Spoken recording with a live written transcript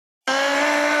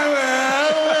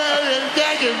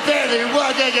can barely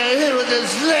walk. I got hit with a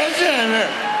sledgehammer.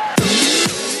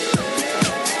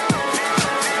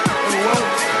 Well,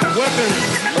 weapons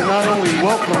are not only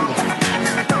welcomed,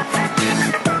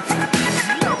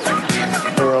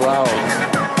 they're allowed.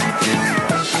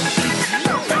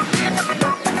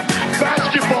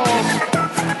 Basketball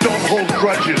don't hold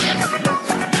grudges.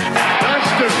 That's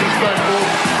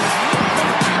disrespectful.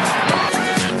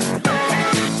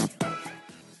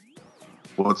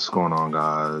 What's going on,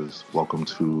 guys? Welcome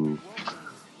to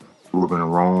Ruben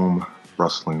and Rome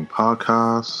Wrestling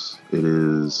Podcast. It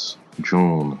is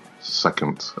June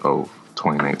 2nd of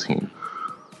 2019.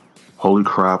 Holy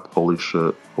crap, holy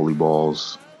shit, holy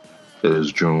balls. It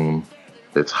is June.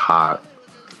 It's hot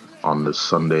on this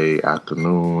Sunday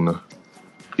afternoon.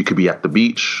 You could be at the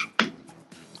beach,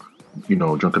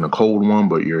 drinking a cold one,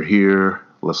 but you're here,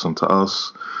 listen to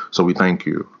us. So we thank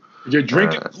you. You're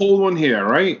drinking a cold one here,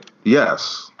 right?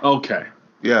 Yes. Okay.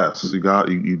 Yes, you got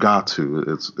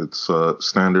to. It's a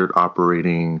standard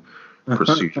operating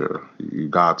procedure. You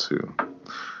got to.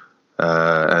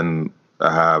 And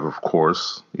I have, of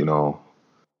course, you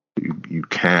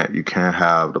can't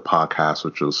have the podcast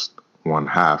with just one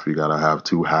half. You gotta have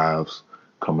two halves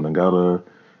coming together,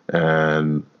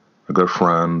 and a good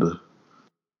friend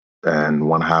and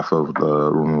one half of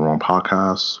the Room and Rome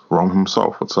podcast, Rome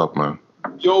himself. What's up, man?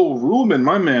 Yo, Ruben,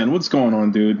 my man, what's going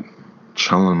on, dude?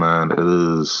 Chilling, man. It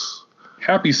is.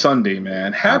 Happy Sunday,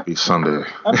 man. Happy Sunday.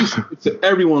 Happy Sunday to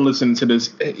everyone listening to this.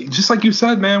 Just like you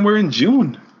said, man, we're in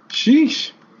June.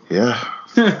 Sheesh. Yeah.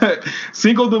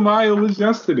 Cinco de Mayo was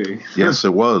yesterday. Yes,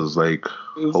 it was. Like,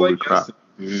 it was holy like crap.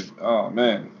 Dude. Oh,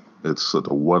 man. It's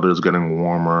the weather's getting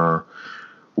warmer.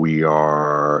 We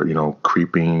are,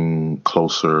 creeping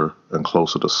closer and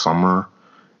closer to summer.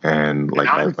 And like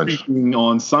I'm creeping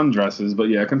on sundresses, but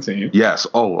yeah, continue. Yes.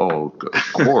 Oh,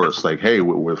 of course. Like, hey,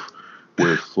 with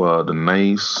the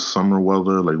nice summer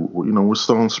weather, like, we're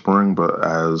still in spring, but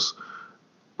as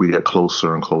we get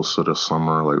closer and closer to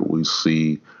summer, like we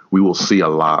will see a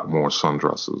lot more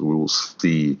sundresses. We will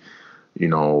see,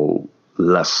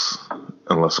 less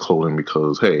and less clothing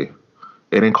because, hey,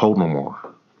 it ain't cold no more.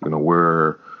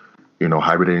 We're,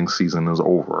 hibernating season is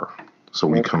over, so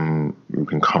we can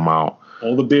come out.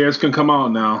 All the bears can come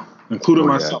out now, including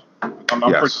myself. I'm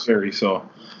yes. pretty scary, so.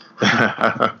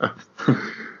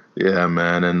 Yeah,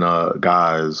 man. And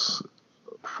guys,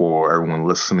 for everyone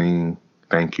listening,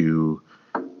 thank you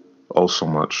oh so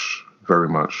much, very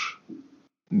much,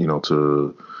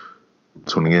 to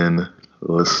tuning in,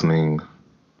 listening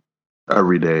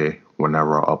every day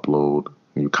whenever I upload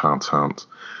new content.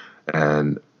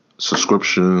 And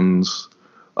subscriptions,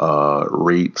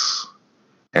 rates,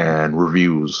 and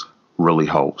reviews really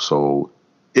help. So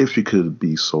if you could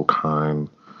be so kind,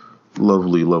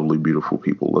 lovely, lovely, beautiful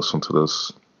people, listen to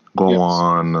this. Go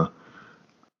on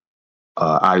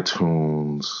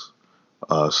iTunes,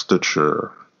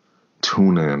 Stitcher,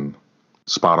 TuneIn,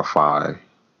 Spotify,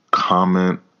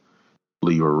 comment,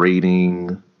 leave a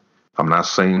rating. I'm not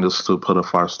saying this to put a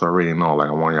 5-star rating. No, like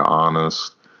I want your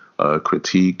honest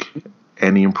critique,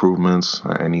 any improvements,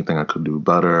 anything I could do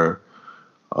better,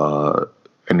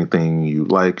 anything you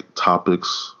like,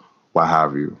 topics, what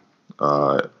have you.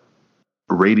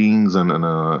 Ratings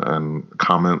and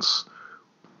comments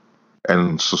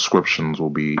and subscriptions will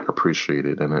be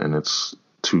appreciated, and it's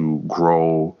to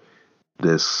grow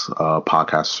this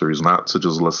podcast series, not to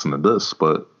just listen to this,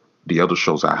 but the other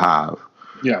shows I have.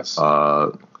 Yes.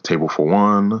 Table for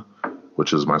One,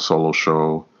 which is my solo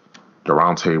show. The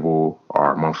Roundtable,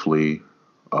 our monthly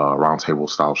roundtable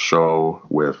style show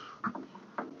with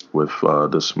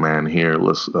this man here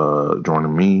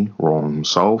joining me, Rome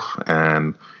himself,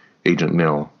 and Agent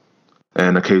Neil.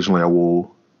 And occasionally I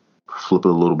will flip it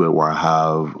a little bit where I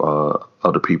have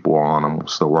other people on. I'm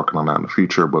still working on that in the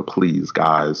future, but please,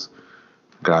 guys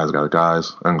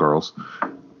and girls,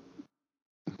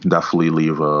 definitely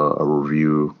leave a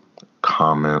review,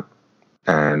 comment,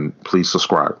 and please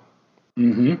subscribe.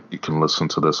 Mm-hmm. You can listen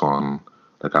to this on,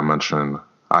 like I mentioned,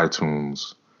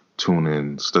 iTunes,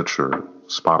 TuneIn, Stitcher,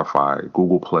 Spotify,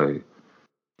 Google Play,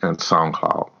 and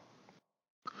SoundCloud.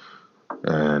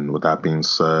 And with that being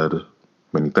said,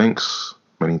 many thanks,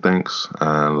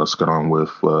 and let's get on with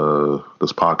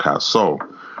this podcast. So,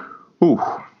 a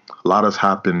lot has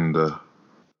happened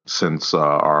since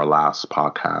our last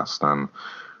podcast, and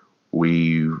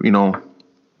we,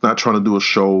 not trying to do a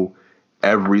show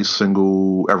every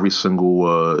single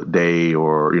day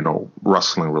or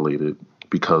wrestling related,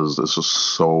 because there's just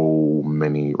so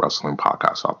many wrestling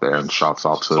podcasts out there. And shouts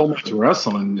out to so much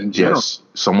wrestling in general. Yes,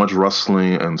 so much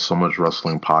wrestling and so much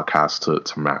wrestling podcasts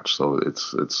to match. So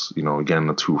it's again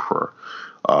a twofer.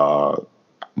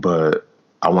 But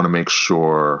I want to make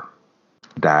sure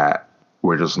that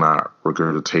we're just not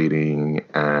regurgitating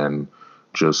and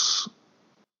just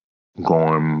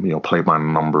going, play by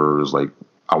numbers. Like,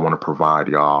 I want to provide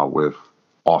y'all with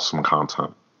awesome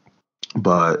content.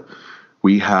 But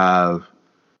we have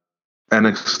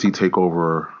NXT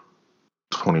TakeOver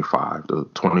 25, the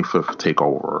 25th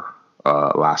TakeOver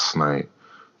last night.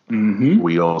 Mm-hmm.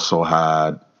 We also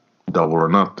had Double or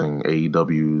Nothing,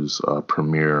 AEW's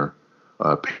premiere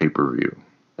pay-per-view,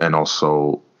 and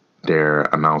also their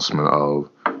announcement of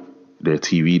their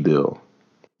TV deal.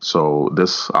 So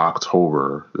this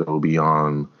October, it will be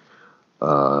on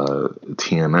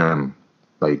TNN.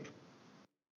 Like,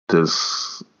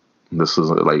 this is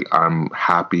like, I'm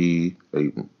happy.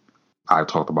 Like, I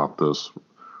talked about this.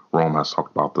 Rome has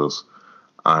talked about this.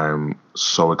 I'm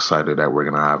so excited that we're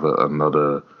gonna have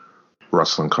another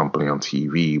wrestling company on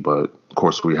TV. But of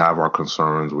course, we have our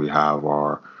concerns. We have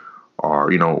our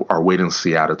wait and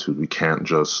see attitude. We can't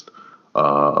just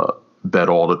bet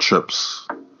all the chips.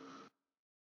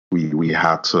 We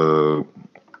have to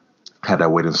have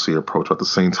that wait and see approach. At the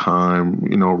same time,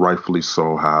 rightfully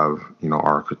so, have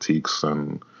our critiques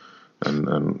and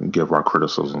give our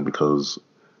criticism, because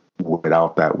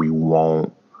without that, we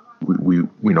won't.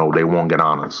 They won't get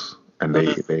honest, and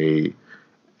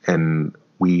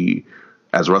we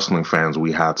as wrestling fans,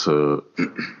 we had to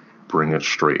bring it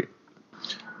straight.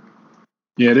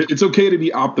 Yeah, it's okay to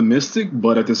be optimistic,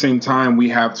 but at the same time, we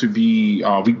have to be.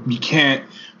 We can't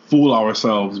fool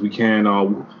ourselves. We can't,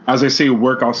 as I say,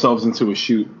 work ourselves into a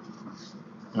shoot.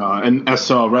 And that's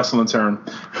a wrestling term.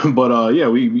 But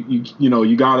yeah, you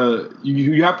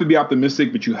have to be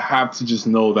optimistic, but you have to just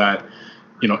know that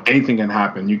anything can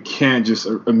happen. You can't just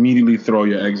immediately throw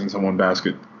your eggs into one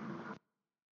basket.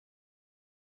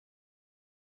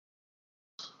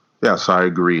 Yes, I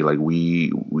agree. Like,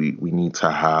 we need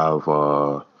to have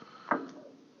not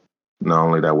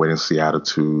only that wait and see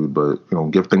attitude, but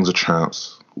give things a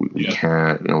chance. We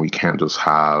can't just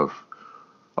have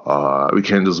we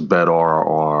can't just bet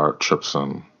our chips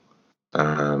in,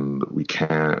 and we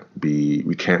can't be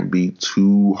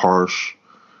too harsh,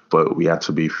 but we have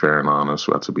to be fair and honest.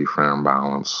 We have to be fair and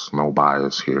balanced. No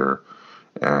bias here,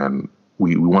 and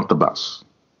we want the best.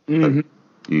 Mm-hmm. Like,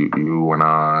 you and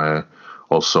I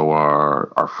also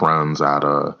are friends at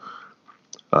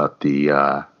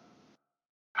the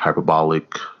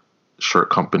Hyperbolic Shirt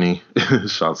Company.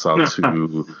 Shouts out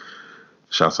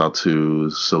to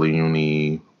Silly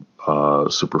Uni,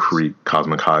 Super Freak,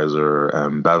 Cosmic Kaiser,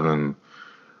 and Bevan.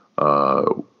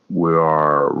 We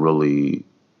are really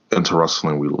into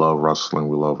wrestling. We love wrestling.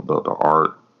 We love the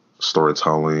art,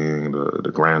 storytelling,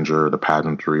 the grandeur, the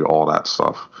pageantry, all that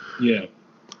stuff. Yeah.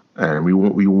 And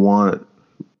we want.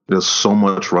 There's so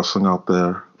much wrestling out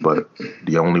there, but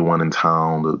the only one in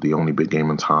town, the only big game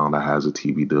in town that has a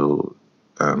TV deal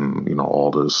and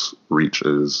all this reach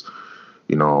is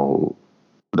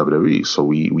WWE. So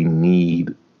we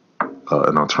need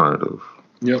an alternative,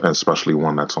 yep. And especially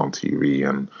one that's on TV.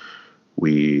 And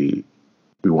we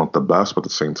want the best, but at the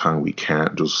same time, we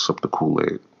can't just sip the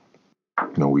Kool-Aid.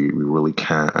 We really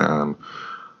can't. And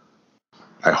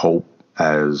I hope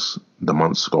as the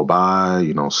months go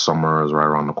by, summer is right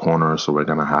around the corner, so we're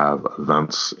gonna have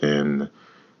events in,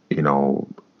 I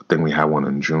think we had one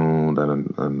in June,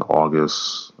 then in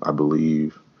August, I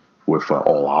believe, with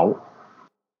All Out.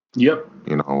 Yep.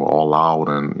 All Out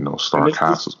and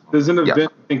Starcast. There's an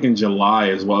event, I think, in July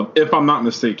as well, if I'm not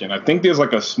mistaken. I think there's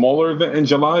like a smaller event in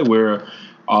July where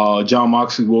Jon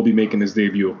Moxley will be making his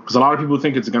debut, because a lot of people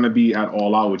think it's going to be at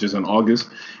All Out, which is in August.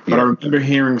 But I remember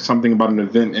hearing something about an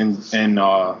event in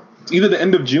either the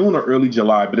end of June or early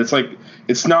July. But it's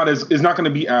not going to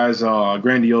be as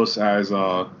grandiose as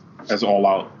All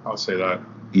Out. I'll say that.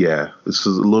 Yeah, this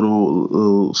is a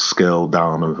little scaled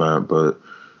down event, but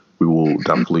we will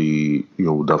definitely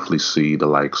see the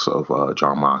likes of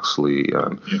Jon Moxley,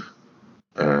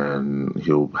 and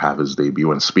he'll have his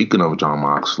debut. And speaking of Jon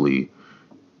Moxley,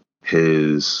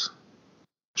 his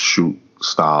shoot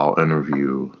style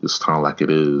interview is kind of like it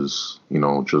is,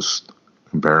 just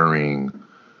burying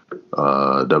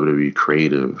WWE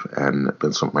creative and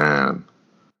Vince McMahon,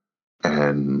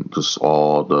 and just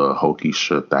all the hokey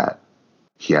shit that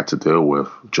he had to deal with,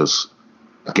 just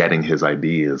getting his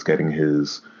ideas, getting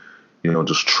his,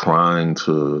 just trying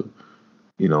to,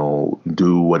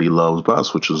 do what he loves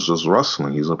best, which is just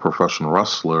wrestling. He's a professional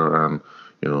wrestler, and,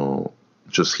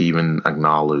 just he even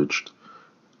acknowledged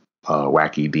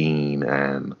Wacky Dean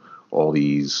and all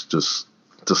these just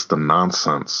the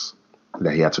nonsense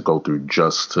that he had to go through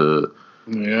just with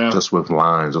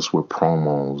lines, just with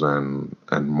promos and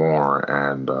more.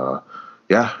 And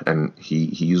yeah, and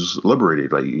he's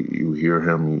liberated. Like you hear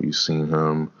him, you seen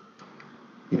him.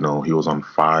 You know, he was on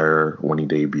fire when he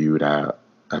debuted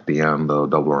at the end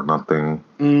of Double or Nothing,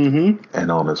 and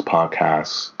on his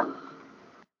podcast,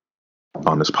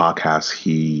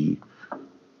 he,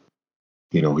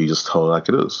 you know, he just told it like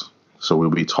it is. So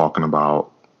we'll be talking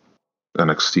about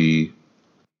NXT,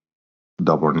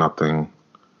 Double or Nothing,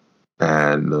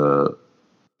 and the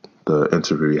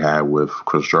interview he had with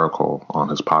Chris Jericho on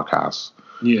his podcast.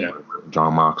 Yeah.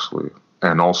 Jon Moxley.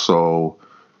 And also,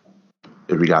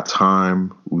 if we got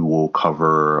time, we will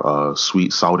cover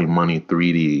Sweet Saudi Money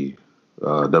 3D,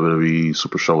 WWE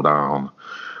Super Showdown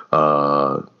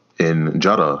in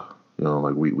Jeddah. You know,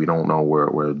 like we don't know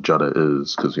where Jeddah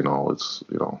is because, you know, it's,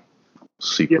 you know,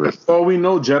 secret. Yeah, so we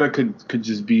know Jeddah could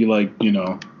just be like, you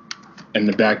know, in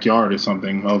the backyard or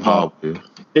something.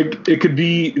 It could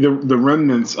be the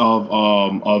remnants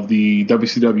of the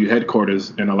WCW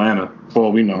headquarters in Atlanta, for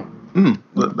all we know.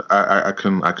 I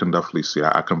can definitely see.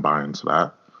 I can buy into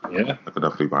that. Yeah, I can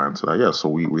definitely buy into that. Yeah, so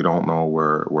we don't know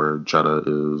where Jeddah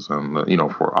is, and you know,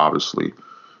 for obviously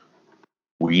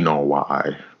we know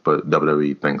why, but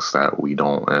WWE thinks that we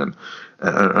don't, and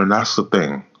that's the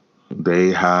thing.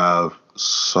 They have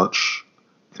such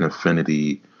an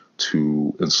affinity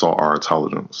to insult our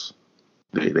intelligence.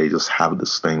 They just have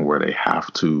this thing where they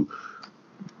have to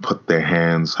put their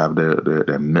hands, have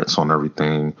their mitts on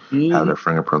everything, have their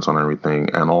fingerprints on everything,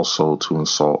 and also to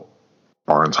insult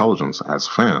our intelligence as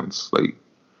fans. Like,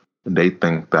 they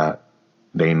think that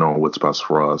they know what's best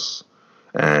for us.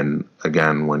 And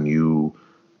again, when you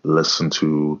listen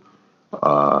to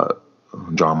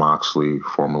Jon Moxley,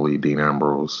 formerly Dean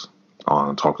Ambrose,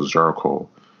 on Talk is Jericho,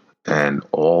 and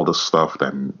all the stuff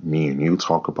that me and you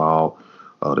talk about,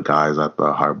 the guys at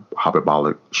the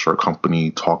Hobbitbolic Shirt Company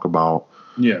talk about.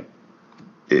 Yeah,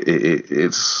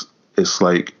 it's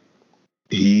like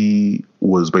he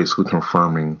was basically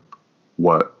confirming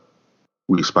what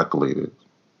we speculated,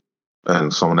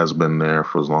 and someone that's been there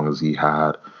for as long as he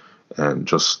had, and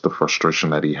just the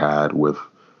frustration that he had with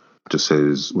just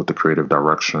with the creative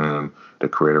direction, the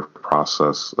creative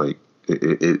process. Like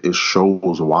it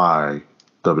shows why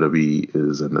WWE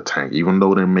is in the tank, even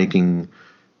though they're making,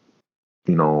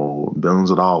 you know, billions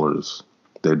of dollars.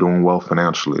 They're doing well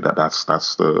financially. That's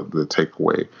the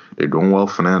takeaway. They're doing well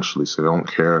financially, so they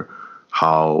don't care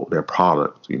how their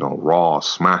product, you know, Raw,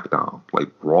 SmackDown. Like,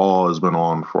 Raw has been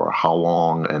on for how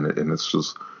long, and it's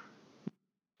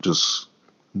just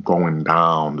going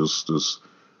down, just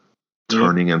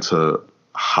turning into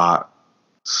hot,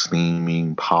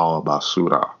 steaming power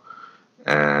basura,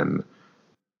 and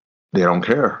they don't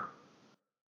care.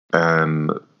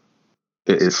 And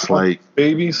it's like,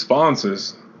 baby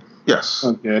sponsors. Yes.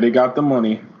 Yeah, they got the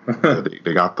money. Yeah,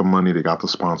 they got the money, they got the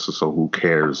sponsors, so who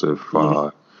cares if,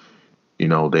 you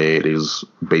know, they just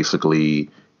basically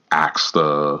axed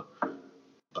the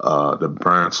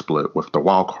brand split with the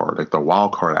wild card. Like, the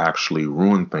wild card actually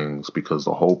ruined things because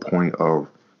the whole point of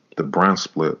the brand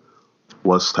split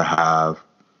was to have,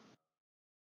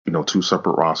 you know, two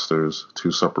separate rosters,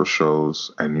 two separate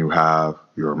shows, and you have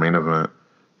your main event,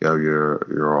 you have your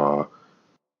your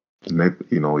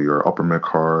upper mid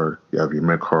card, you have your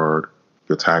mid card,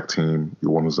 your tag team,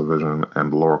 your women's division,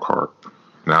 and the lower card.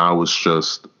 Now it's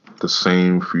just the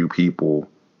same few people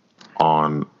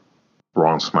on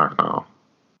Raw and SmackDown.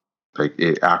 Like,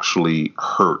 it actually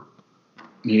hurt.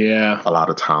 Yeah, a lot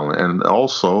of talent, and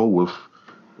also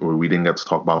we didn't get to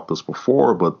talk about this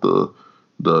before, but the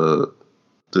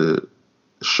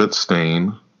shit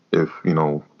stain. If you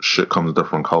know, shit comes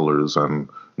different colors, and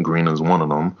green is one of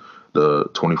them. The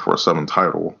 24/7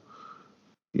 title,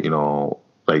 you know,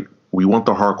 like, we want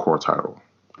the hardcore title.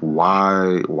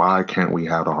 Why can't we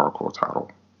have the hardcore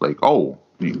title? Like, do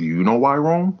you know why,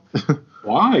 Rome?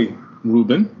 Why,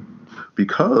 Ruben?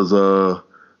 Because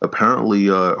apparently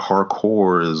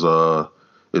hardcore is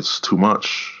it's too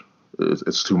much.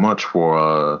 It's too much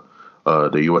for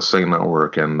the USA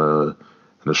Network and the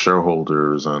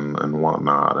shareholders and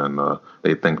whatnot, and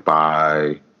they think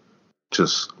by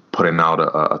just putting out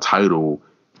a title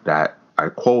that, I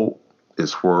quote,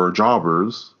 is for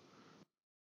jobbers,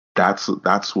 that's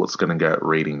what's going to get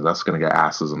ratings. That's going to get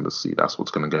asses in the seat. That's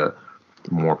what's going to get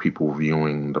more people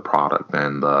viewing the product.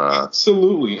 And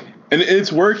absolutely. And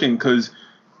it's working because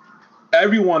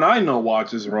everyone I know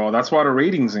watches Raw. That's why the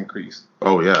ratings increased.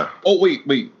 Oh, yeah. Oh, wait.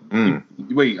 I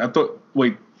thought,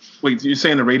 wait. You're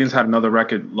saying the ratings had another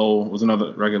record low? Was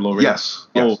another record low rating? Yes.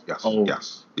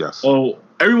 Yes. Oh,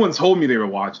 everyone told me they were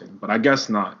watching, but I guess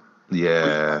not.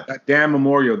 Yeah. That damn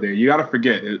Memorial Day. You got to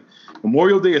forget it.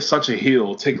 Memorial Day is such a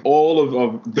hill. Take all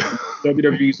of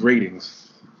WWE's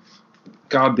ratings.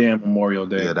 goddamn Memorial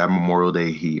Day. Yeah, that Memorial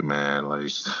Day heat, man. Like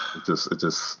it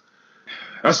just.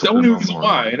 That's the only reason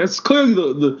why. And that's clearly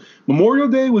the Memorial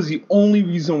Day was the only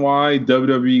reason why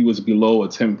WWE was below a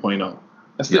 10.0.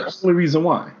 That's the only reason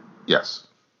why. Yes.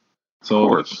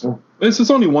 So it's just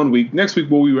only 1 week. Next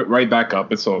week we'll be right back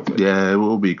up. It's all good. Yeah, it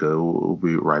will be good. We'll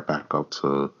be right back up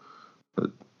to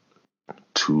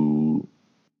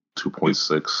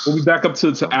 2.6. We'll be back up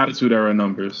to Attitude Era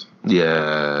numbers.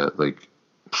 Yeah, like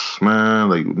man,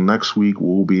 like next week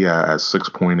we'll be at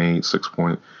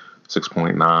 6.8,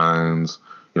 6.9s.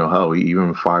 You know, hell,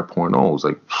 even 5.0s.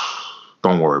 Like,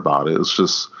 don't worry about it. It's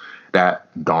just that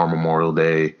darn Memorial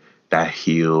Day, that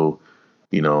heel.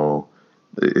 You know,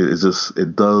 I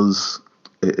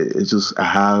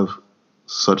have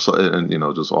such, and you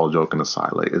know, just all joking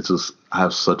aside, like I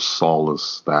have such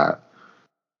solace that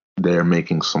they're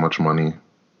making so much money,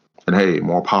 and hey,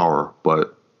 more power.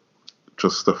 But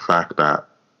just the fact that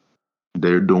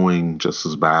they're doing just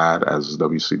as bad as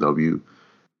WCW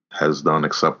has done,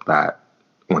 except that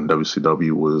when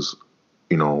WCW was,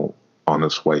 you know, on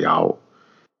its way out,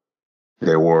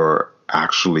 they were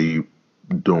actually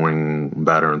doing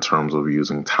better in terms of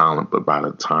using talent, but by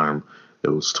the time it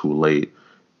was too late.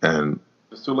 And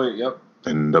it's too late, yep.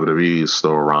 And WWE is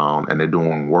still around, and they're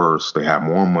doing worse. They have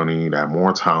more money, they have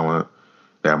more talent,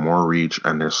 they have more reach,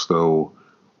 and they're still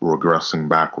regressing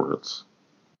backwards.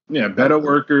 Yeah, better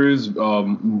workers,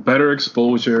 better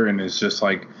exposure, and it's just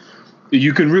like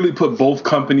you can really put both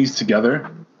companies together.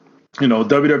 You know,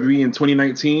 WWE in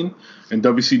 2019 and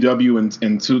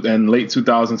WCW in late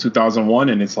 2000, 2001,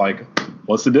 and it's like,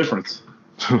 what's the difference?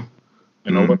 You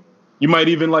know, but you might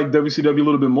even like WCW a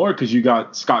little bit more because you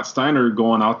got Scott Steiner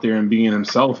going out there and being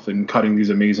himself and cutting these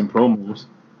amazing promos.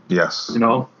 Yes. You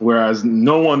know, whereas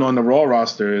no one on the Raw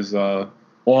roster is, no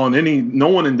one in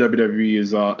WWE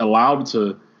is allowed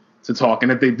to talk,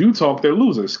 and if they do talk, they're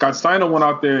losers. Scott Steiner went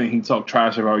out there and he talked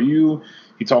trash about you.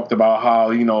 He talked about how,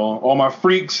 you know, all my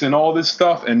freaks and all this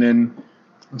stuff, and then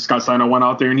Scott Steiner went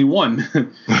out there and he won.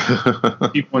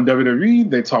 People in WWE,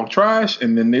 they talk trash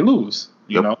and then they lose.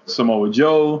 You know, Samoa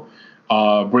Joe,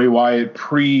 Bray Wyatt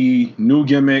pre-new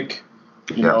gimmick,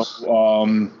 you know,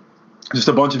 just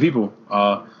a bunch of people.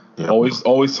 Always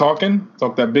talk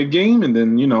that big game, and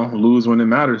then, you know, lose when it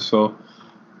matters. So,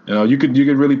 you know, you could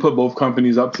really put both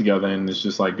companies up together, and it's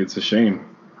just like, it's a shame.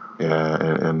 Yeah,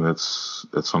 and it's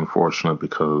unfortunate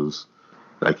because,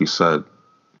 like you said,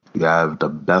 you have the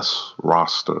best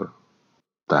roster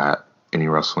that any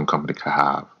wrestling company could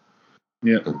have.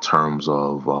 Yeah. In terms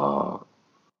of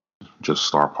just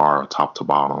star power, top to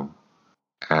bottom,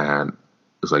 and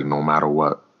it's like no matter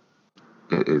what,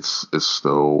 it's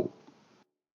still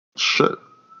shit.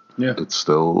 Yeah, it's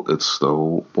still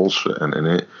bullshit,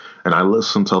 and I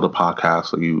listen to other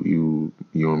podcasts. Like you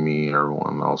and me,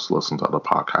 everyone else listen to other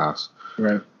podcasts,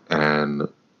 right? And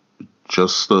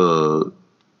just like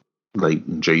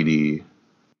JD,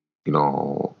 you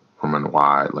know, from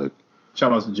NY, like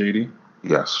shout outs to JD.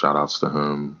 Yes, shout outs to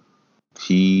him.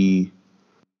 The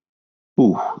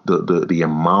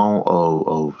amount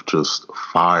of just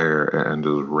fire and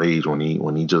just rage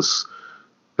when he just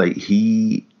like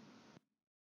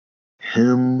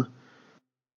him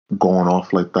going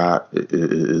off like that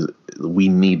is we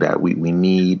need that. We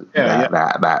need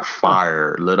that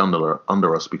fire lit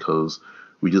under us, because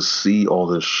we just see all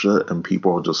this shit and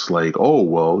people are just like, oh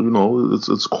well, you know,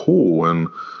 it's cool, and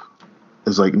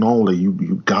it's like, no, like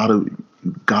you gotta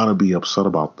be upset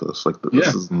about this. Like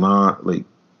this is not like,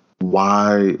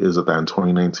 why is it that in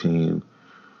 2019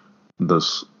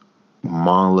 this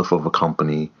monolith of a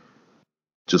company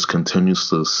just continues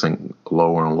to sink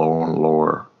lower and lower and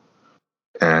lower,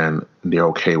 and they're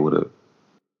okay with it,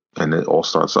 and it all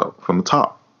starts up from the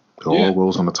top. It all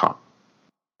goes on the top.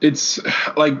 It's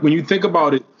like, when you think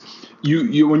about it,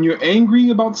 you when you're angry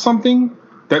about something,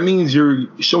 that means you're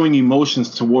showing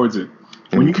emotions towards it.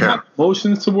 When you have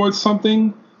emotions towards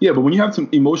something, but when you have some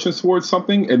emotions towards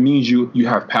something, it means you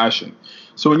have passion.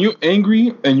 So when you're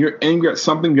angry and you're angry at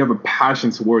something, you have a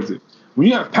passion towards it. When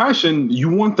you have passion, you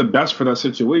want the best for that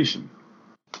situation.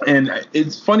 And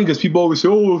it's funny because people always say,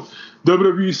 oh,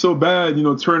 WWE is so bad, you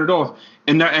know, turn it off.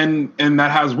 And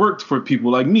that has worked for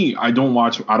people like me. I don't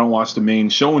watch the main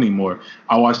show anymore.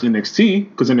 I watch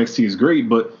NXT because NXT is great,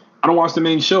 but I don't watch the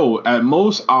main show. At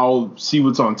most, I'll see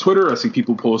what's on Twitter. I see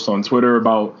people post on Twitter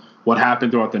about what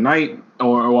happened throughout the night,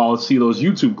 or I'll see those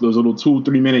little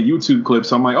 2-3 minute YouTube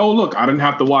clips. I'm like, oh, look, I didn't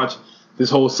have to watch this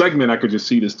whole segment. I could just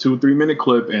see this 2-3 minute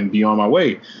clip and be on my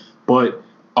way. But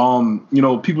you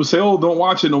know, people say, oh, don't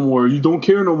watch it no more. You don't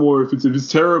care no more if it's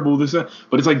terrible, this, that.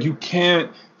 But it's like, you can't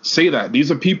say that.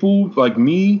 These are people like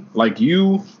me, like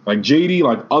you, like JD,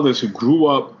 like others who grew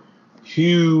up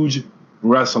huge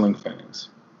wrestling fans.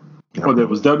 Yeah. Whether it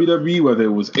was WWE, whether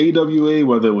it was AWA,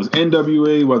 whether it was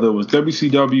NWA, whether it was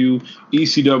WCW,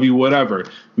 ECW, whatever.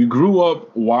 We grew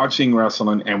up watching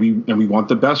wrestling, and we want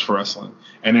the best for wrestling.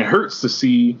 And it hurts to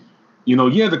see,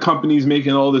 the company's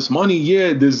making all this money.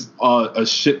 Yeah, there's a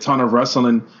shit ton of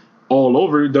wrestling all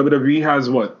over. WWE has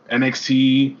what?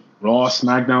 NXT, Raw,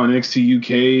 SmackDown, NXT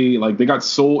UK. Like, they got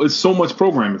it's so much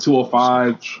programming.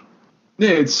 205. Yeah,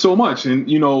 it's so much.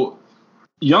 And,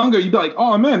 younger, you'd be like,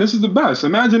 oh, man, this is the best.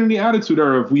 Imagine in the Attitude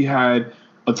Era if we had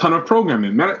a ton of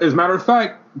programming. As a matter of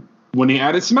fact, when they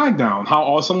added SmackDown, how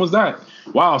awesome was that?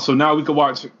 Wow, so now we could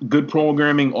watch good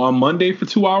programming on Monday for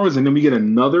 2 hours, and then we get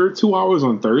another 2 hours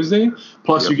on Thursday.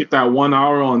 Plus, you get that 1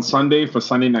 hour on Sunday for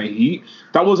Sunday Night Heat.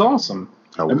 That was awesome.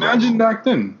 Imagine back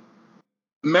then.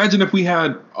 Imagine if we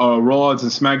had Raws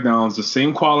and SmackDowns the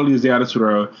same quality as the Attitude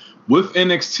Era with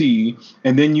NXT,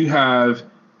 and then you have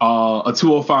a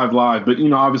 205 Live, but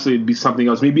obviously it'd be something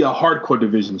else, maybe a hardcore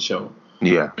division show.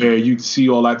 Yeah, you'd see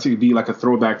all that to be like a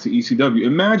throwback to ECW.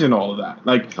 Imagine all of that.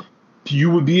 Like, you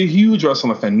would be a huge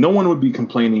wrestling fan. No one would be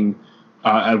complaining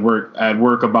at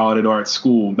work about it or at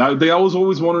school. They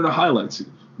always wanted the highlights.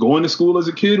 Going to school as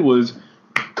a kid was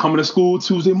coming to school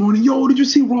Tuesday morning. Yo, did you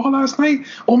see Raw last night?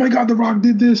 Oh my God, The Rock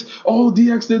did this. Oh,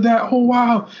 DX did that. Oh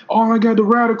wow. Oh my God, the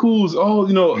Radicals. Oh,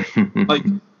 like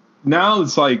now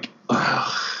it's like.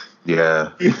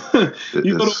 Yeah. You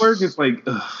go to work, it's like,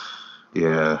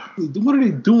 yeah. What are they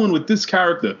doing with this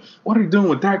character? What are they doing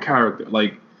with that character?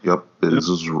 Like, yep. It's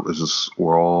just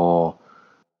we're all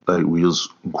like, we just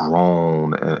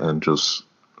groan and just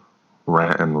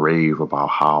rant and rave about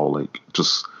how, like,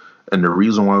 just, and the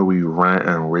reason why we rant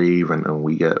and rave and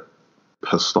we get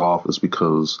pissed off is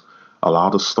because a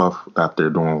lot of stuff that they're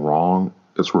doing wrong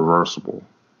is reversible.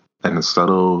 And instead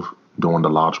of doing the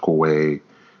logical way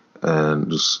and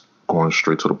just going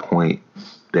straight to the point,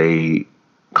 they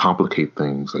complicate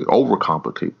things. They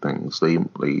overcomplicate things. They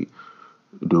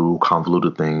do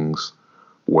convoluted things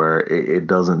where it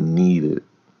doesn't need it.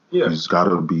 Yeah. It's got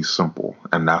to be simple,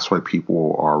 and that's why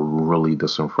people are really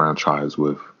disenfranchised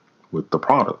with the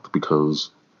product,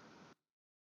 because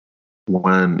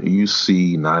when you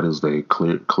see Night as Day,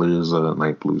 clear as a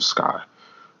night blue sky,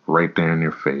 right there in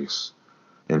your face,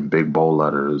 in big bold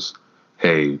letters,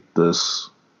 hey, this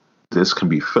can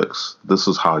be fixed. This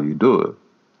is how you do it.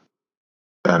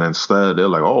 And instead, they're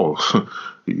like, oh,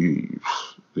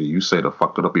 you say to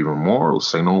fuck it up even more, or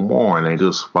say no more, and they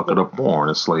just fuck it up more.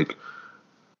 And it's like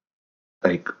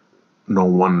no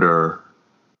wonder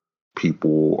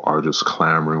people are just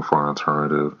clamoring for an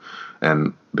alternative,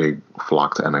 and they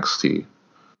flock to NXT.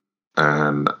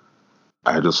 And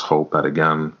I just hope that,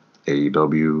 again,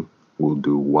 AEW will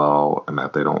do well and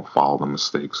that they don't follow the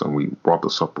mistakes. And we brought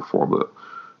this up before, but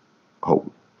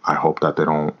I hope that they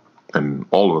don't, and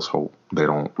all of us hope they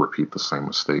don't repeat the same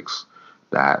mistakes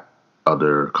that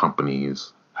other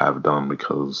companies have done,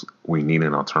 because we need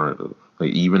an alternative.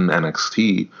 Like, even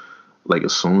NXT, like,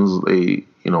 as soon as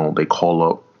they call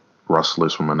up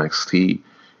wrestlers from NXT,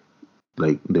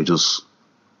 like, they just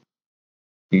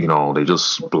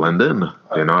blend in.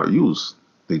 They're not used.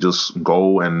 They just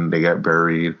go and they get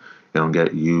buried. They don't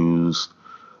get used.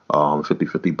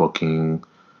 50-50 booking.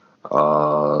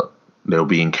 They'll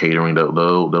be in catering.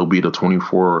 They'll be the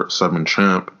 24/7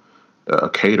 champ.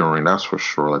 Catering, that's for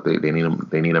sure. Like, they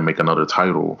need to make another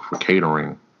title for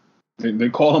catering. They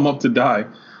call them up to die.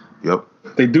 Yep.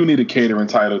 They do need a catering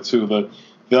title too.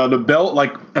 The belt,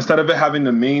 like, instead of it having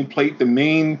the main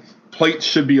plate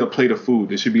should be a plate of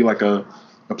food. It should be like a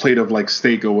plate of, like,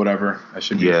 steak or whatever. That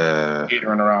should be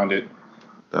catering around it.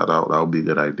 That would be a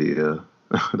good idea.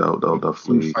 That'll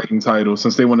definitely food fighting title,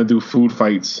 since they want to do food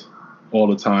fights all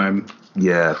the time.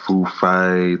 Yeah, food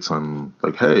fights, and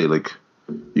like, hey, like,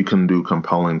 you can do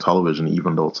compelling television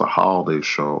even though it's a holiday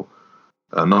show.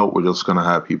 No, we're just gonna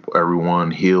have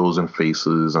everyone heels and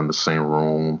faces in the same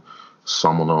room.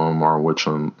 Some of them are in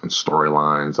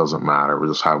storylines. Doesn't matter. We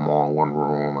just have them all in one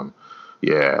room, and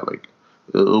yeah, like,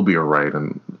 it'll be alright.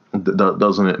 And it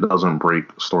doesn't break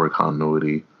story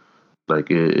continuity.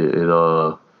 Like,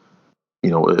 it'll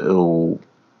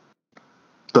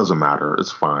doesn't matter.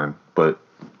 It's fine, but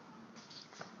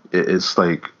it's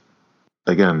like,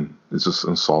 again, it's just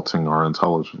insulting our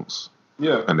intelligence.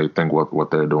 Yeah. And they think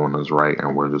what they're doing is right,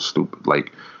 and we're just stupid.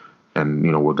 Like, and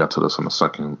we'll get to this in a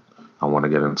second. I want to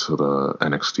get into the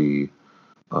NXT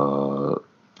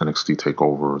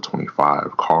Takeover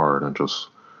 25 card and just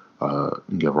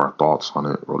give our thoughts on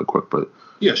it really quick. But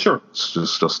yeah, sure. It's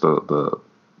just the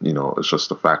it's just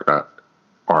the fact that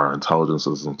our intelligence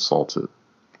is insulted,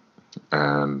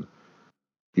 and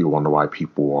you wonder why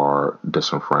people are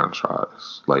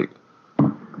disenfranchised. Like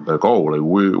oh, like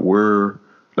we're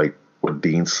like what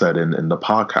Dean said in the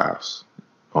podcast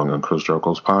on Chris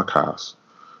Jericho's podcast.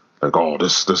 Like, oh,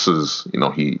 this is,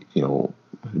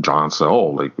 John said, oh,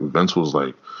 like Vince was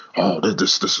like, oh,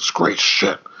 this is great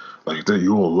shit. Like,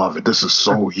 you will love it. This is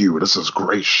so you. This is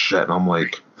great shit. And I'm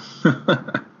like,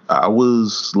 I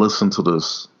was listening to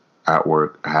this at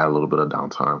work. I had a little bit of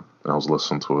downtime, and I was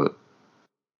listening to it,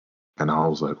 and I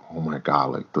was like, oh my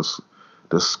god, like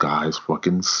this guy's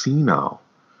fucking senile.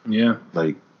 Yeah.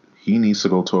 Like, he needs to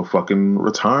go to a fucking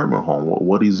retirement home.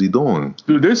 What is he doing?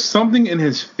 Dude, there's something in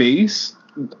his face.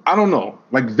 I don't know.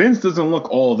 Like, Vince doesn't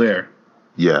look all there.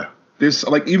 Yeah. There's,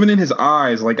 like, even in his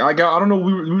eyes. Like, I don't know.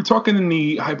 We were talking in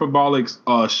the Hyperbolic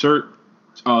shirt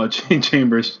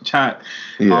chambers chat.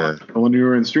 Yeah. When we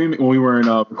were in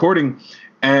recording.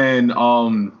 And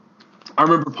I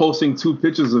remember posting 2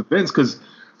 pictures of Vince because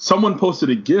someone posted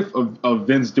a GIF of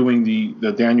Vince doing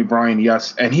the Daniel Bryan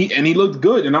yes, and he looked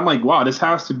good, and I'm like, wow, this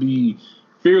has to be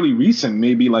fairly recent,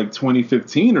 maybe like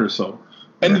 2015 or so.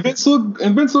 And Vince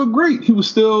looked great. He was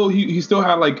still he still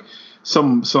had like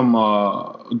some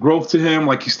growth to him.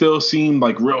 Like, he still seemed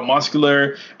like real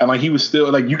muscular, and like he was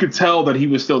still like, you could tell that he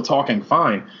was still talking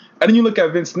fine. And then you look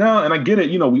at Vince now, and I get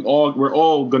it. We're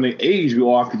all gonna age. We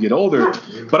all have to get older.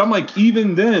 But I'm like,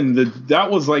 even then, that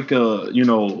was like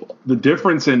the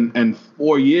difference in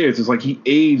 4 years is like he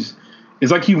aged.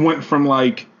 It's like he went from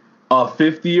like a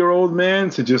 50-year-old man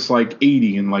to just like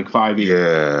 80 in like 5 years.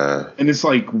 Yeah. And it's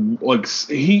like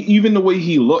he, even the way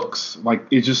he looks, like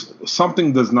it just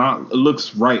something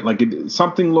looks right. Like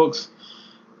something looks.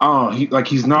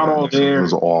 He's not all there.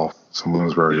 Something's off.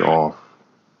 Something's very off.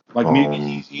 Like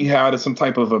maybe he had some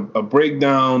type of a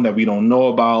breakdown that we don't know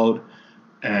about,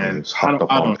 and he's hopped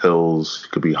up on pills. He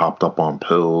could be hopped up on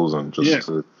pills and just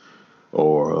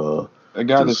or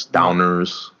just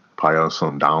downers, probably on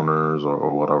some downers or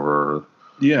whatever.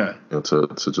 Yeah,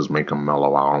 to just make him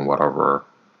mellow out and whatever.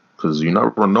 Because you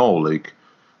never know. Like,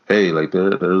 hey, like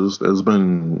there's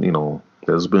been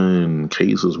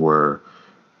cases where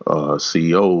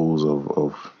CEOs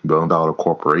of billion-dollar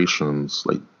corporations,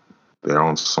 like, they're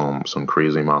on some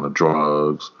crazy amount of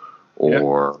drugs,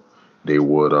 or they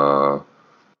would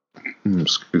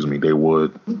they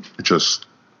would just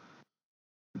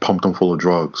pump them full of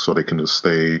drugs so they can just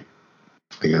stay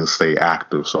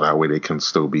active, so that way they can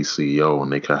still be CEO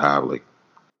and they can have, like,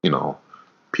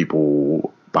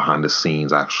 people behind the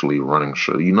scenes actually running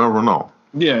shit. You never know.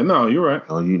 Yeah, no, you're right.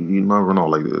 You never know.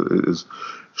 Like, it's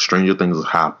stranger things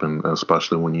happen,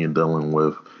 especially when you're dealing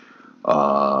with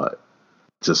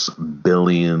just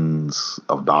billions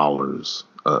of dollars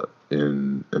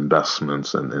in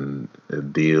investments and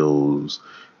deals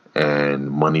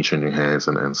and money changing hands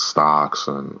and stocks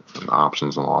and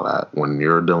options and all that. When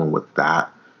you're dealing with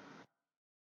that,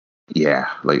 yeah,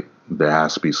 like, there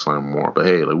has to be some more. But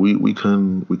hey, like, we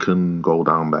can go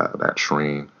down that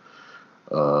train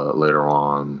later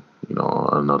on,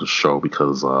 another show,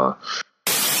 because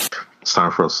it's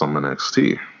time for some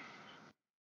NXT.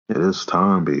 It is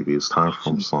time, baby. It's time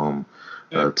for some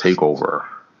takeover.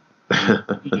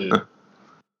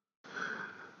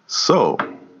 So,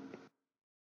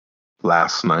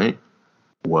 last night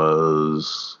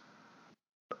was,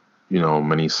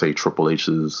 many say Triple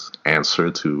H's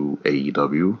answer to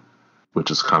AEW,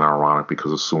 which is kind of ironic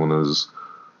because as soon as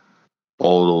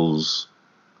all those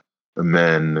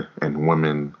men and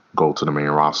women go to the main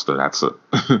roster, that's it.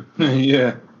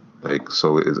 Yeah. Like,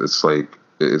 so it's like,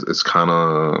 it's kind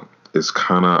of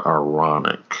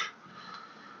ironic.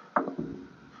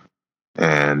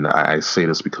 And I say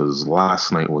this because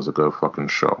last night was a good fucking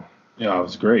show. Yeah, it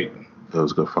was great. It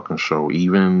was a good fucking show.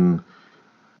 Even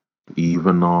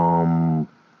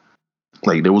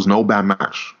like, there was no bad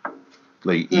match.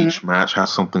 Like, each match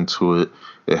has something to it.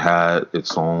 It had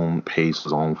its own pace,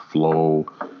 its own flow.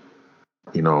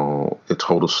 It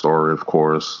told a story, of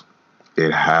course.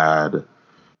 It had,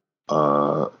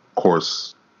 of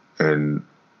course, in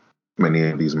many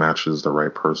of these matches, the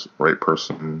right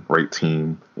person, right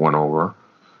team went over.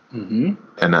 Mm-hmm.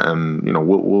 And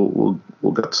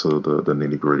we'll get to the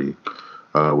nitty gritty.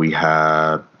 We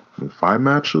had 5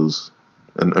 matches,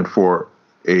 and for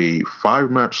a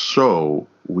 5-match show,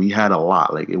 we had a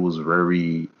lot. Like, it was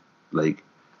very, like,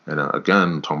 and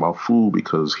again, talking about food,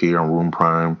 because here on Room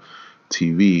Prime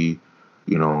TV,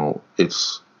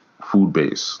 it's food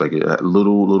based. Like, it had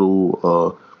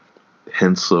little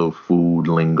hints of food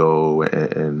lingo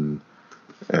and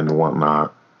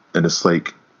whatnot. And it's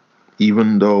like,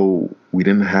 even though we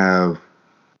only have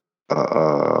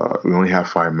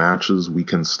 5 matches, we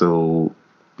can still,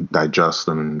 digest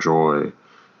and enjoy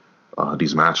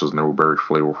these matches, and they were very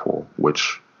flavorful,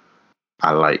 which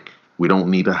I like. We don't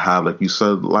need to have, like you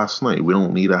said last night, we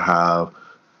don't need to have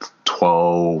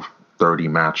 12, 30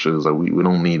 matches. Like we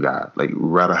don't need that. Like, we'd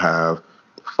rather have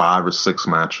 5 or 6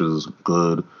 matches,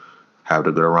 good, have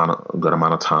a good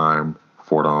amount of time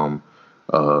for them,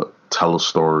 tell a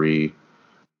story,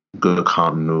 good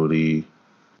continuity,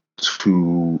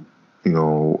 2,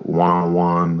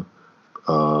 one-on-one,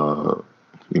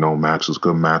 matches,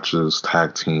 good matches,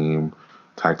 tag team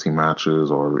matches,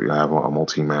 or you have a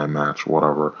multi-man match,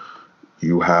 whatever.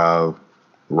 You have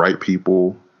right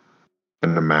people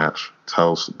in the match,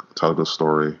 tell a good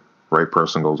story, right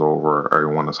person goes over,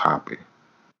 everyone is happy,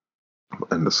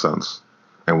 in the sense.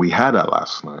 And we had that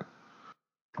last night.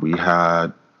 We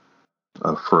had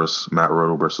first Matt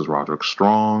Riddle versus Roderick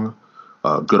Strong.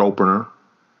 Good opener.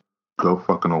 Good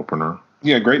fucking opener.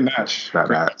 Yeah, great match.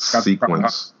 That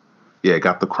sequence. Yeah,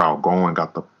 got the crowd going,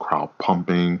 got the crowd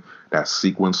pumping. That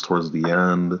sequence towards the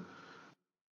end,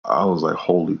 I was like,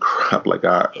 holy crap.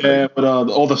 But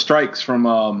all the strikes from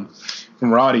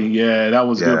Roddy, that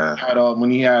was good.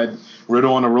 When he had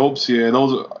Riddle on the ropes,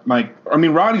 those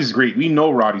Roddy's great. We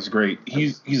know Roddy's great.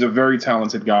 He's a very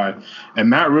talented guy. And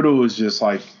Matt Riddle is just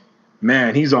like,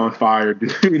 man, he's on fire,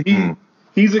 dude.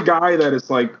 He's a guy that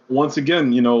is like, once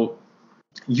again, you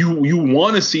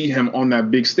want to see him on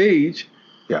that big stage.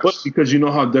 Yes. But because you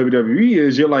know how WWE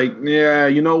is, you're like, yeah,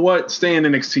 you know what? Stay in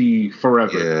NXT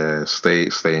forever. Yeah, stay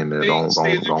in there. Don't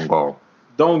go.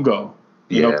 Don't go.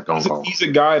 Don't go. He's a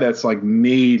guy that's like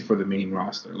made for the main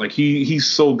roster. Like he's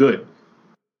so good.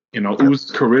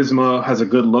 Who's charisma, has a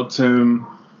good look to him.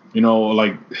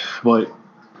 But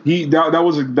that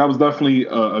was definitely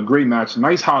a great match.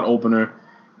 Nice hot opener.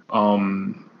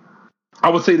 I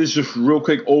would say this just real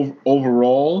quick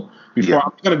overall. Before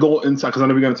I'm going to go inside, because I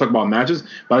know we're going to talk about matches,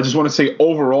 but I just want to say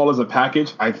overall as a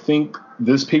package, I think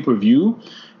this pay-per-view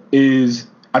this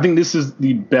is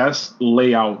the best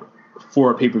layout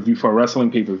for a pay-per-view, for a wrestling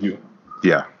pay-per-view.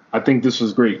 Yeah. I think this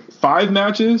was great. 5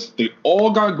 matches, they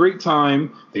all got great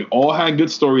time. They all had good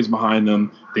stories behind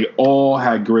them. They all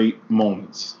had great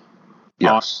moments.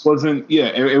 Yes. It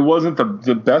wasn't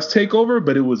the best takeover,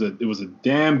 but it was a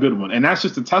damn good one. And that's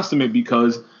just a testament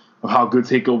because of how good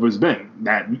TakeOver's been.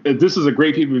 That this is a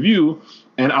great pay-per-view,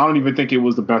 and I don't even think it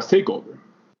was the best takeover.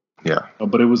 Yeah.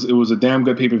 But it was a damn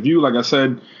good pay-per-view. Like I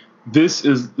said, this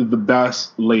is the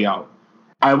best layout.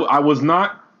 I was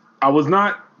not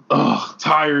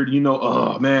tired,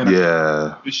 oh man.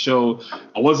 Yeah. This show.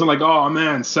 I wasn't like, oh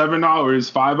man, 7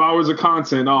 hours, 5 hours of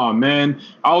content. Oh man.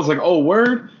 I was like, oh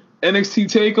word, NXT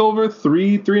TakeOver,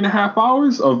 3.5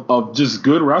 hours of just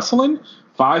good wrestling.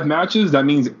 5 matches, that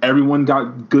means everyone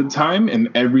got good time and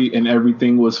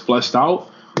everything was fleshed out.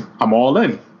 I'm all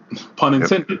in. Pun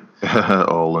intended.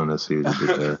 All in, that's huge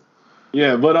there.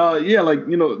 Yeah, but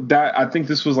that I think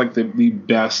this was like the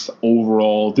best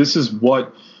overall. This is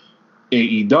what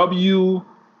AEW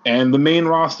and the main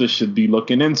roster should be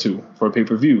looking into for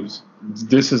pay-per-views.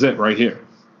 This is it right here.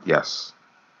 Yes.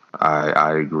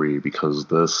 I agree, because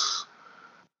this,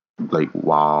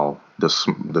 while this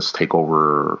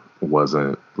takeover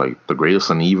wasn't like the greatest,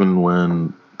 and even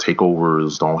when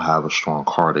takeovers don't have a strong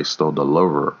card, they still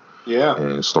deliver. Yeah.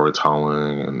 In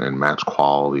storytelling and match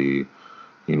quality,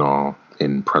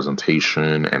 in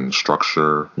presentation and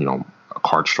structure, a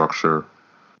card structure,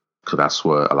 because that's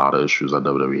what a lot of issues that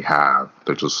WWE have.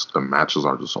 The matches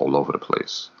are just all over the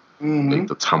place. Mm-hmm. Like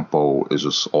the tempo is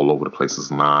just all over the place.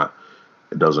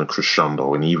 It doesn't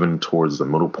crescendo, and even towards the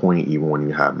middle point, even when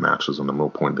you have matches in the middle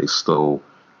point, they still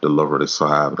deliver. They still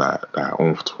have that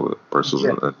oomph to it. Versus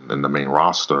in the main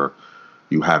roster,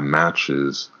 you have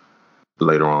matches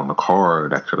later on the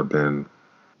card that could have been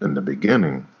in the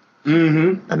beginning,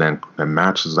 and then the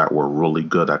matches that were really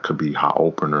good that could be hot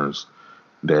openers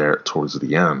there towards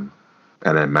the end,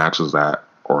 and then matches that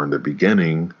are in the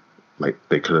beginning, like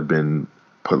they could have been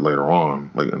put later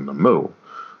on, like in the middle.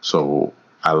 So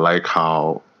I like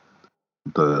how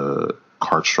the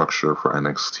card structure for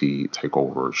NXT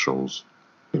TakeOver shows.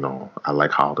 I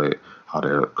like how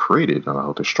they're created and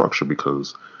how they're structured,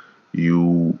 because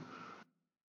you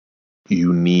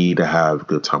need to have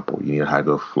good tempo. You need to have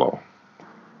good flow.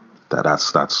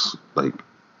 That's like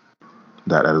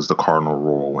that is the cardinal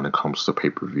rule when it comes to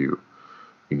pay-per-view.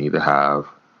 You need to have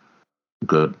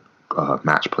good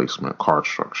match placement, card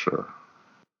structure,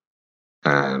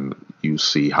 and you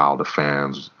see how the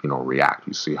fans, react.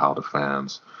 You see how the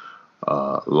fans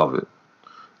love it.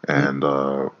 And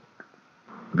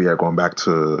going back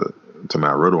to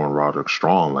Matt Riddle and Roderick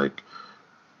Strong,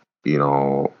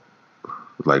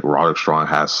 Roderick Strong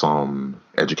has some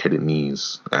educated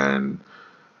knees, and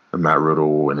Matt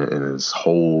Riddle and his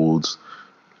holds,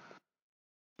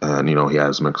 and he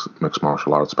has mixed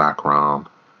martial arts background,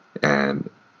 and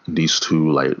these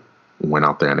two like went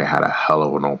out there and they had a hell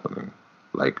of an opening.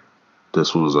 Like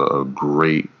this was a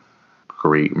great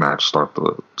match start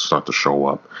to show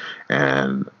up,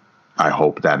 and I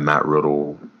hope that Matt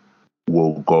Riddle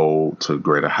will go to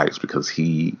greater heights because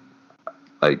he's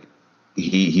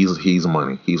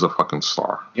money. He's a fucking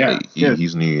star. Yeah, like,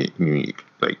 he's unique.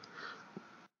 Like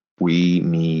we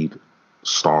need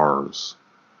stars.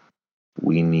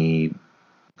 We need,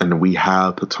 and we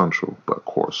have potential, but of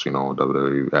course,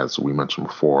 WWE, as we mentioned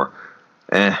before,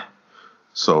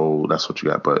 so that's what you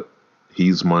got. But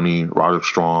he's money. Roderick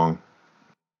Strong,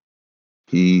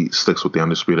 he sticks with the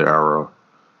Undisputed Era.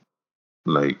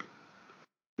 Like,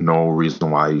 no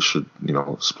reason why he should,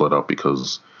 split up,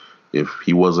 because if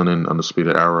he wasn't in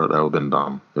Undisputed Era, that would have been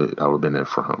dumb. That would have been it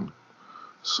for him.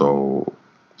 So,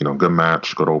 good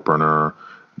match, good opener.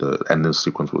 The ending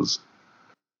sequence was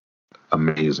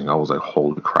amazing. I was like,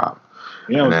 holy crap.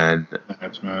 Yeah, and then,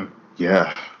 match, man.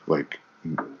 Yeah, I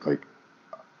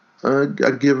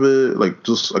give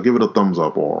it a thumbs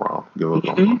up all around. Give it a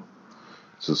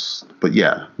thumbs up. But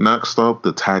yeah, next up,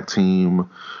 the tag team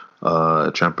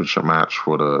championship match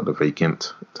for the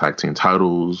vacant tag team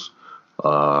titles.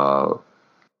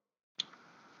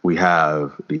 We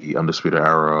have the Undisputed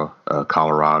Era,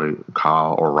 Kyle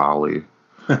O'Reilly,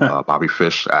 Bobby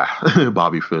Fish,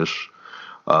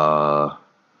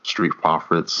 Street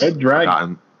Profits, Red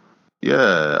Dragon.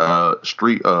 the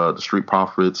Street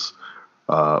Profits,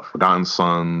 Forgotten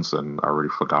Sons, and I already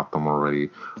forgot them already.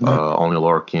 Only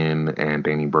Lorcan and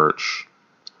Danny Burch.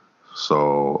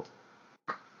 So,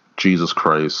 Jesus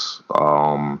Christ,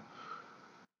 Kyle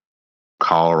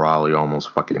O'Reilly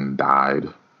almost fucking died.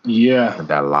 Yeah, in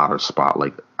that ladder spot.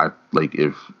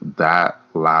 If that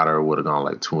ladder would have gone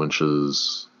like 2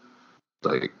 inches,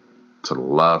 like to the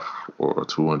left, or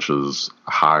 2 inches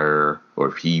higher, or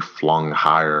if he flung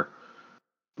higher,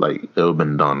 like it would have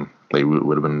been done. Like, we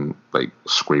would have been like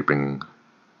scraping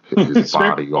his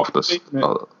body off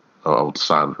the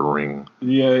outside of the ring.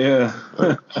 Yeah.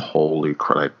 Like, holy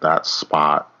crap! Like, that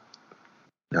spot,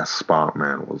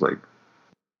 man, was like,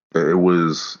 it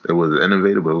was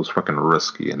innovative, but it was fucking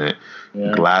risky, and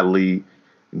gladly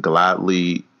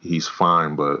he's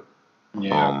fine. But we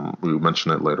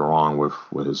mentioned it later on with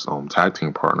his tag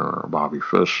team partner Bobby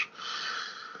Fish.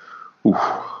 Oof,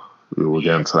 we will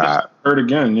get into that. Hurt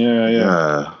again,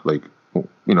 yeah. Like,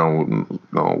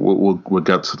 we'll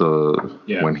get to the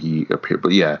when he appeared,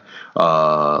 but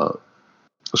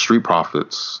Street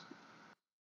Profits.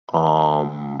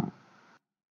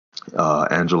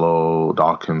 Angelo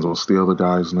Dawkins. What's the other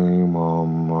guy's name? Oh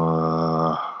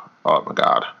my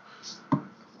god.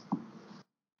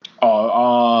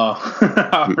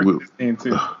 I forget his name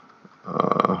too.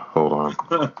 Hold on.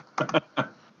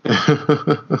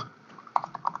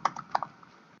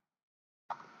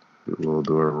 We'll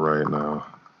do it right now.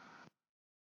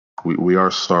 We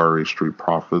are sorry, Street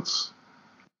Profits.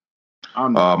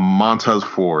 Montez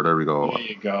Ford. There we go. There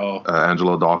you go.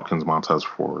 Angelo Dawkins, Montez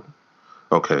Ford.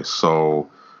 Okay, so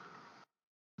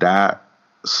that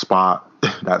spot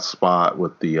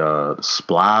with the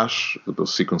splash, the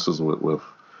sequences with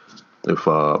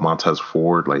Montez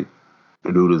Ford, like,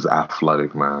 the dude is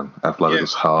athletic, man. Athletic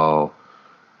as hell.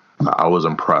 I was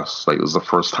impressed. Like, it was the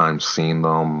first time seeing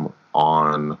them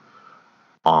on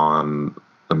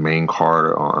the main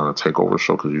card on a takeover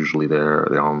show, because usually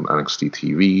they're on NXT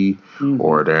TV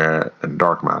or they're in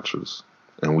dark matches,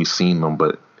 and we've seen them,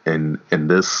 but in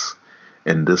this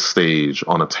stage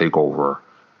on a takeover,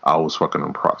 I was fucking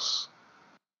impressed.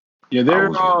 Yeah,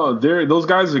 they're those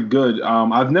guys are good.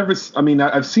 I've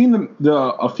seen them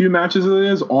a few matches of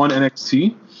theirs on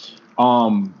NXT.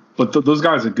 But those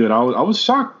guys are good. I was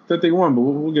shocked that they won, but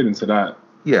we'll get into that.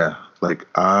 Yeah, like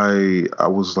I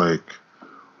was like,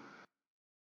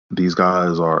 these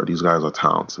guys are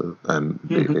talented, and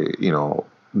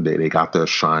they got their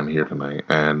shine here tonight.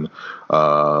 And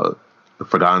the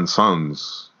Forgotten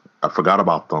Sons, I forgot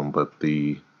about them, but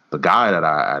the guy that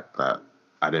I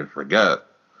didn't forget,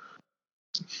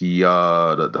 he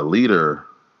the leader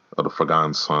of the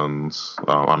Forgotten Sons.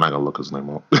 I'm not gonna look his name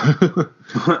up.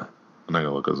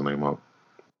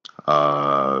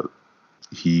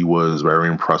 He was very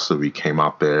impressive. He came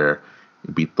out there,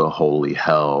 beat the holy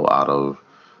hell out of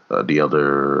the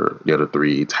other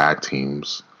three tag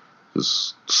teams,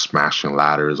 just smashing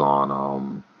ladders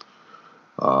on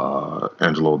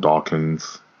Angelo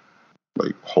Dawkins.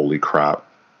 Like, holy crap.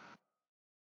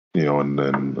 And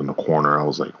then in the corner, I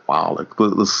was like, wow, like,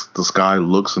 this guy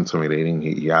looks intimidating.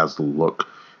 He has the look,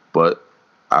 but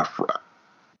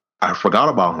I forgot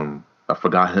about him. I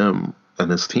forgot him and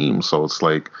his team. So it's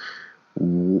like,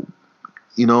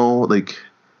 like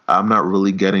I'm not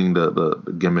really getting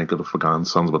the gimmick of the Forgotten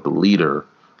Sons, but the leader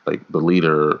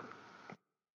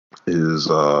is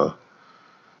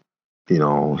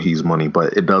he's money,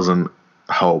 but it doesn't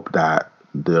help that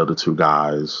the other two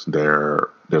guys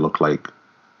they look like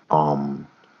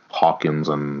Hawkins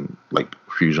and like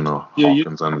fusion of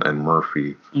Hawkins and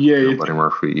Murphy. Yeah, Buddy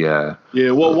Murphy. Yeah.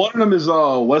 Yeah. Well, one of them is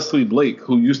Wesley Blake,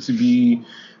 who used to be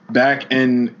back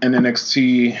in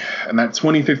NXT in that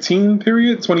 2015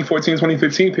 period, 2014,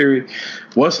 2015 period.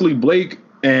 Wesley Blake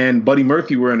and Buddy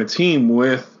Murphy were in a team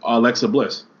with Alexa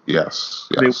Bliss. Yes.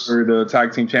 They were the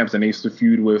tag team champs, and they used to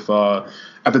feud with, at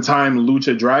the time,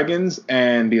 Lucha Dragons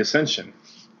and the Ascension.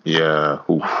 Yeah.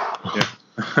 Yeah.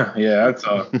 Yeah, that's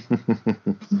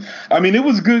I mean, it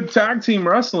was good tag team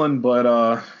wrestling, but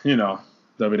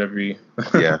WWE.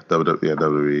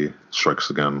 WWE strikes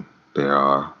again. They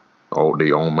are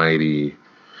the almighty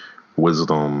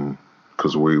wisdom,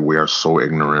 because we are so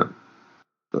ignorant.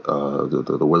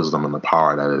 The wisdom and the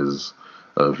power that is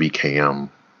VKM.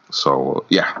 So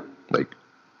yeah, like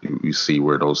you see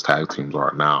where those tag teams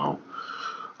are now.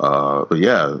 But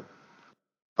yeah.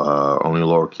 Only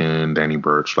Lorcan, Danny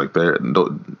Burch, like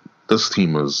this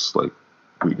team is like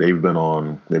they've been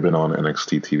on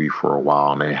NXT TV for a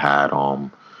while, and they had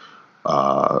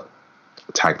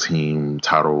tag team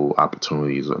title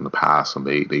opportunities in the past, and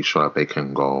they show up, they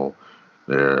can go.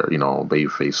 They're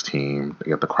babyface team, they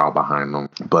get the crowd behind them.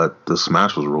 But this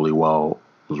match was really well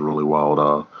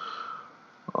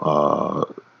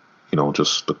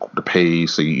just the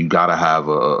pace. So you gotta have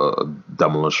a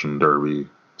Demolition Derby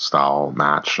style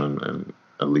match, and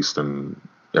at least in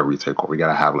every takeover, you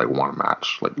gotta have like one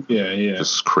match, like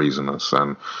just craziness.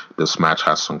 And this match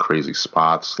has some crazy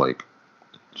spots, like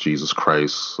Jesus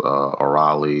Christ,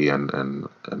 O'Reilly and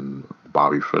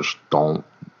Bobby Fish don't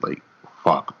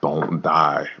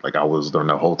die. Like I was during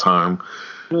the whole time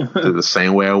the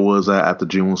same way I was at the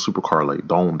G1 Supercard, like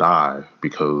don't die,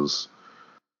 because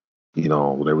they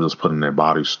were just putting their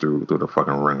bodies through the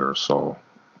fucking ringer. So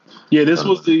yeah, this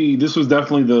was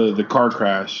definitely the car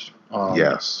crash.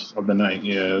 Yes. Of the night.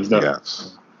 Yeah, it was definitely.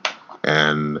 Yes.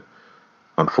 And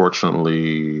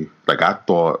unfortunately, like I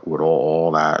thought with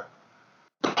all that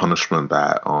punishment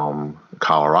that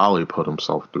Kyle O'Reilly put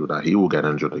himself through, that he will get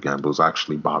injured again, but it was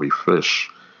actually Bobby Fish.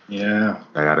 Yeah.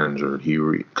 That got injured.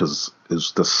 Because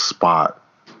it's the spot.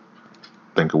 I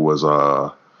think it was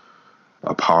a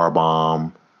power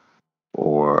bomb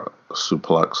or a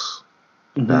suplex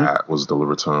that was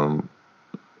delivered to him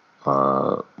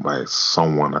by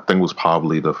someone. I think it was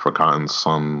probably the Forgotten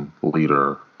Son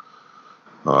leader.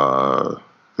 I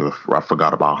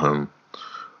forgot about him,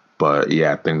 but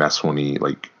yeah, I think that's when he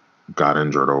like got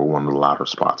injured, or one of the latter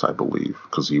spots, I believe,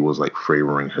 because he was like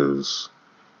favoring his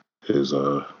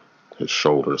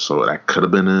shoulder. So that could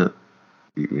have been it.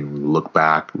 We look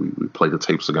back, we play the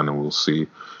tapes again, and we'll see.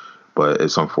 But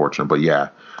it's unfortunate. But yeah,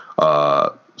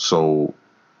 so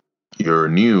your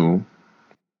new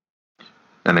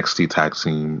NXT Tag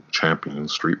Team Champion,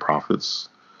 Street Profits,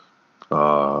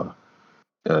 D'Angelo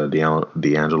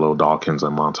Dawkins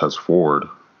and Montez Ford,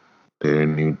 they're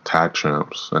new tag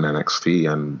champs in NXT,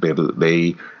 and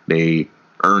they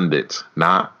earned it,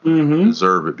 not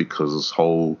deserve it, because this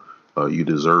whole you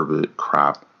deserve it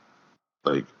crap,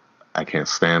 like I can't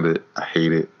stand it. I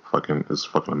hate it. It's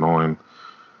fucking annoying.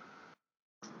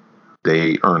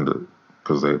 They earned it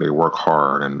because they work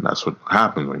hard, and that's what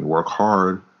happens when you work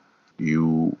hard.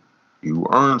 You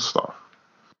earn stuff.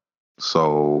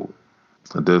 So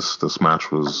this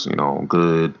match was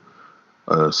good.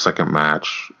 Second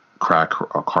match, a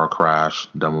car crash,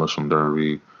 Demolition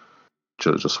Derby,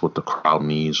 just what the crowd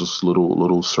needs, just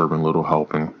little serving, little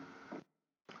helping.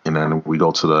 And then we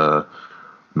go to the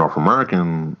North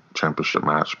American Championship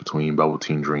match between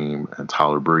Velveteen Dream and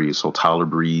Tyler Breeze. So Tyler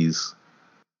Breeze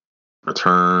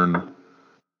returned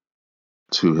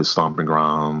to his stomping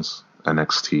grounds,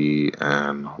 NXT,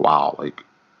 and wow, like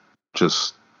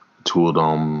just two of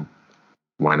them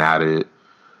went at it.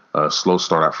 Slow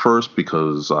start at first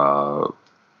because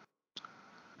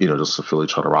just to fill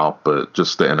each other out, but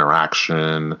just the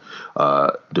interaction,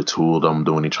 the two of them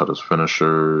doing each other's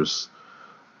finishers,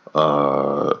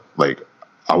 like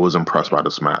I was impressed by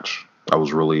this match. I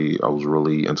was really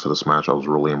into this match. I was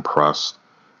really impressed.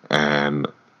 And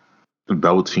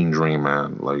Velveteen Dream,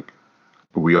 man, like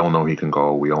we all know he can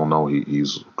go. We all know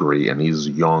he's great, and he's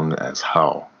young as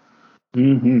hell.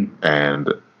 Mm-hmm. And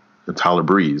Tyler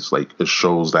Breeze, like it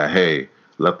shows that, hey,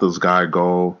 let this guy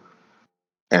go,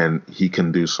 and he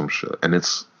can do some shit. And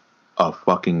it's a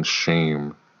fucking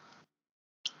shame.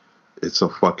 it's a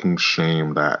fucking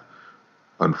shame that,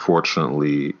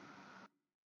 unfortunately,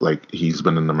 like, he's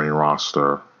been in the main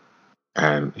roster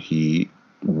and he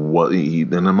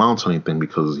didn't amount to anything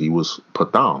because he was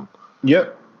put down.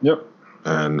 Yep.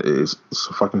 And it's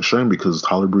a fucking shame because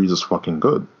Tyler Breeze is fucking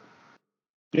good.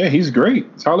 Yeah, he's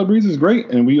great. Tyler Breeze is great,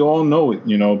 and we all know it,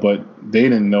 but they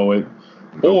didn't know it.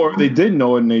 Or they did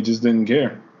know it and they just didn't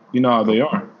care. You know how they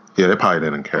are. Yeah, they probably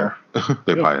didn't care.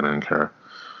 Probably didn't care.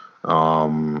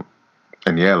 And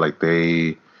yeah, like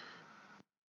this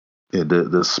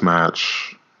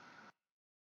match,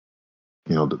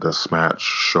 this match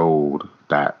showed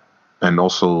that, and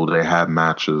also they had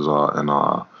matches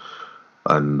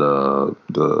in the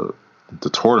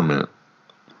tournament,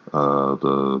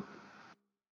 the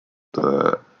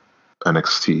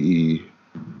NXT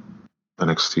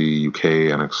UK,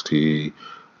 NXT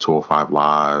 205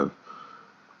 Live.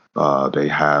 They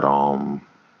had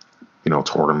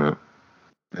tournament,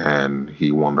 and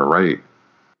he won the right.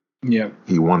 Yeah,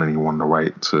 he won the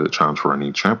right to challenge for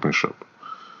any championship.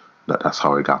 That's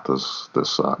how he got this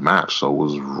match. So it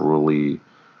was really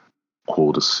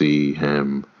cool to see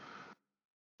him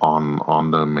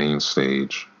on the main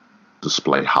stage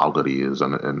display how good he is,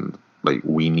 and like,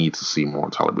 we need to see more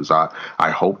Tyler Breeze.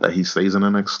 I hope that he stays in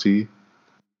NXT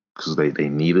because they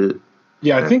need it.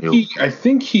 Yeah, I think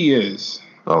he is.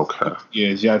 Okay.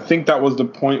 Yeah, I think that was the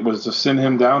point, was to send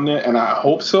him down there, and I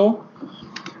hope so.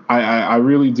 I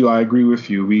really do. I agree with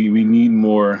you. We need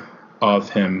more of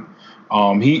him.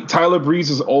 Tyler Breeze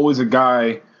is always a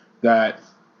guy that,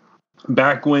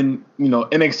 back when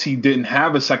NXT didn't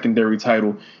have a secondary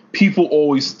title, people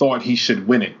always thought he should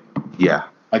win it. Yeah.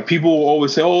 Like, people will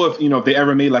always say, oh, if they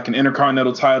ever made like an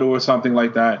Intercontinental title or something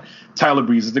like that, Tyler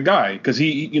Breeze is the guy, because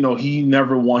he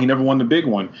never won the big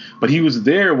one, but he was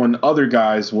there when other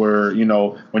guys were,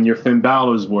 when your Finn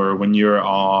Balor's were, when your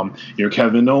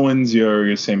Kevin Owens,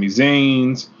 your Sami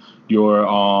Zayn's, your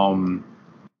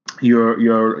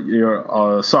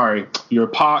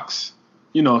Pox,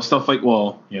 stuff like,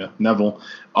 Neville.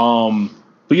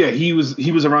 But yeah, he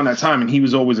was around that time, and he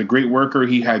was always a great worker.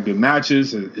 He had good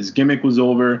matches. His gimmick was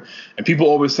over, and people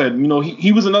always said,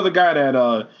 he was another guy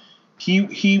that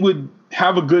he would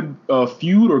have a good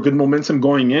feud or good momentum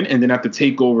going in, and then at the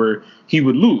takeover he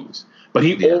would lose. But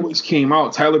he always came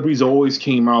out. Tyler Breeze always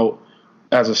came out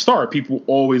as a star. People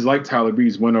always liked Tyler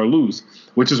Breeze, win or lose,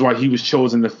 which is why he was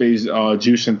chosen to face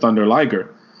Jushin Thunder Liger.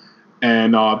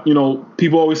 And,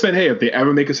 people always said, hey, if they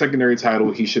ever make a secondary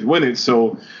title, he should win it.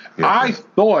 So I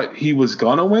thought he was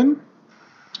going to win.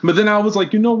 But then I was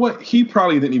like, you know what? He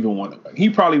probably didn't even want to win.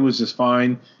 He probably was just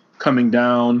fine coming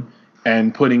down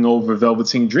and putting over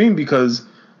Velveteen Dream because,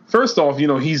 first off,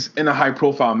 he's in a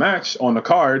high-profile match on the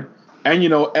card. And,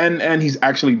 and he's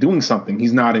actually doing something.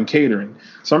 He's not in catering.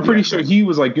 So I'm pretty sure he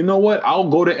was like, you know what? I'll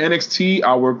go to NXT.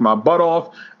 I'll work my butt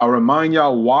off. I'll remind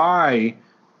y'all why,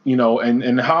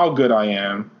 and how good I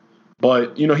am.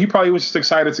 But, he probably was just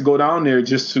excited to go down there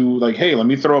just to, like, hey, let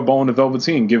me throw a bone to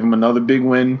Velveteen, give him another big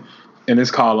win in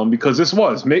his column. Because this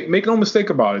was, make no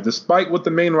mistake about it, despite what the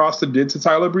main roster did to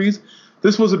Tyler Breeze,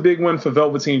 this was a big win for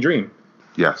Velveteen Dream.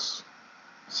 Yes.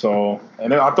 So,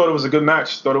 and I thought it was a good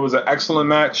match. Thought it was an excellent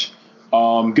match.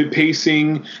 Good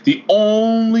pacing. The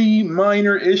only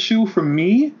minor issue for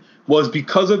me was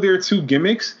because of their two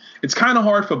gimmicks. It's kind of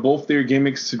hard for both their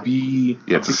gimmicks to be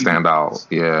to stand out.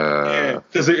 Yeah,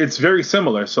 because it's very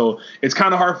similar. So it's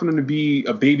kind of hard for them to be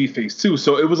a baby face too.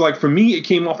 So it was like, for me, it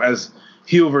came off as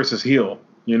heel versus heel.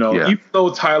 Even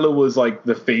though Tyler was like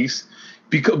the face,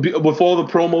 because with all the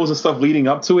promos and stuff leading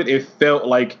up to it, it felt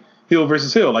like heel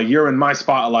versus heel. Like, you're in my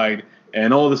spotlight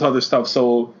and all this other stuff.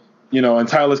 So and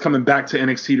Tyler's coming back to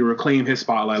NXT to reclaim his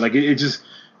spotlight. Like, it just,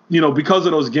 because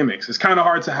of those gimmicks, it's kind of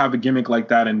hard to have a gimmick like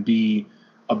that and be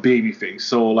a baby face.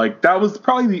 So, like, that was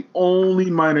probably the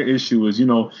only minor issue is,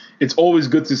 it's always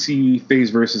good to see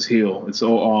face versus heel. It's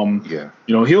so,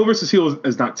 heel versus heel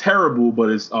is not terrible, but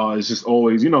it's just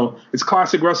always, it's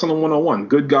classic wrestling 101,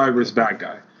 good guy versus bad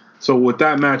guy. So with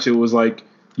that match, it was like,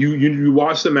 you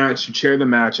watch the match, you chair the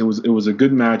match. It was a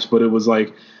good match, but it was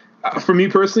like, for me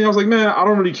personally, I was like, man, I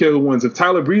don't really care who wins. If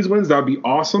Tyler Breeze wins, that'd be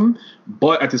awesome.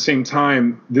 But at the same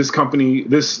time, this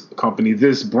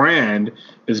brand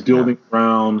is building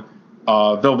around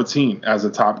Velveteen as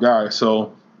a top guy.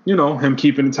 So, him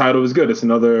keeping the title is good. It's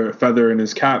another feather in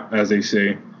his cap, as they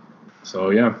say.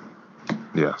 So, yeah.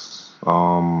 Yes.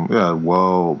 Very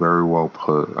well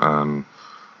put. And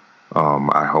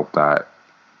I hope that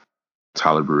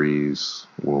Tyler Breeze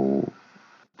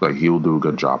he'll do a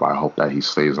good job. I hope that he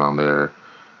stays on there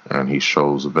and he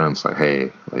shows Vince, like,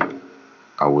 hey, like,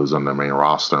 I was on the main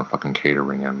roster and fucking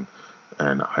catering, and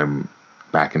I'm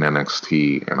back in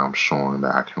NXT, and I'm showing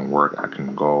that I can work, I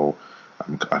can go,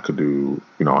 I could do,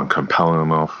 I'm compelling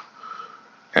enough.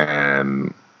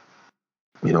 And,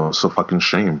 it's a fucking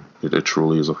shame. It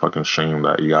truly is a fucking shame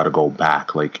that you got to go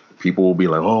back. Like, people will be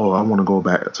like, oh, I want to go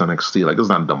back to NXT. Like, it's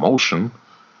not demotion.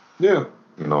 Yeah.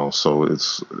 So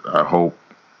I hope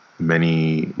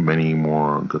many, many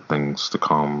more good things to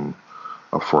come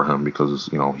for him, because,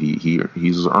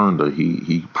 he's earned it.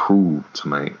 He proved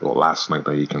tonight, or last night,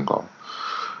 that he can go.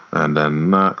 And then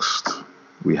next,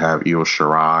 we have Io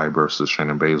Shirai versus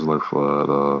Shayna Baszler for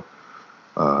the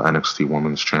NXT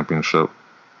Women's Championship.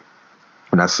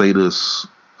 And I say this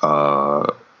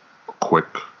quick.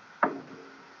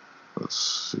 Let's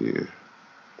see.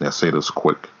 I say this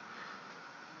quick.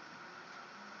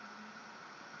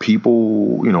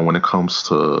 People, when it comes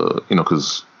to,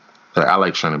 because I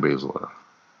like Shayna Baszler.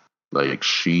 Like,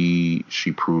 she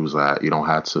proves that you don't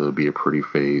have to be a pretty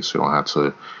face. You don't have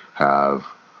to have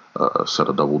a set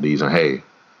of double Ds. And hey,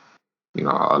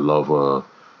 I love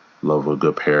a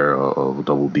good pair of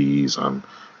double Ds and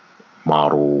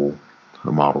model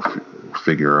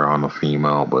figure on a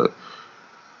female, but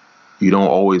you don't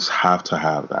always have to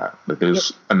have that. Like,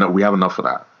 we have enough of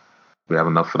that. We have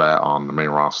enough of that on the main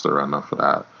roster, enough of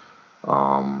that.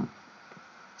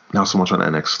 Not so much on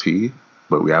NXT,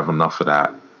 but we have enough of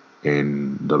that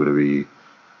in WWE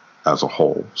as a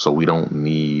whole. So we don't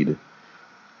need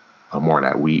more of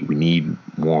that. We need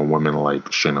more women like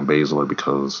Shayna Baszler,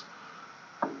 because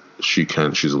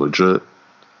she's legit.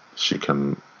 She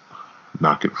can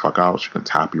knock it the fuck out. She can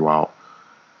tap you out.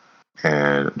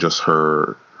 And just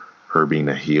her being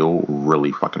a heel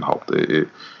really fucking helped it.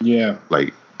 Yeah.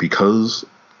 Like, because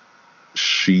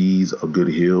she's a good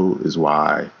heel is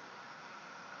why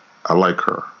I like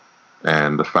her.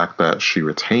 And the fact that she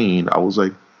retained, I was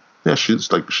like, yeah, she's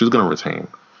gonna retain.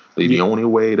 Like, the only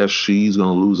way that she's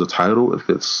gonna lose a title, if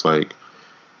it's like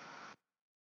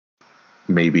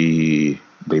maybe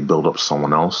they build up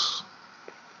someone else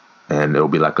and it'll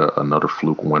be like another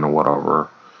fluke win or whatever,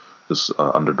 this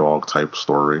underdog type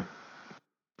story.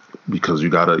 Because you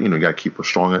gotta keep her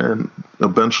strong, and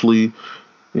eventually,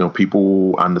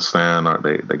 people understand,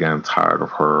 they're getting tired of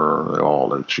her. They're all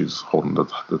like, she's holding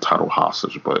the title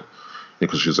hostage, but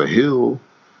because she's a heel,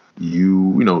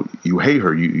 you hate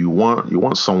her. You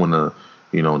want someone to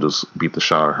just beat the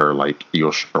shit out of her like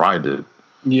Io Shirai did.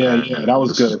 Yeah, that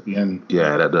was good at the end.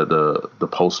 Yeah, the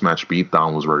post match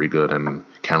beatdown was very good, and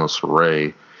Candice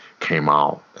LeRae came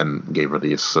out and gave her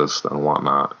the assist and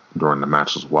whatnot during the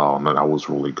match as well, and that was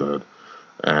really good.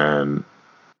 And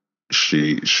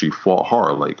she fought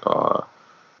hard. Like Io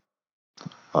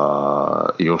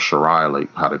Shirai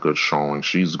like had a good showing.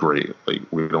 She's great. Like,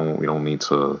 we don't need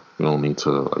to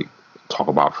like talk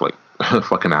about for like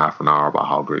fucking half an hour about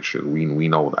how great she is. We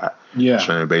know that. Yeah.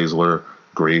 Shayna Baszler,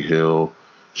 great heel.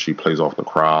 She plays off the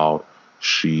crowd.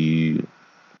 She's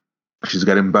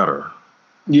getting better.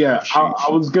 Yeah, I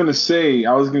was gonna say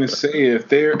if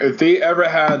they ever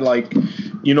had like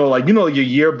your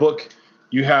yearbook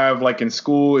you have like in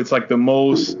school, it's like the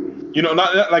most,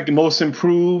 not like most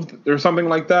improved or something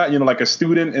like that, like a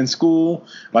student in school,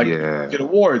 like get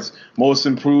awards, most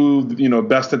improved,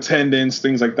 best attendance,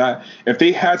 things like that. If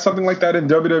they had something like that in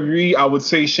WWE, I would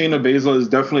say Shayna Baszler is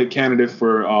definitely a candidate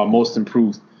for most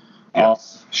improved.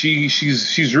 Yes.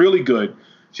 She's really good.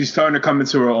 She's starting to come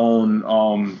into her own.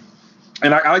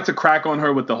 And I like to crack on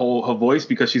her with her voice,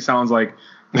 because she sounds like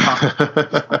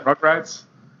Rugrats.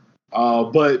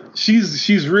 But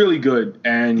she's really good,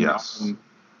 and yes.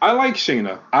 I like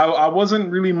Shayna. I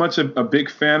wasn't really much a big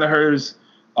fan of hers,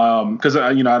 because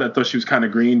I thought she was kind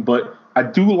of green, but I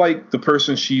do like the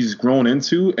person she's grown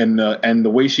into, and the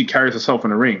way she carries herself in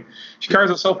the ring. She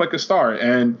carries herself like a star,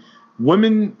 and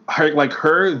women like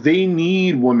her, they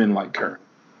need women like her.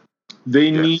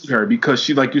 They need her, because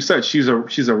she, like you said, she's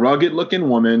a rugged looking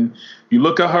woman. You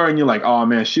look at her and you're like, oh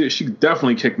man, she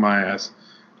definitely kicked my ass.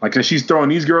 Like, cause she's throwing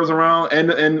these girls around,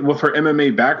 and with her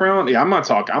MMA background, I'm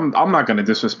not gonna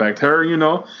disrespect her. You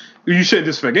shouldn't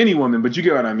disrespect any woman, but you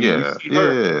get what I mean. Yeah,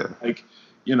 her, like,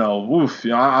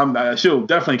 she'll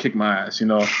definitely kick my ass.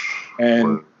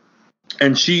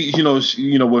 And she,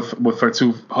 with her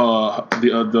two,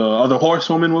 the other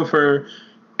horsewoman with her.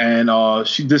 And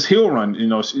this heel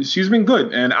run, she's been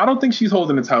good, and I don't think she's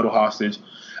holding the title hostage.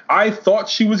 I thought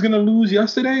she was gonna lose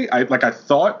yesterday. I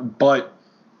thought, but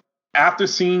after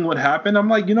seeing what happened, I'm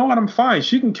like, you know what? I'm fine.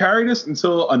 She can carry this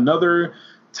until another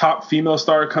top female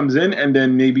star comes in, and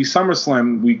then maybe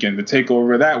SummerSlam weekend, the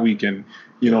takeover that weekend.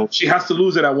 She has to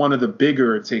lose it at one of the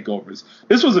bigger takeovers.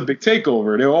 This was a big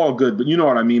takeover. They're all good, but you know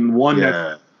what I mean. One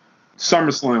that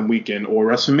SummerSlam weekend or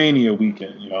WrestleMania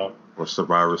weekend. or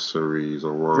Survivor Series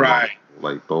or Royal Right. Rumble,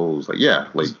 like those, like yeah,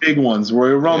 like Those big ones,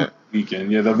 Royal Rumble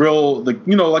weekend. Yeah, the real, like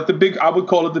like the big. I would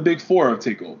call it the big four of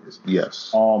takeovers.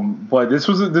 yes, But this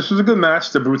was a good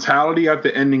match. The brutality at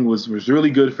the ending was really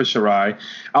good for Shirai.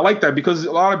 I like that because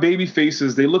a lot of baby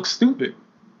faces, they look stupid,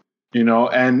 and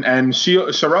Io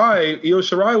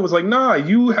Shirai was like, nah,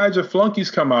 you had your flunkies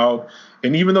come out,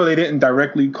 and even though they didn't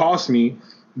directly cost me,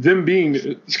 them being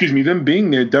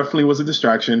there definitely was a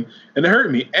distraction, and it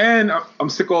hurt me. And I'm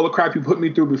sick of all the crap you put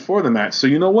me through before the match. So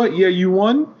you know what? Yeah, you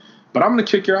won, but I'm gonna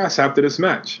kick your ass after this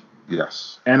match.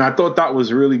 yes, And I thought that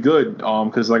was really good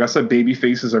because, like I said, baby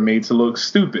faces are made to look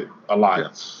stupid a lot.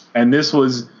 yes, And this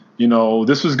was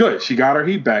good. She got her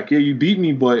heat back. Yeah, you beat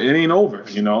me, but it ain't over,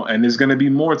 and there's going to be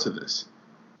more to this.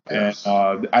 yes.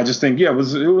 And I just think, it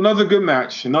was another good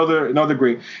match, another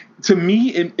great. To me,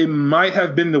 it might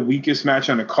have been the weakest match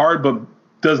on the card, but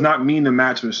does not mean the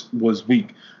match was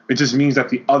weak. It just means that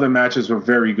the other matches were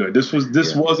very good. This was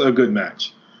a good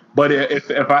match. But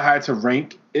if I had to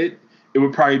rank it, it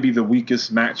would probably be the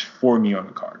weakest match for me on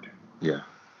the card. Yeah.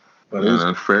 But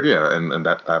And fair, yeah, and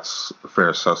that's a fair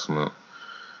assessment.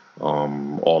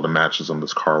 All the matches on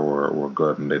this card were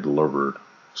good and they delivered.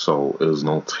 So there's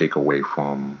no takeaway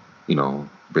from,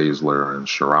 Baszler and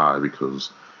Shirai because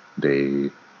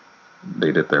they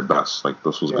did their best. Like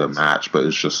this was a good match, but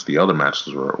it's just the other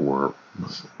matches were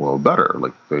better.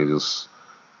 Like there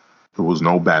was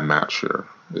no bad match here.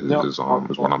 Is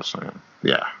what I'm saying.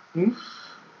 Yeah. Hmm?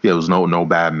 Yeah, it was no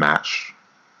bad match.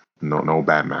 No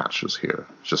bad matches here.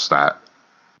 Just that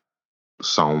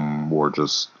some were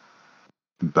just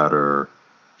better,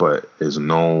 but is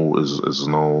no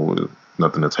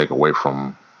nothing to take away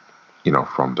from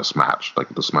from this match. Like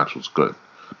this match was good.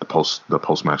 The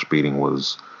post match beating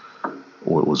was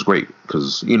great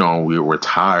because we were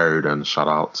tired, and shout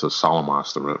out to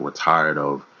Solomonster. We're tired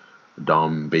of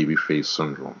dumb babyface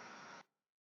syndrome.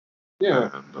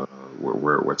 Yeah. And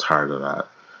we're tired of that.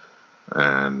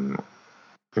 And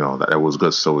that it was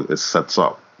good, so it sets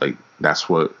up like that's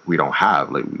what we don't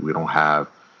have. Like we don't have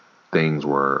things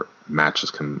where matches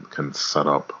can set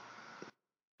up.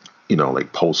 Like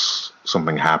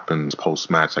something happens post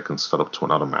match that can set up to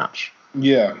another match.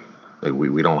 Yeah. Like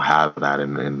we don't have that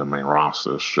in the main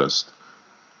roster. It's just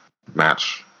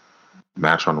match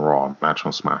on Raw, match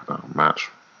on SmackDown, match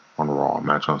on Raw,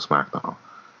 match on SmackDown.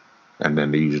 And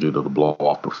then they usually do the blow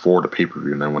off before the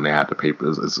pay-per-view, and then when they had the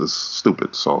pay-per-view, it's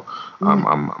stupid. So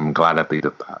I'm glad that they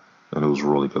did that, and it was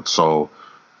really good. So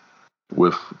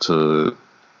to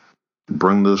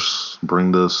bring this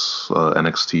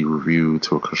NXT review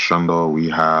to a crescendo, we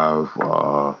have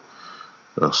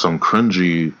some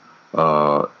cringy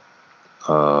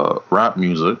rap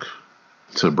music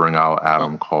to bring out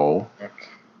Adam Cole.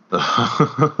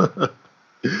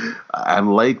 I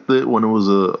liked it when it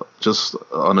was just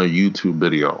on a YouTube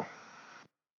video.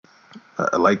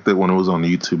 I liked it when it was on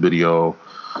the YouTube video.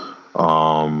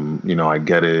 I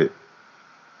get it.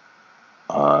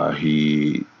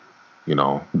 He,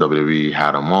 WWE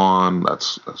had him on.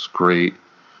 That's great.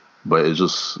 But it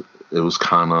was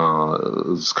kind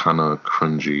of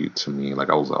cringy to me.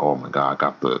 Like I was like, oh my god, I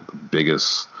got the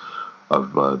biggest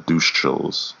of douche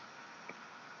chills.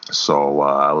 So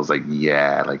I was like,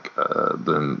 yeah,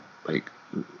 then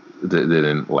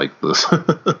didn't like this.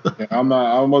 Yeah,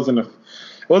 I wasn't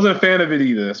a fan of it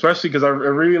either, especially because I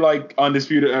really like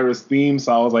Undisputed Era's theme.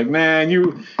 So I was like, man,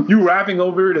 you rapping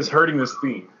over it is hurting this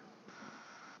theme.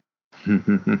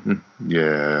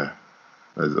 Yeah,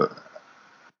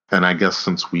 and I guess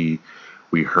since we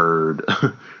heard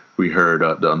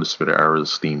the Undisputed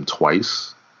Era's theme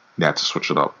twice, they had to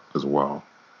switch it up as well.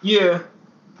 Yeah.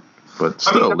 But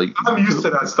still, I'm used to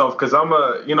that stuff because I'm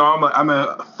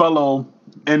a fellow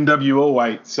NWO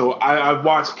white, so I've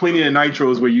watched plenty of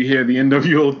Nitros where you hear the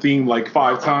NWO theme like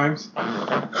 5 times.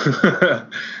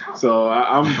 So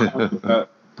I'm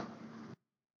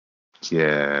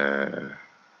yeah.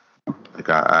 Like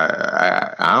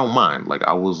I don't mind. Like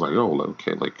I was like, oh,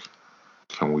 okay, like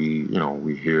can we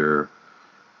we hear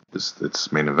this?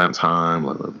 It's main event time.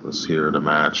 Let's hear the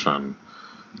match and.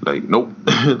 Like, nope.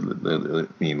 I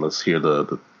mean, let's hear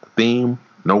the theme.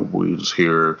 Nope, we just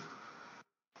hear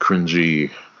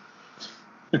cringy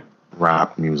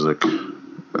rap music.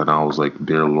 And I was like,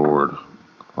 dear Lord.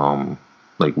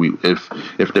 Like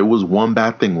if there was one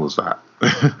bad thing, was that.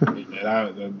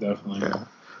 Yeah, that definitely. Yeah.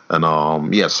 And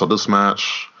so this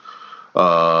match,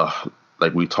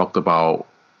 like we talked about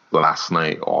last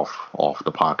night off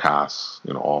the podcast,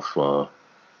 off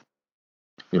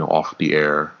the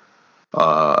air.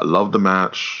 Love the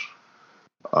match.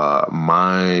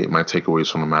 My takeaways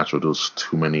from the match were just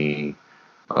too many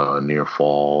near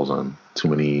falls and too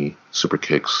many super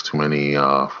kicks, too many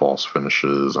false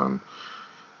finishes, and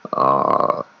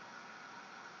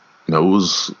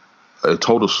it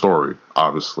told a story,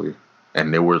 obviously,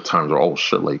 and there were times where, oh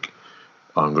shit, like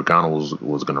Gargano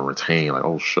was gonna retain, like,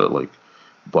 oh shit, like,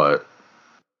 but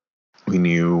we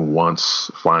knew once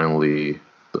finally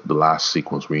the last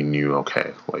sequence, we knew,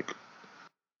 okay, like,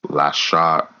 last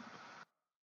shot,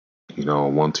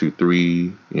 1, 2,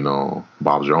 3,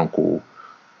 Bob's your uncle.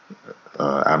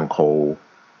 Adam Cole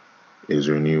is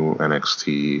your new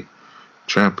NXT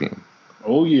champion.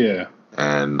 Oh yeah.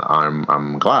 And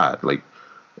I'm glad. Like,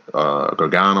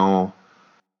 Gargano,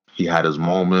 he had his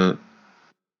moment.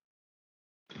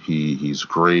 He's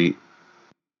great.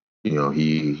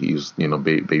 He's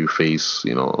baby face,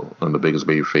 one of the biggest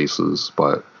baby faces,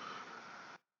 but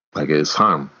like, it's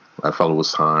time. I felt it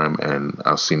was time, and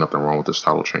I see nothing wrong with this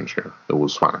title change here. It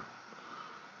was fine.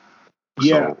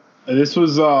 Yeah. This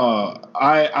was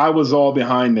I was all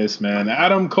behind this, man.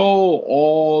 Adam Cole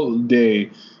all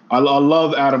day. I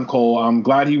love Adam Cole. I'm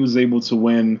glad he was able to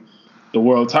win the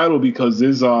world title, because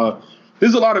there's a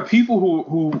lot of people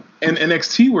who in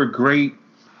NXT were great,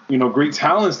 great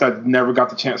talents that never got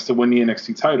the chance to win the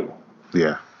NXT title.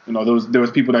 Yeah. There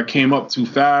was people that came up too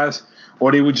fast,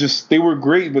 or they were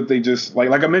great, but they just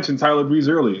like I mentioned Tyler Breeze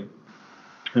earlier.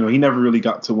 He never really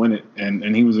got to win it,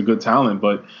 and he was a good talent,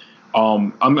 but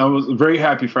I was very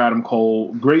happy for Adam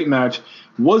Cole. Great match.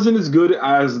 Wasn't as good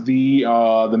as the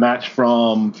match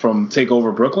from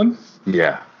TakeOver Brooklyn.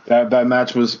 Yeah. That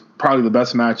match was probably the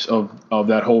best match of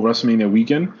that whole WrestleMania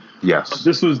weekend. Yes.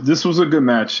 This was a good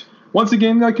match. Once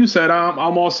again, like you said,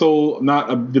 I'm also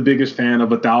not the biggest fan of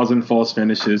 1,000 false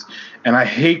finishes, and I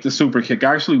hate the super kick.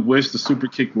 I actually wish the super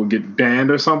kick would get banned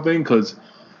or something, because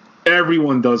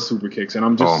everyone does super kicks, and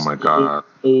I'm just oh my god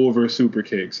over super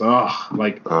kicks. That's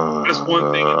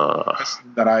one thing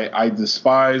that I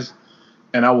despise,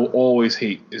 and I will always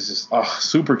hate, is just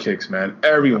super kicks, man.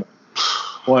 Everyone,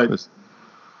 but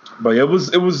it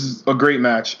was a great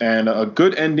match and a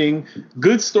good ending,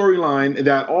 good storyline.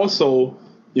 That also,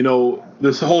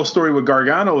 this whole story with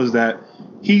Gargano is that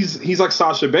he's like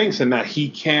Sasha Banks in that he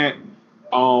can't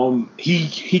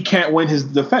he can't win his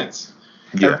defense.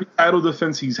 Yeah. Every title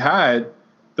defense he's had,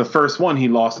 the first one he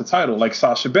lost the title, like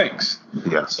Sasha Banks.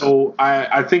 Yes. So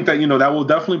I think that that will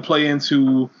definitely play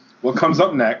into what comes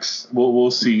up next.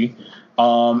 We'll see.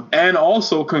 And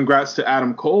also, congrats to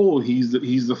Adam Cole. He's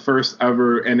the first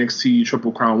ever NXT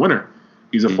Triple Crown winner.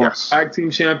 He's a former tag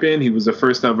team champion. He was the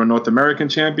first ever North American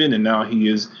champion, and now he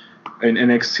is an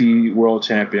NXT World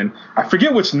Champion. I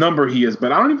forget which number he is,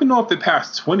 but I don't even know if they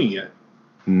passed 20 yet.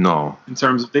 No. In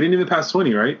terms of, they didn't even pass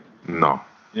 20, right? No.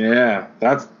 Yeah,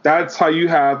 that's how you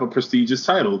have a prestigious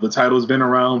title. The title's been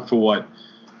around for what?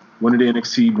 When did the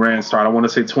NXT brand start? I want to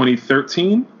say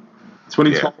 2013?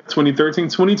 2012, 2013?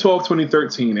 2012,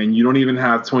 2013, and you don't even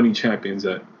have 20 champions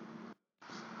yet.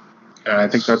 And I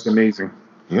think that's amazing.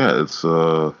 Yeah, it's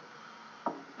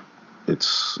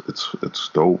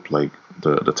dope. Like,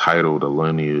 the title, the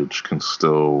lineage can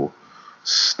still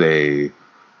stay.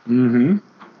 Mm-hmm.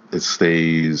 It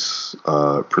stays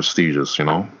prestigious,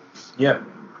 Yeah.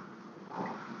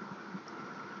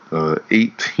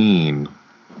 18.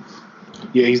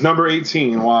 Yeah, he's number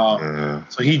 18. Wow. Yeah.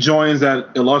 So he joins that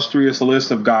illustrious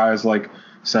list of guys like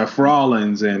Seth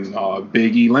Rollins and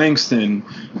Big E Langston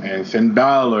and Finn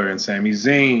Balor and Sami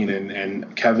Zayn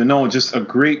and Kevin Owens. Just a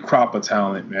great crop of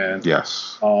talent, man.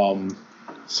 Yes.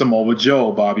 Samoa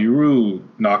Joe, Bobby Roode,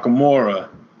 Nakamura.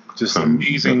 Just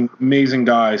amazing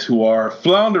guys who are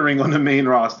floundering on the main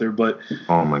roster, but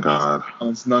oh my god,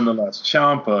 it's nonetheless.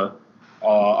 Ciampa,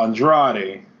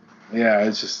 Andrade, yeah,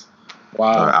 it's just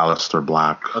wow. Aleister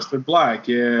Black. Aleister Black,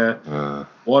 yeah.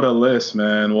 What a list,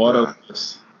 man! What a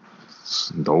list. It's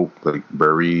dope. Like,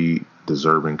 very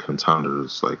deserving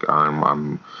contenders. Like,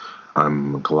 I'm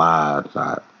glad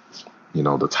that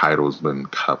the title's been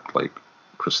kept like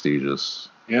prestigious.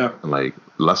 Yeah, and like,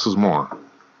 less is more.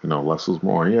 Less is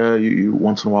more. Yeah, you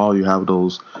once in a while you have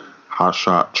those hot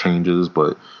shot changes,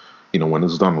 but when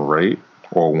it's done right,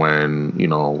 or when you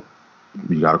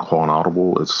got to call an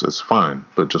audible, it's fine.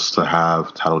 But just to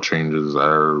have title changes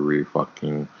every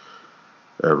fucking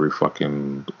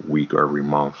week or every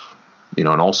month, and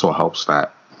also helps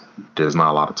that there's not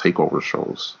a lot of takeover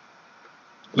shows.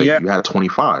 Like, you had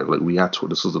 25. Like, we had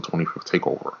this is the 25th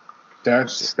takeover.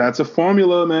 That's a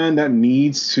formula, man, that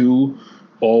needs to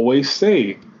always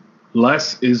stay.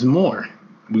 Less is more.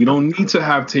 We don't need to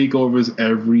have takeovers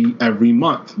every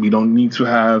month. We don't need to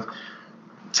have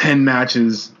 10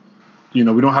 matches. We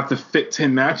don't have to fit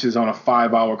 10 matches on a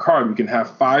 5-hour card. We can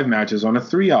have 5 matches on a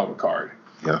 3-hour card.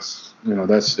 Yes.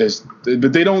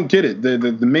 But they don't get it.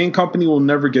 The main company will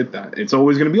never get that. It's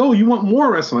always going to be, oh, you want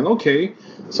more wrestling? Okay,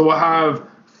 so we'll have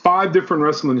 5 different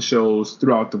wrestling shows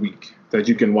throughout the week that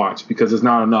you can watch because it's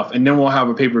not enough, and then we'll have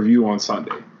a pay-per-view on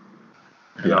Sunday.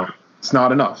 It's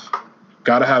not enough.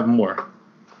 Got to have more.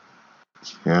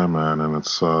 Yeah, man, and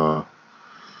it's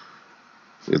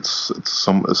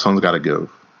someone's got to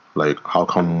give. Like, how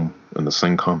come in the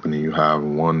same company you have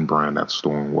one brand that's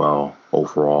doing well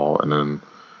overall, and then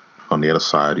on the other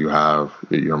side you have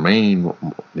your main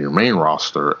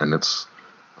roster and it's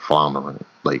floundering?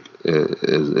 Like,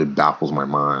 it baffles my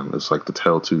mind. It's like the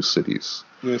Tale of Two Cities.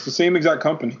 Yeah, it's the same exact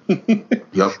company.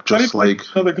 Yep, just like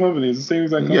other companies, the same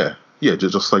exact company. Yeah,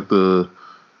 just like we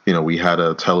had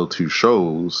a Tale of Two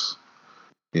Shows.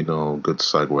 Good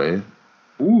segue.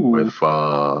 Ooh. With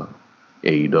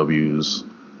AEW's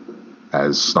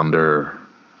as Thunder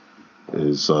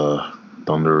is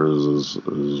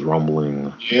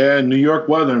rumbling. Yeah, New York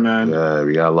weather, man. Yeah,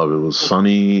 we gotta love it. It was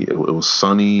sunny. It was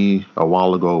sunny a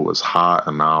while ago. It was hot,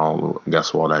 and now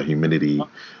guess what? That humidity.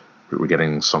 We're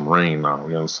getting some rain now.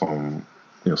 We're getting some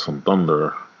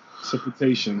thunder.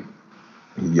 Precipitation.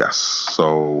 Yes.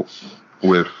 So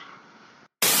with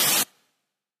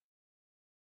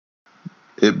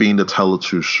it being the Tale of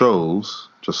Two Shows,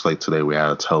 just like today we had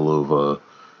a tale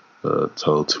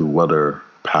of two weather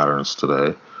patterns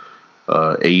today.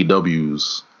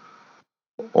 AEW's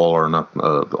All or Nothing.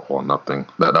 All or Nothing.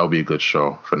 That would be a good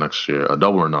show for next year.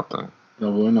 Double or Nothing.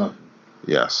 Double or Nothing.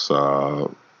 Yes.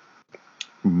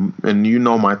 And you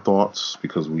know my thoughts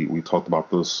because we talked about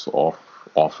this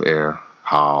off air.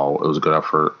 How it was a good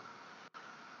effort.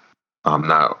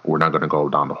 We're not going to go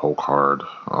down the whole card.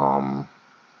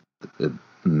 It's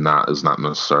not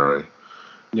necessary.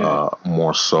 Yeah.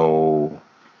 More so,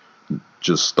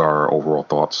 just our overall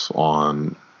thoughts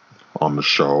on the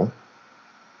show.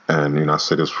 And I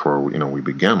say this before we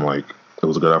begin. Like, it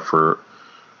was a good effort,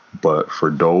 but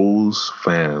for those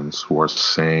fans who are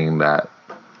saying that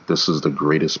this is the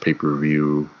greatest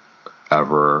pay-per-view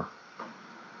ever,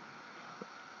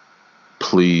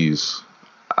 please,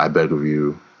 I beg of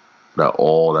you, that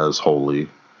all that is holy,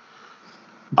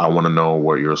 I want to know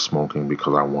what you're smoking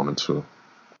because I wanted to.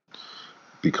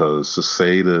 Because to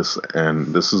say this,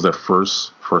 and this is their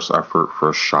first effort,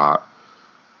 first shot.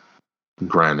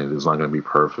 Granted, it's not going to be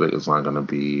perfect. It's not going to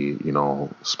be,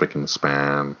 spick and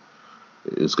span.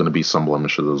 It's going to be some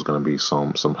blemishes. There's going to be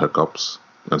some hiccups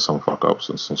and some fuck ups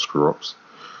and some screw ups.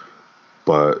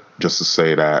 But just to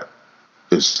say that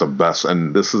it's the best,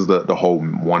 and this is the whole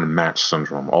one match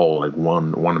syndrome. Oh, like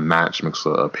one match makes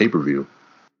a pay per view.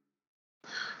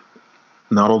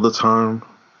 Not all the time.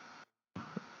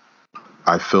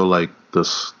 I feel like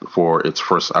this, for its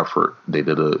first effort, they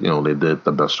did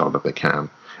the best job that they can,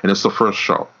 and it's the first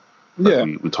show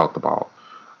that we talked about.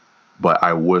 But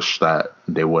I wish that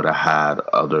they would have had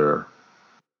other,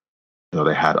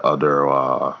 they had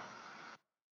other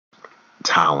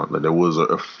talent. Like, there was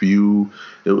a few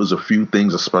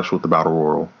things, especially with the Battle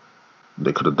Royal,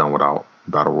 they could have done without.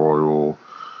 Battle Royal,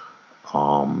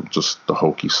 just the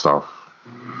hokey stuff.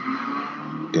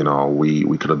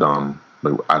 We could have done.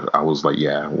 Like, I was like,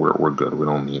 yeah, we're good. We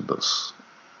don't need this.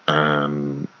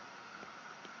 And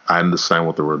I understand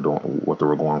what they were doing, what they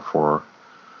were going for.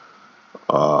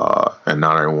 And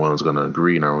not everyone's gonna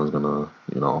agree, and everyone's gonna,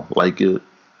 like it,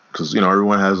 because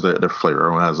everyone has their flavor,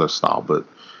 everyone has their style. But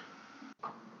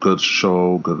good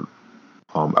show, good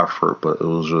effort. But it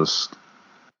was just,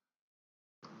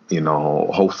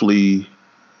 hopefully,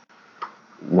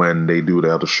 when they do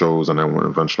the other shows, and then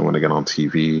eventually when they get on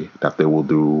TV, that they will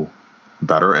do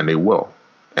better, and they will.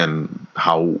 And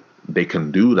how they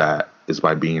can do that is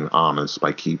by being honest,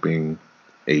 by keeping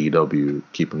AEW,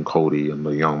 keeping Cody and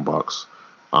the Young Bucks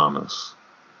honest.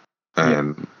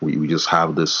 And we just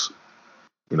have this,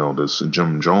 this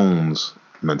Jim Jones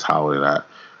mentality that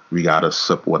we gotta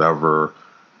sip whatever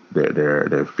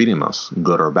they're feeding us,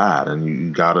 good or bad, and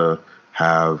you gotta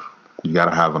have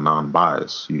a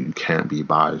non-bias. You can't be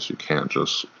biased. You can't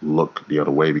just look the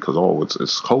other way because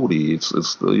it's Cody,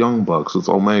 it's the Young Bucks, it's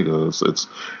Omega, it's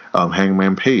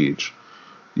Hangman Page.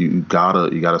 You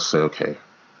gotta say, okay,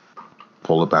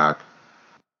 pull it back.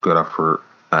 Good effort.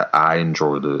 I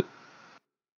enjoyed it,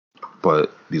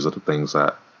 but these are the things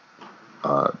that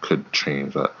could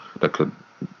change, that could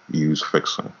use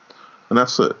fixing, and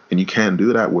that's it. And you can't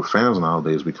do that with fans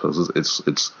nowadays because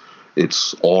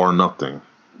it's all or nothing.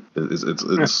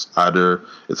 It's either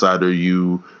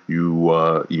you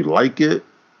like it,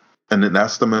 and then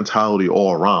that's the mentality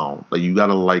all around. Like, you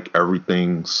gotta like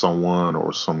everything someone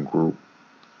or some group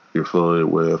you're affiliated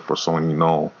with or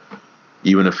someone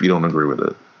even if you don't agree with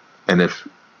it. And if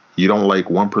You don't like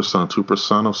 1%,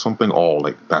 2% of something. Oh,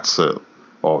 like that's it.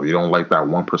 Oh, you don't like that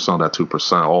 1%, that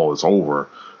 2%. Oh, it's over.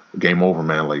 Game over,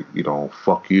 man. Like,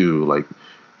 fuck you. Like,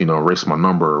 erase my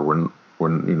number. We're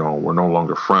no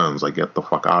longer friends. Like, get the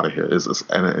fuck out of here.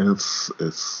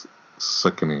 It's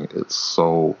sickening. It's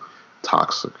so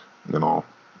toxic,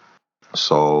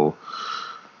 So,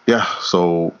 yeah.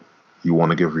 So, you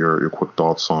want to give your quick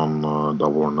thoughts on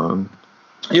Double or Nothing?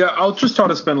 Yeah, I'll just try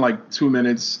to spend like 2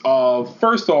 minutes.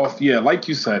 First off, yeah, like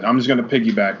you said, I'm just going to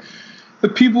piggyback. The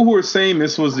people who are saying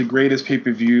this was the greatest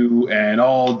pay-per-view and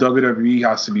WWE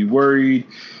has to be worried,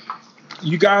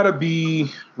 you got to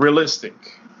be realistic.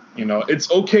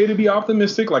 It's okay to be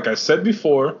optimistic, like I said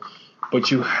before, but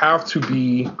you have to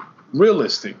be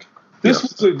realistic.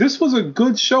 This was a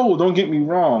good show, don't get me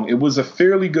wrong. It was a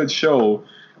fairly good show.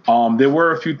 There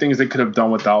were a few things they could have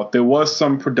done without. There was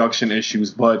some production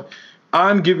issues, but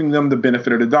I'm giving them the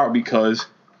benefit of the doubt because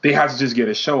they had to just get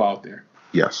a show out there.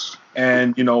 Yes.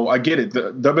 And, I get it.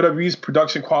 The WWE's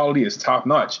production quality is top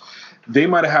notch. They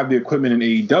might have the equipment in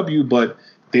AEW, but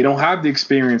they don't have the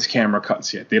experienced camera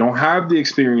cuts yet. They don't have the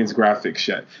experienced graphics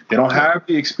yet. They don't have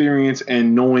the experience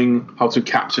and knowing how to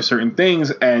capture certain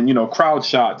things and, crowd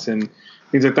shots and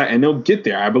things like that. And they'll get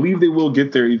there. I believe they will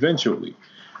get there eventually.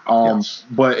 Yes.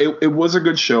 But it was a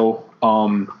good show.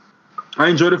 I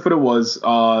enjoyed it for what it was.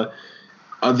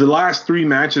 The last 3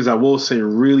 matches, I will say,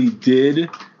 really did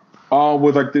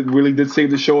really did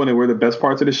save the show, and they were the best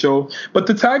parts of the show. But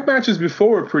the tag matches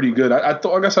before were pretty good. I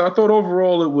thought, like I said, I thought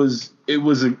overall it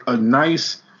was a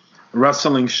nice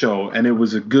wrestling show, and it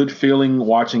was a good feeling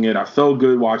watching it. I felt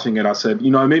good watching it. I said,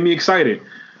 it made me excited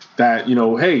that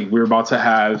hey, we're about to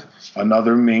have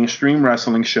another mainstream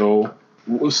wrestling show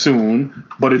soon,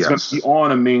 but it's going to be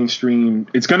on a mainstream.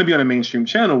 It's going to be on a mainstream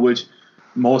channel, which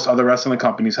most other wrestling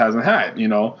companies hasn't had.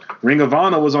 Ring of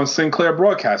Honor was on Sinclair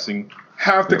Broadcasting.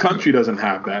 Half the country doesn't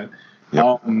have that.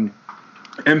 Yep.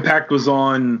 Impact was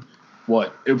on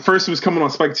what? At first it was coming on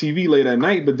Spike TV late at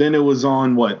night, but then it was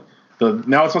on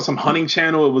now it's on some hunting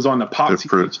channel. It was on the Pop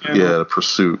TV channel. Yeah, the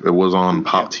Pursuit. It was on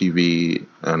Pop TV,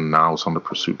 and now it's on the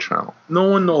Pursuit channel. No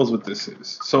one knows what this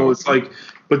is. So it's like,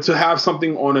 but to have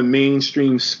something on a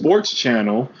mainstream sports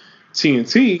channel,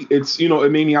 TNT, it's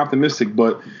it made me optimistic.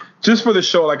 But just for the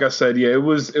show, like I said, yeah, it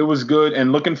was good.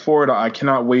 And looking forward, I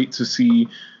cannot wait to see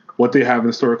what they have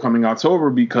in store coming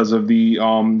October because of the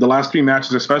last 3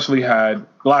 matches, especially the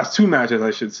last 2 matches,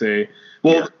 I should say.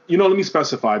 Well, let me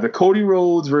specify the Cody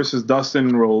Rhodes versus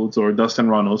Dustin Rhodes or Dustin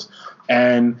Runnels,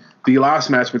 and the last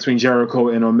match between Jericho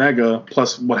and Omega,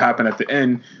 plus what happened at the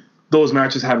end. Those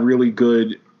matches had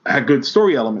good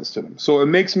story elements to them. So it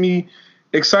makes me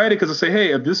excited because I say,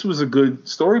 hey, if this was a good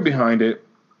story behind it,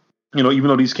 even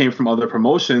though these came from other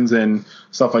promotions and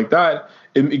stuff like that,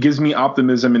 it gives me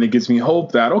optimism and it gives me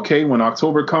hope that, okay, when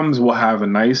October comes, we'll have a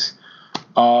nice,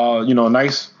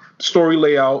 nice story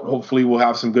layout. Hopefully we'll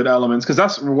have some good elements because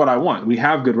that's what I want. We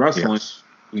have good wrestling. Yes.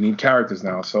 We need characters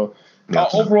now. So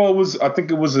overall, I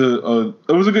think it was a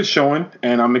good showing,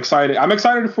 and I'm excited. I'm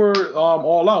excited for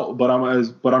All Out, but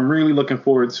I'm really looking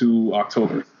forward to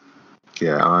October.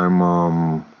 Yeah, I'm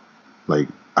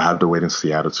I have the wait and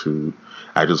see attitude.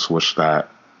 I just wish that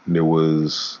there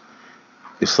was.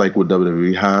 It's like what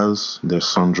WWE has. Their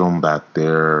syndrome that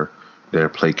they're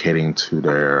placating to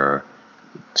the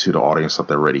audience that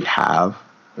they already have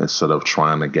instead of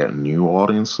trying to get new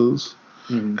audiences.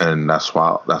 Mm-hmm. And that's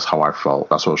how I felt.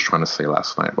 That's what I was trying to say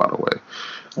last night, by the way.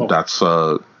 Oh. That's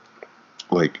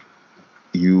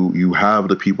you have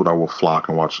the people that will flock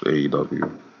and watch AEW,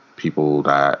 people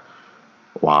that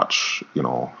watch,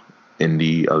 other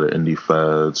indie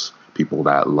feds, people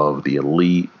that love the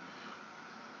Elite,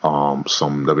 some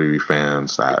WWE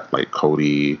fans that like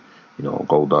Cody,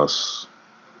 Goldust,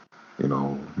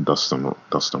 Dustin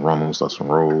Runnels, Dustin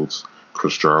Rhodes,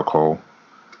 Chris Jericho.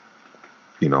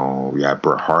 We had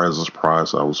Bret Hart as a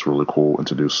surprise. That was really cool,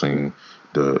 introducing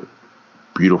the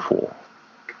beautiful,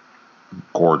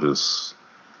 gorgeous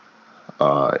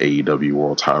AEW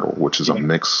World Title, which is a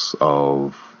mix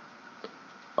of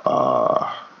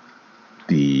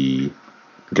the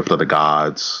Gift of the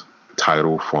Gods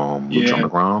title from Lucha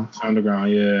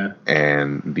Underground, yeah,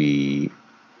 and the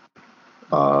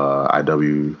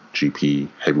IWGP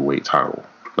Heavyweight title.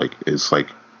 It's like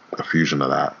a fusion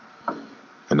of that.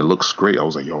 And it looks great. I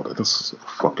was like, yo, this is a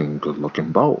fucking good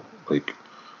looking belt.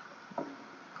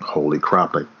 Holy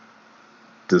crap.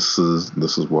 This is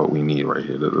what we need right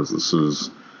here. This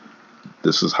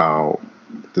is how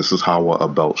a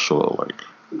belt should look like.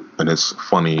 And it's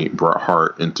funny, Bret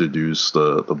Hart introduced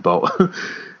the belt. I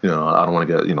don't want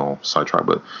to get, sidetracked,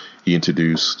 but he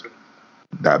introduced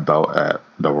that belt at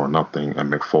Double or Nothing,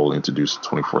 and Mick Foley introduced the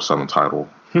 24/7 title.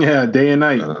 Yeah, day and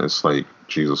night. And it's like,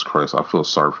 Jesus Christ, I feel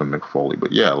sorry for Mick Foley.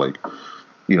 But yeah, like,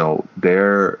 you know,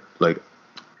 they're like,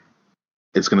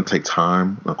 it's going to take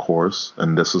time, of course.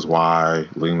 And this is why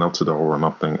leading up to Double or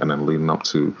Nothing and then leading up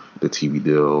to the TV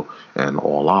deal and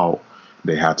All Out,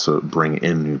 they had to bring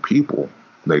in new people.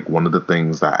 Like, one of the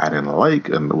things that I didn't like,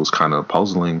 and it was kind of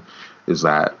puzzling, is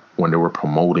that when they were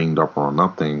promoting Double or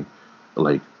Nothing,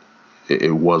 like,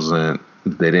 it wasn't,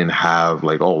 they didn't have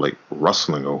like, oh, like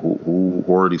wrestling, or who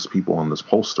are these people on this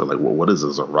poster? Like, well, what is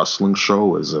this? A wrestling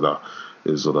show? Is it a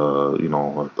you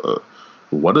know,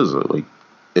 what is it? Like,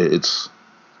 it's,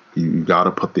 you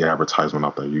gotta put the advertisement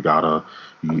out there. You gotta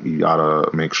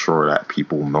make sure that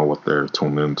people know what they're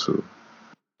tuned into.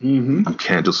 Mm-hmm. You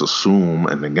can't just assume.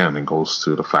 And again, it goes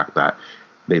to the fact that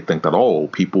they think that, oh,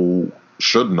 people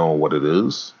should know what it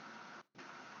is.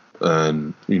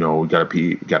 And, you know, you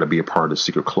gotta be a part of the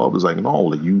secret club. It's like, no,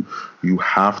 like you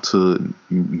have to,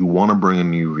 you want to bring in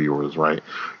new viewers, right?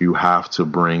 You have to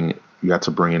bring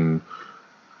in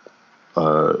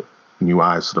new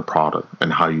eyes to the product.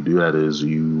 And how you do that is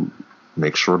you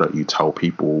make sure that you tell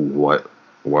people what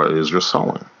it is you're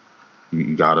selling.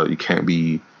 You can't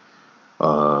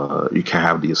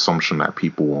have the assumption that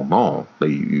people will know that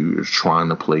you're trying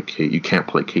to placate. You can't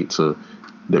placate to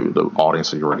the audience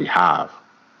that you already have.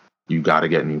 You got to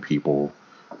get new people,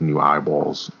 new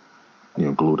eyeballs, you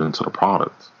know, glued into the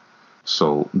product.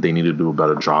 So they need to do a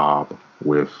better job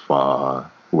with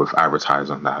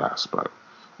advertising that aspect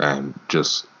and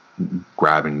just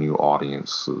grabbing new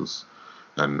audiences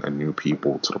and new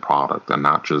people to the product, and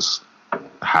not just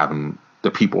having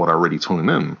the people that are already tuning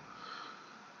in.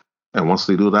 And once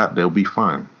they do that, they'll be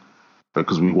fine,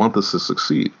 because we want this to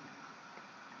succeed.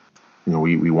 You know,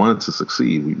 we want it to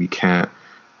succeed. We can't.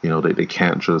 You know, they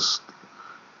can't just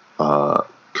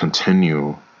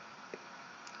continue.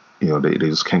 You know, they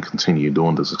just can't continue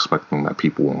doing this expecting that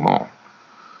people will know.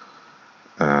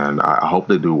 And I hope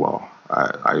they do well.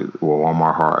 I well, on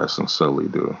my heart, I sincerely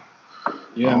do.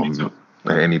 Yeah, me too.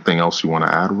 Anything else you want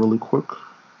to add, really quick?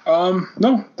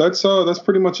 No, that's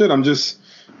pretty much it. I'll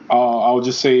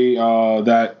just say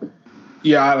that,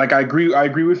 yeah, like I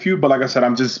agree with you, but like I said,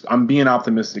 I'm being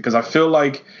optimistic, because I feel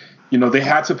like, you know, they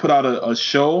had to put out a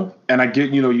show, and I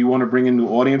get, you know, you want to bring in new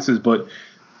audiences, but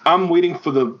I'm waiting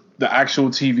for the actual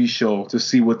TV show to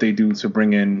see what they do to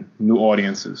bring in new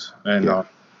audiences. And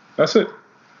that's it.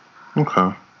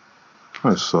 Okay. All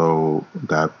right, so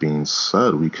that being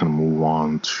said, we can move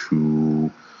on to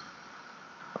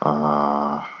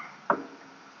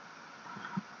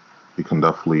we can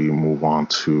definitely move on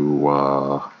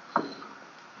to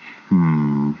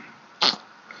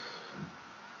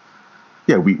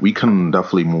yeah, we can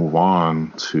definitely move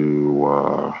on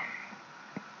to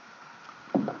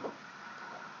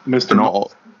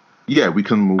Mr. Yeah, we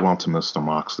can move on to Mr.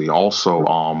 Moxley. Also,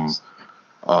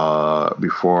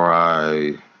 before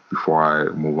I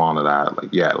move on to that,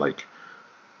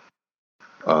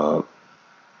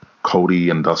 Cody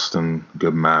and Dustin,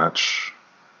 good match,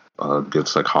 good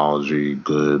psychology,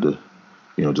 good,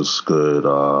 you know, just good,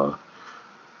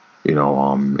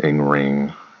 in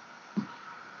ring.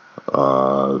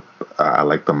 I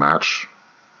like the match.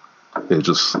 It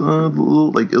just it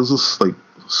was just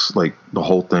like the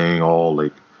whole thing, all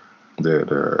like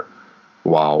they're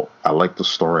while I like the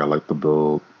story, I like the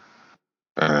build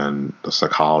and the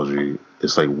psychology,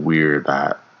 it's like weird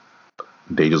that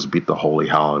they just beat the holy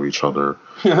hell out of each other.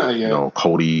 Yeah. You know,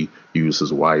 Cody used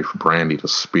his wife Brandy to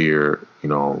spear, you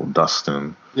know,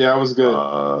 Dustin. Yeah, it was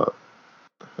good.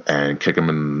 And kick him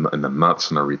in the nuts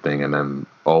and everything, and then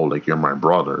like, you're my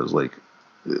brother. It's like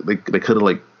they could have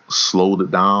like slowed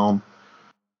it down,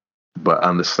 but I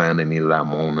understand they needed that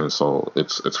moment, so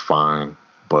it's fine.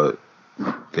 But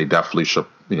they definitely should,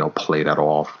 you know, play that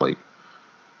off, like,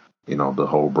 you know, the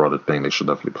whole brother thing. They should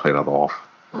definitely play that off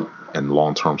in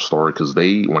long-term story, because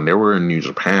when they were in New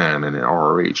Japan and in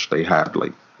ROH, they had,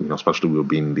 like, you know, especially with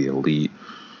being the Elite,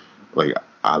 like,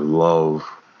 I love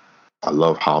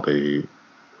how they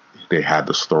had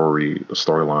the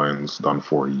storylines done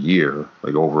for a year,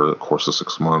 like over the course of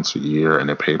 6 months, a year, and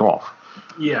it paid off.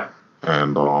 Yeah.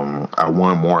 And I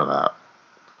want more of that.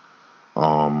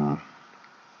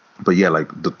 But yeah, like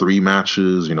the 3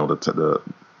 matches, you know,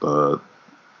 the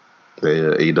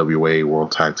AWA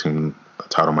World Tag Team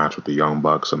title match with the Young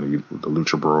Bucks and the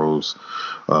Lucha Bros,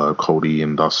 Cody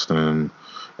and Dustin,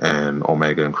 and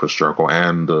Omega and Chris Jericho,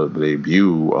 and the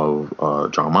debut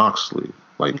of Jon Moxley.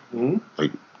 Like,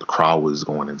 like the crowd was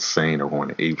going insane. They're going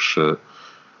to ape shit.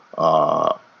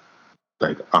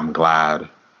 Like, I'm glad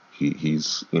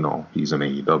he's, you know, he's in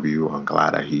AEW. I'm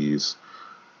glad that he's,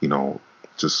 you know,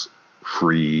 just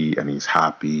free, and he's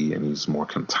happy, and he's more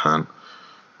content.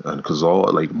 And because all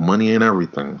like money and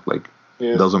everything, like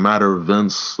it doesn't matter if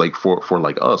Vince, like for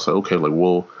like us, okay, like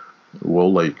we'll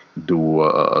like do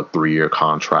a 3-year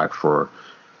contract for,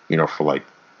 you know, for like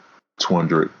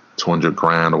 200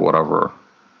 grand or whatever.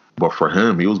 But for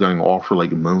him, he was getting offered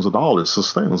like millions of dollars to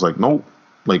stay. It was like, nope.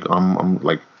 Like I'm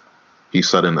like he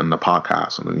said in the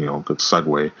podcast, and you know, good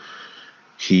segue.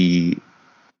 He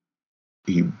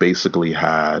basically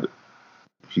has,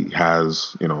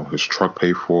 you know, his truck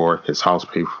paid for, his house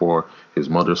paid for, his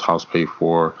mother's house paid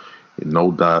for,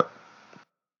 no debt.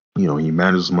 You know, he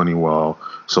manages money well,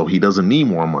 so he doesn't need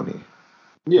more money.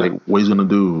 Yeah. Like, what he's gonna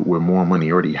do with more money?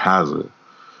 He already has it.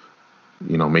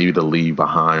 You know, maybe to leave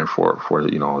behind for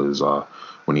you know, his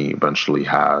when he eventually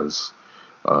has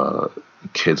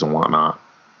kids and whatnot,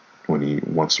 when he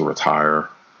wants to retire.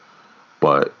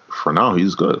 But for now,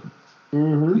 he's good.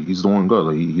 Mm-hmm. He's doing good.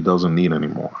 Like, he doesn't need any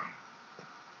more.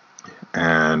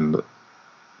 And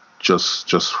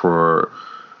just for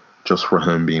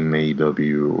him being in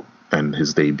AEW and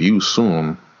his debut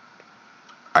soon,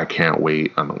 I can't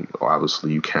wait. I know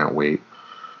obviously you can't wait.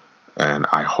 And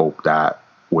I hope that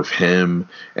with him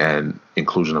and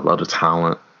inclusion of other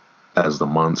talent as the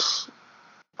months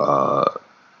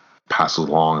pass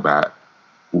along, that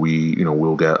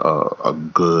we'll get a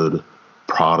good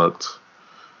product.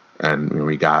 And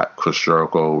we got Chris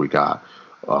Jericho, we got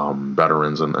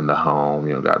veterans in the helm,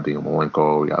 you know, got Dean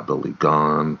Malenko, we got Billy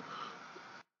Gunn.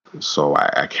 So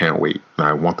I can't wait. And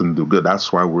I want them to do good.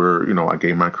 That's why I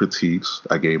gave my critiques,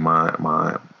 I gave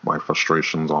my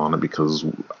frustrations on it, because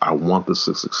I want this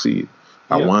to succeed.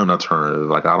 I want an alternative.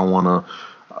 Like, I don't want to,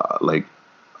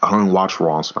 I don't even watch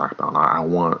Raw and SmackDown. I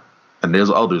want, and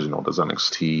there's others, you know, there's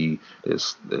NXT,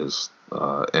 there's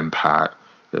Impact,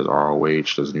 there's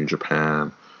ROH, there's New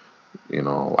Japan. You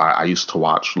know, I used to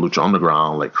watch Lucha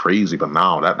Underground like crazy, but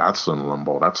now that's in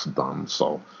limbo. That's done.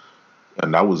 So,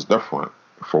 and that was different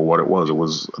for what it was. It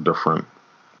was different.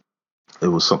 It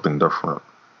was something different.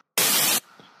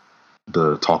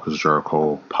 The Talk is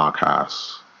Jericho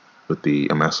podcast with the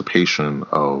emancipation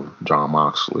of Jon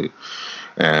Moxley.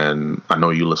 And I know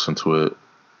you listened to it.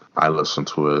 I listened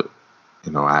to it.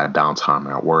 You know, I had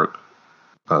downtime at work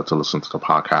to listen to the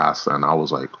podcast, and I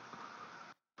was like,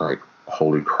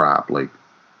 holy crap! Like,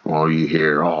 when you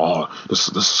hear, oh, this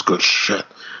is good shit.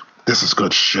 This is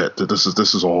good shit. This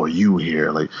is all you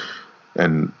hear. Like,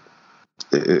 and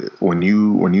when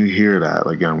you hear that,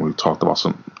 again, we talked about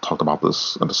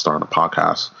this at the start of the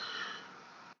podcast.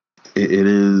 It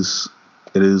is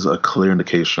a clear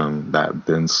indication that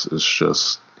Vince is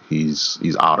just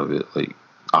he's out of it, like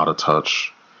out of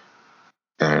touch,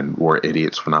 and we're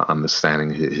idiots for not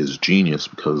understanding his genius,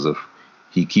 because if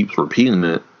he keeps repeating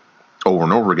it over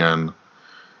and over again,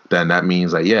 then that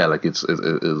means that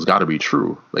it's got to be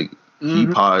true. Like, he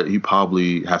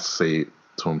probably has to say it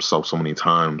to himself so many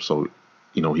times, so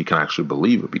you know he can actually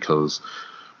believe it. Because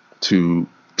to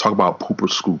talk about pooper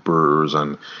scoopers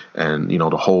and you know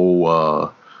the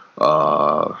whole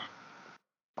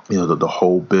the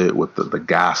whole bit with the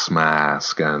gas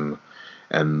mask and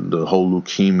the whole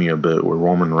leukemia bit with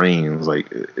Roman Reigns,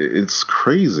 like it's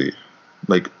crazy.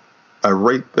 Like,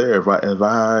 right there,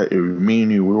 if me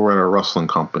and you, we were at a wrestling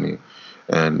company,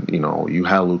 and you know you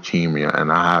had leukemia,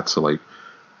 and I had to like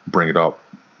bring it up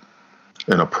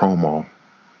in a promo,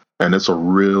 and it's a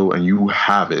real, and you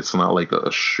have it. It's not like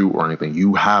a shoot or anything.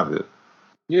 You have it.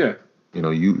 Yeah. You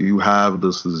know, you have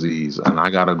this disease, and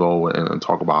I gotta go and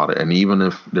talk about it. And even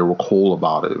if they were cool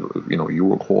about it, you know, you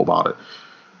were cool about it,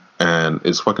 and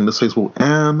it's fucking distasteful.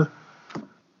 And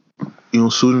you know,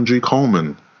 Susan G.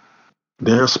 Komen,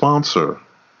 their sponsor,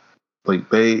 like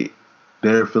they're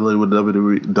affiliated with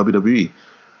WWE.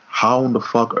 How in the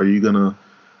fuck are you gonna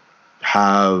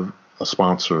have a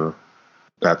sponsor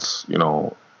that's, you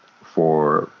know,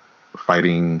 for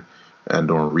fighting and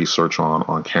doing research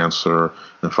on cancer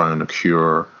and finding a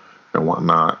cure and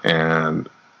whatnot, and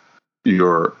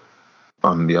you're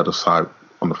on the other side,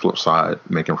 on the flip side,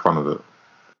 making fun of it?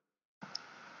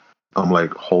 I'm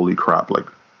like, holy crap! Like,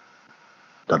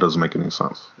 that doesn't make any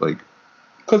sense. Like,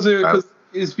 because that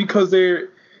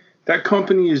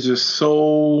company is just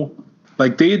so,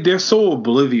 like, they're so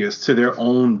oblivious to their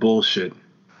own bullshit.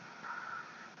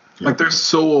 Yeah. Like, they're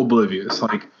so oblivious.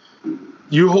 Like,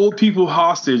 you hold people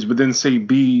hostage, but then say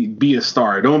be a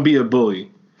star. Don't be a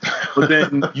bully. But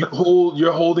then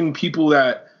you're holding people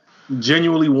that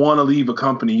genuinely want to leave a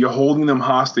company. You're holding them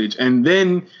hostage, and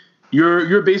then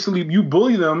you're basically, you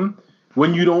bully them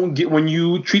when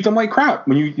you treat them like crap.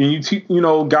 When you treat, you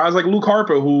know, guys like Luke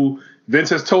Harper, who Vince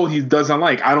has told he doesn't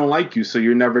like. I don't like you, so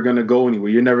you're never gonna go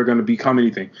anywhere. You're never gonna become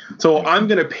anything. So I'm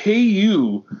gonna pay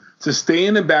you to stay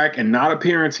in the back and not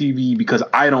appear on TV because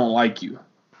I don't like you.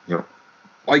 Yep.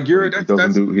 Like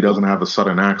he doesn't have a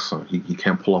Southern accent. He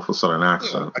can't pull off a Southern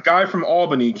accent. A guy from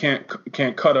Albany can't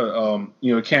cut a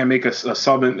can't make a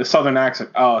southern accent.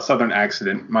 Southern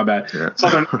accident. My bad. Yeah.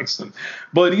 Southern accent.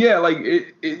 But yeah, like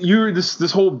you're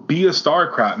this whole be a star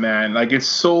crap, man. Like it's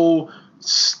so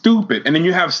stupid. And then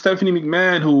you have Stephanie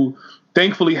McMahon, who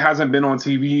thankfully hasn't been on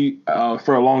TV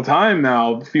for a long time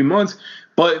now, a few months,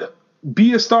 but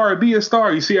be a star.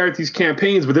 You see her at these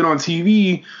campaigns, but then on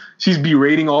TV, she's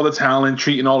berating all the talent,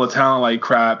 treating all the talent like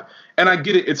crap. And I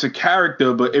get it, it's a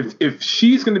character, but if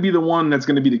she's going to be the one that's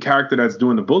going to be the character that's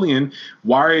doing the bullying,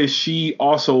 why is she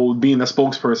also being the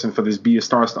spokesperson for this be a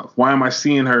star stuff? Why am I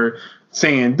seeing her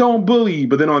saying, don't bully,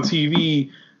 but then on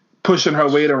TV, pushing her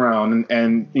weight around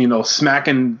and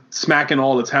smacking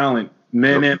all the talent,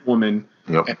 men and women,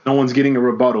 and no one's getting a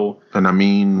rebuttal. And I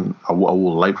mean, I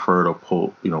would like for her to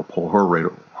pull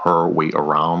her weight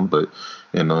around, but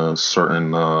in a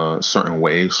certain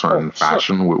way,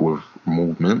 fashion with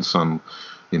movements and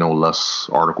less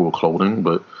article clothing.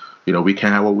 But we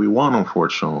can't have what we want,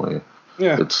 unfortunately.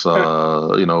 Yeah, it's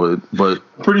but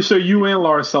pretty sure you and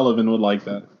Lars Sullivan would like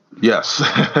that. Yes.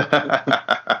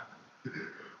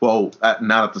 Well,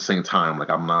 not at the same time. Like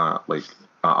I'm not like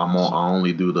I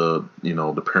only do the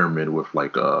the pyramid with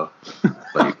like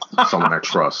someone I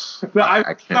trust. The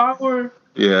Eiffel Tower.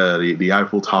 Yeah, the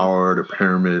Eiffel Tower, the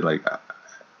pyramid. Like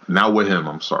not with him.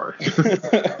 I'm sorry.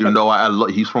 Even though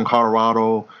he's from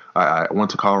Colorado. I went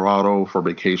to Colorado for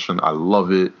vacation. I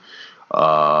love it.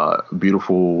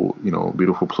 Beautiful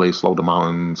place. Love the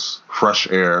mountains. Fresh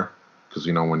air. Because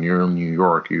when you're in New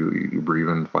York, you breathe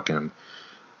in fucking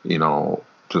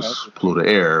just polluted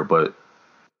air, but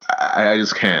I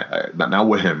just can't. Not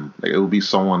with him. Like, it would be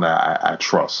someone that I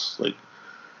trust. Like,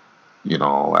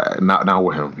 not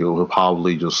with him. He'll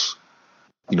probably just,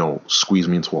 squeeze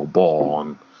me into a ball,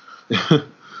 and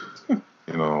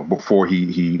before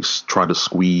he tried to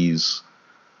squeeze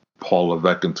Paul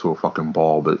Levesque into a fucking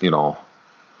ball. But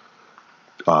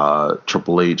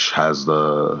Triple H has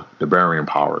the burying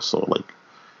power, so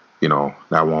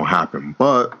that won't happen.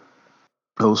 But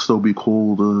it'll still be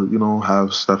cool to,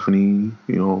 have Stephanie,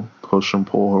 push and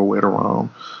pull her weight around.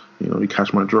 You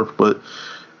catch my drift. But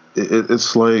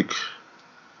it's like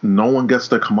no one gets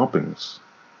their comeuppance.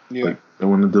 Yeah. Like, and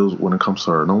when it comes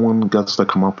to her, no one gets their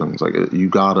comeuppance. Like, you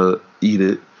gotta eat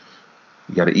it.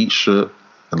 You gotta eat shit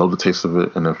and love the taste of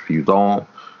it. And if you don't,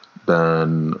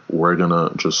 then we're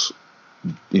gonna just,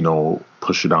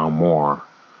 push you down more.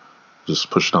 Just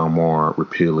push down more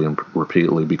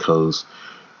repeatedly because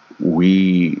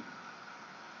we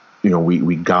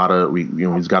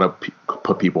gotta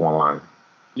put people online.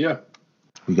 Yeah,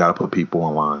 we gotta put people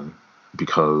online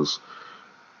because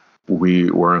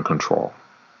we're in control.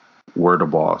 We're the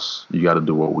boss. You gotta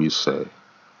do what we say.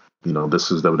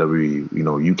 This is WWE.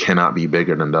 You cannot be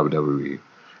bigger than WWE.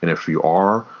 And if you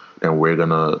are, then we're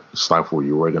gonna stifle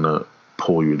you. We're gonna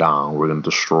pull you down. We're gonna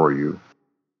destroy you.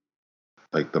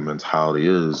 Like, the mentality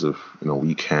is, if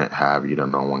we can't have you,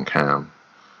 then no one can.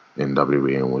 In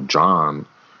WWE. And with John,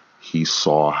 he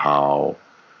saw how,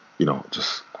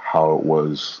 just how it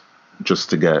was just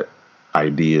to get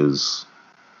ideas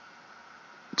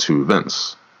to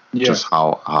Vince. Yeah. Just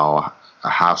how a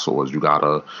hassle was. You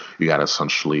gotta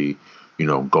essentially,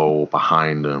 go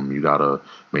behind them. You gotta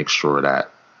make sure that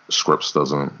scripts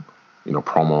doesn't,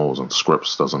 promos and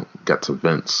scripts doesn't get to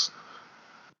Vince.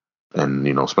 And,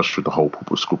 especially the whole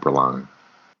Pooper Scooper line.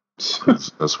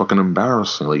 That's fucking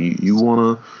embarrassing. Like,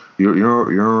 you're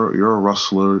a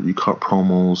wrestler. You cut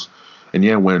promos, and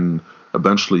yeah, when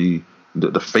eventually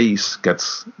the face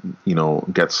gets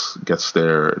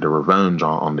their revenge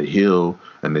on the heel,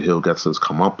 and the heel gets his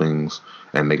comeuppance,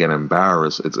 and they get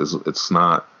embarrassed. It's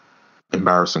not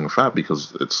embarrassing fact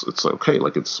because it's okay.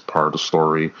 Like, it's part of the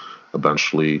story.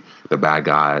 Eventually, the bad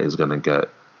guy is gonna get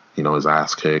his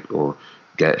ass kicked or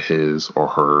get his or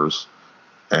hers,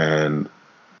 and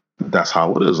that's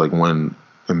how it is. Like, when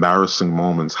embarrassing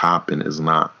moments happen, is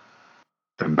not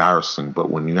embarrassing, but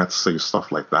when you have to say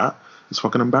stuff like that, it's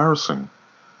fucking embarrassing.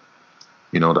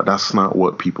 That's not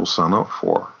what people sign up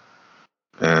for.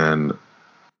 And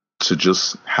to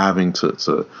just having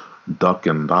to duck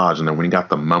and dodge, and then when you got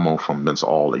the memo from Vince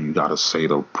that you got to say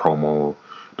the promos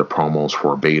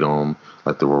verbatim,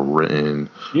 like they were written.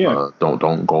 Yeah.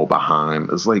 Don't go behind.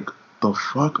 It's like, the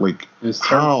fuck, like,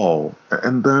 how?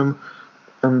 And then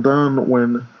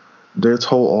when they're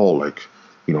told, like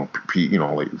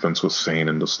Vince was saying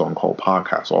in the Stone Cold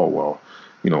podcast,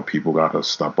 people gotta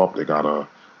step up, they gotta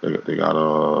They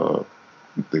gotta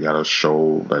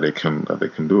show that they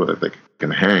can do it, that they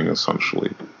can hang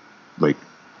essentially. Like,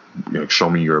 show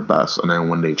me your best. And then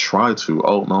when they try to,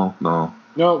 oh no,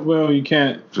 well, you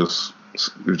can't.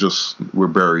 We'll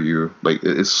bury you. Like,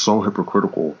 it's so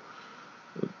hypocritical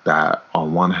that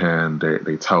on one hand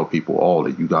they tell people, oh,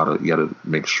 that you gotta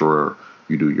make sure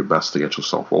you do your best to get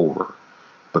yourself over,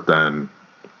 but then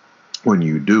when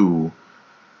you do,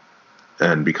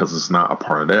 and because it's not a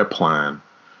part of their plan,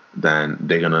 then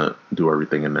they're gonna do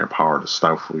everything in their power to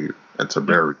stifle you and to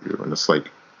bury you. And it's like,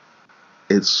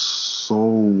 it's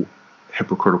so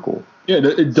hypocritical. Yeah,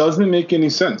 it doesn't make any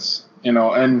sense, and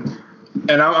I mean,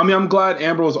 I'm glad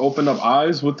Ambrose opened up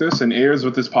eyes with this and ears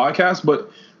with this podcast,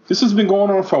 but this has been going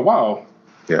on for a while.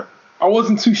 Yeah. I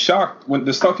wasn't too shocked when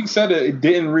the stuff he said. It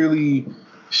didn't really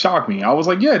shock me. I was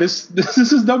like, yeah, this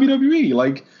is WWE.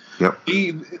 Like, yep.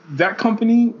 That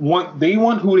company want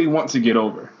who they want to get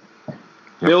over.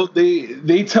 Yep.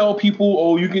 They tell people,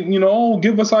 oh, you can,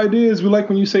 give us ideas. We like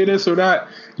when you say this or that.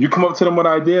 You come up to them with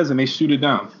ideas and they shoot it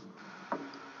down.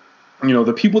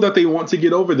 The people that they want to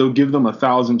get over, they'll give them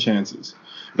 1,000 chances.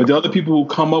 But the other people who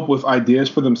come up with ideas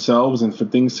for themselves and for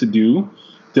things to do,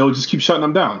 they'll just keep shutting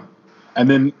them down. And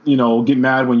then, get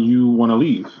mad when you want to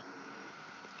leave.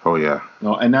 Oh yeah.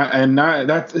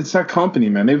 It's that company,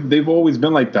 man. They've always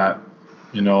been like that,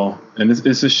 and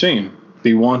it's a shame.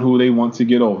 They want who they want to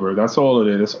get over. That's all it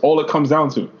is. That's all it comes down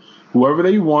to. Whoever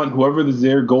they want, whoever is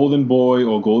their golden boy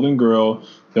or golden girl,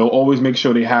 they'll always make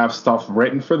sure they have stuff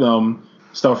written for them,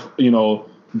 stuff,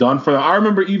 done for them. I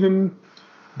remember even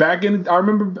back in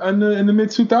the mid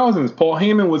 2000s, Paul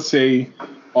Heyman would say,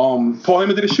 Paul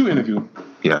Heyman did a shoot interview.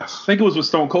 Yes. I think it was with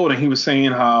Stone Cold, and he was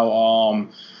saying how,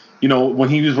 when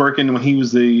he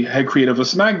was the head creative of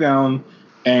SmackDown,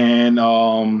 and,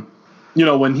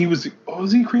 when he was he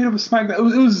creative of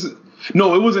SmackDown?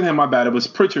 No, it wasn't him, my bad. It was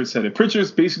Pritchard said it.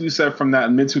 Pritchard basically said from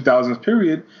that mid 2000s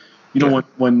period,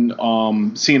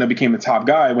 when Cena became the top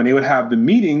guy, when they would have the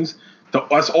meetings,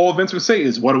 that's all Vince would say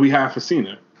is, what do we have for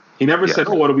Cena? He never said,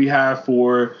 oh, what do we have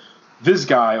for this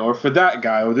guy or for that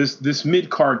guy or this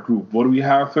mid-card group? What do we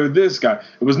have for this guy?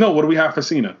 It was, no, what do we have for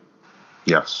Cena?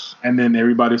 Yes. And then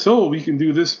everybody said, oh, we can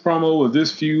do this promo or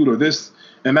this feud or this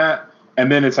and that.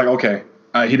 And then it's like, okay,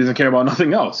 he doesn't care about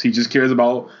nothing else. He just cares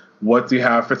about what do you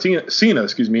have for Cena,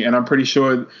 and I'm pretty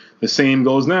sure the same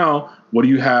goes now. What do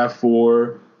you have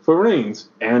for Reigns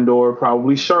and or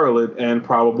probably Charlotte and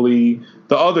probably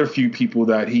the other few people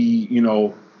that he,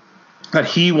 that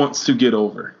he wants to get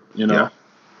over, Yeah.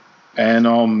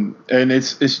 And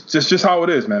it's just how it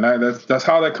is, man. That's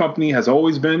how that company has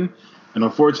always been, and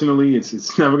unfortunately,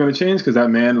 it's never going to change because that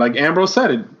man, like Ambrose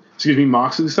said it.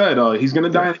 Moxley said, he's going to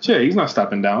die in the chair. He's not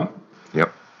stepping down.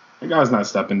 Yep. That guy's not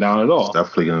stepping down at all. He's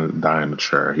definitely going to die in the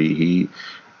chair.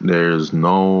 There's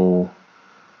no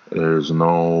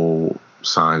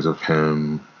signs of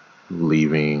him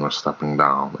leaving or stepping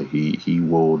down. Like he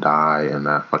will die in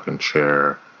that fucking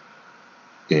chair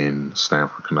in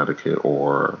Stamford, Connecticut,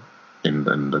 or in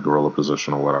the gorilla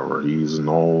position or whatever. He's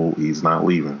not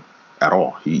leaving at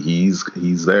all. He's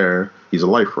there. He's a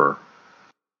lifer,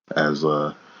 as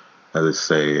they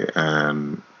say.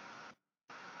 And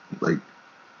like,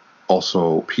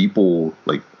 also people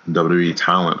like WWE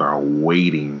talent are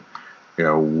waiting. They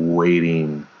are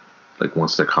waiting. Like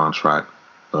once their contract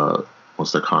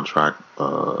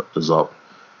is up,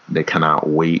 they cannot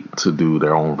wait to do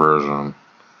their own version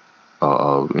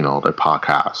of their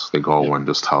podcast. They go and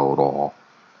just tell it all.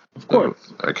 Of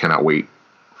course, I cannot wait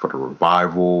for the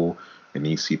revival and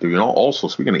EC3. Also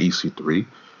speaking of EC3,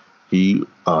 he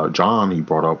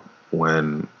brought up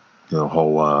when the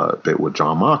whole bit with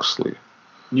Jon Moxley.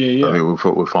 Yeah. I mean, with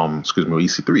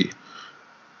EC3,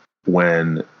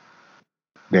 when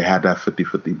they had that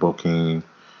 50-50 booking,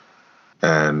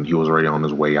 and he was already on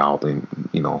his way out, and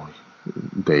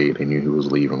they knew he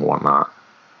was leaving and whatnot,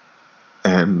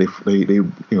 and they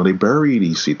buried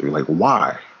EC3. Like,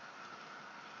 why?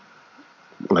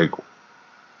 Like,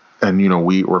 and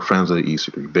we're fans of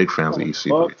EC3, big fans of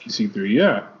EC3. EC3,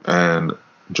 yeah. And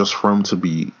just for him to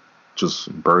be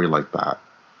just buried like that,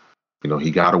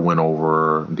 he got a win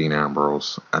over Dean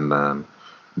Ambrose, and then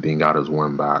Dean got his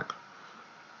win back.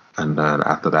 And then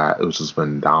after that, it was just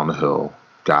been down the hill.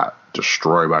 Got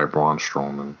destroyed by Braun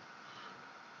Strowman.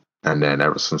 And then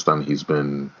ever since then, he's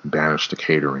been banished to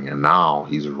catering. And now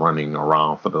he's running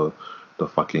around for the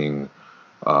fucking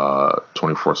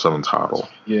 24/7 title.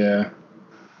 Yeah.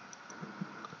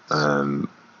 And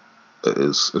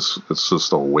it's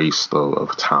just a waste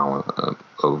of talent.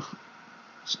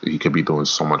 He could be doing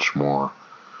so much more.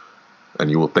 And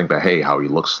you will think that, hey, how he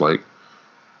looks like,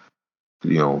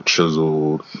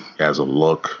 chiseled. He has a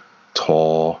look,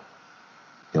 tall,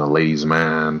 ladies'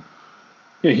 man.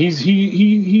 Yeah,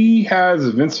 he has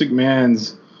Vince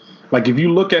McMahon's. Like, if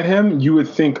you look at him, you would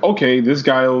think, okay,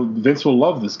 Vince will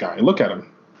love this guy. Look at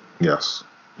him. Yes.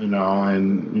 And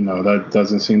that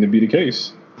doesn't seem to be the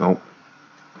case. Nope.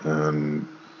 And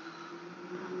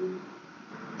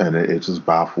it just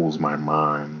baffles my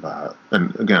mind that,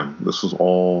 and again, this is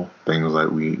all things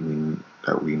that we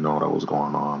know that was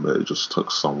going on, but it just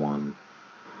took someone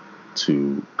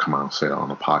to come out and say it on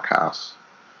a podcast.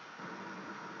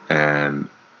 And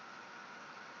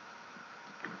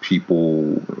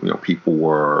people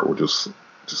were just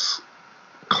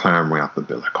clamoring out the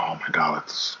bit, like, oh my God,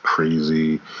 that's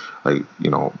crazy. Like,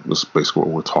 this is basically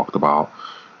what we talked about.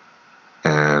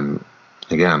 And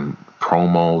again,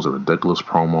 promos are ridiculous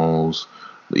promos.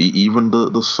 Even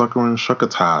the sucker and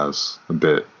Shuckataz a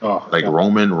bit. Oh, like, yeah.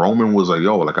 Roman was like,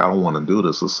 yo, like, I don't want to do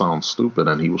this. This sounds stupid.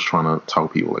 And he was trying to tell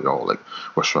people, like, oh, like,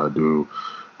 what should I do?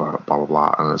 Blah, blah,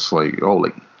 blah. And it's like, oh,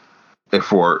 like, if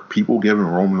for people giving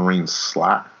Roman Reigns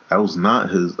slack, that was not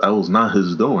his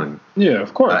doing. Yeah,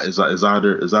 of course. Is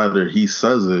either he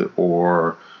says it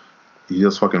or he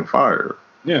just fucking fired.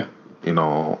 Yeah.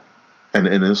 And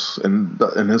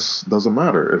this doesn't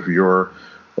matter if you're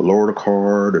lower the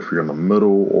card, if you're in the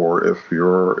middle, or if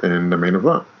you're in the main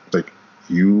event. Like,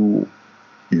 you're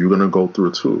gonna go through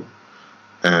it too.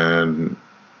 And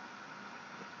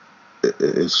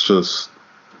it's just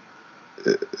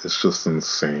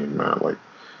insane, man. Like,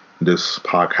 this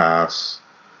podcast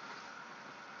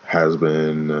has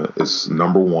been it's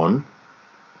number one.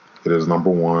 It is number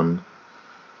one,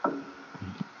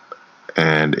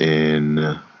 and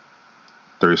in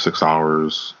 36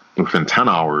 hours, within 10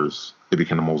 hours, it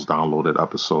became the most downloaded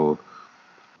episode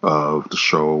of the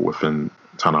show within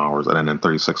 10 hours, and then in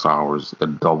 36 hours,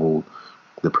 it doubled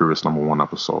the previous number one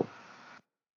episode.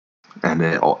 And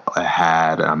it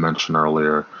had, I mentioned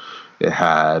earlier, it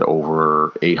had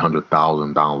over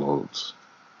 800,000 downloads.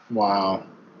 Wow.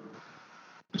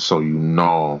 So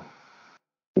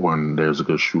when there's a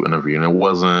good shoot interview. And it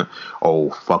wasn't, oh,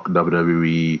 fuck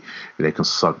WWE, they can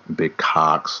suck big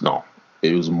cocks. No.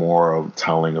 It was more of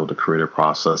telling of the creative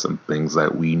process and things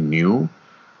that we knew,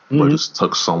 but just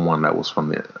took someone that was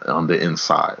on the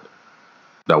inside,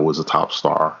 that was a top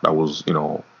star, that was,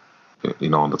 on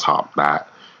the top, that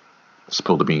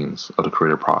spilled the beans of the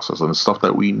creative process and the stuff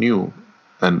that we knew.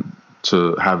 And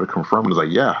to have it confirmed is like,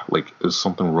 yeah, like, there's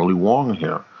something really wrong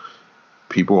here.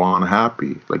 People are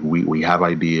unhappy. Like, we have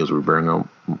ideas, we bring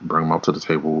them up to the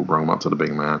table, we bring them up to the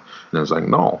big man, and it's like,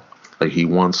 no, like, he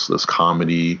wants this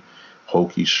comedy,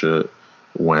 hokey shit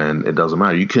when it doesn't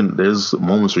matter. There's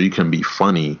moments where you can be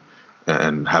funny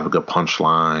and have a good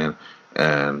punchline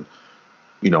and,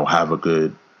 have a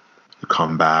good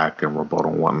comeback and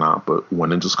rebuttal and whatnot. But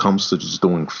when it just comes to just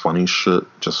doing funny shit,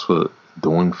 just for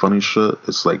doing funny shit,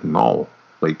 it's like, no.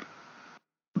 Like,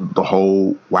 the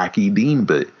whole Wacky Dean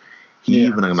bit, he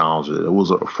even acknowledged it. It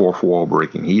was a fourth wall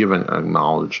breaking. He even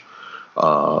acknowledged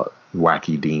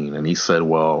Wacky Dean. And he said,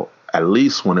 well, at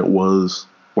least when I was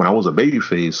a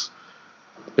babyface,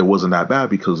 it wasn't that bad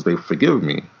because they forgive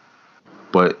me.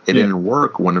 But it didn't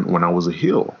work when I was a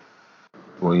heel.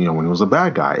 When he was a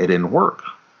bad guy, it didn't work.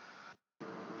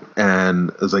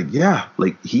 And it's like, yeah,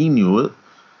 like, he knew it.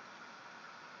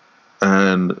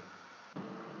 And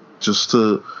just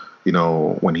to,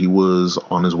 when he was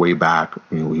on his way back,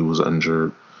 he was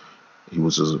injured. He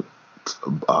was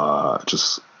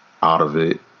just out of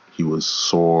it. He was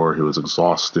sore. He was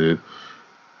exhausted.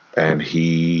 And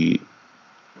he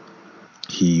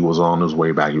was on his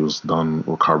way back. He was done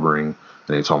recovering.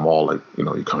 And they told him, all, like,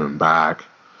 you're coming back.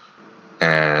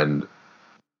 And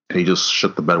he just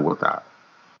shit the bed with that.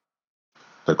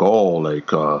 Like, oh,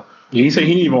 like... he said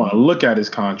he didn't even want to look at his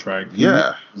contract. He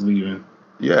was leaving.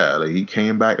 Yeah, like, he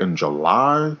came back in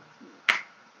July.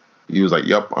 He was like,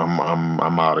 yep,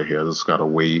 I'm out of here. I just gotta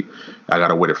wait. I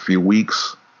gotta wait a few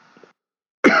weeks.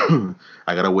 All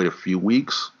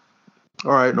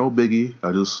right, no biggie.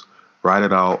 I just ride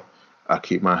it out. I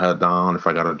keep my head down. If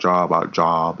I got a job, I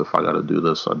job. If I got to do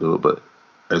this, I do it. But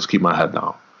I just keep my head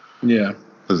down. Yeah.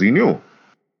 Because he knew.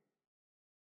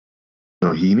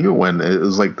 He knew when it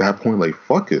was like that point, like,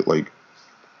 fuck it. Like,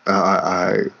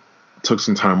 I took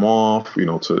some time off,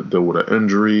 to deal with an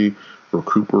injury,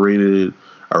 recuperated,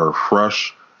 I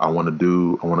refreshed. I want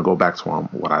to go back to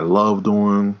what I love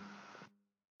doing.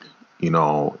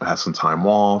 I had some time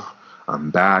off.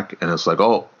 I'm back, and it's like,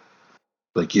 oh,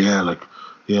 like, hey,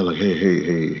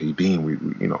 Dean, we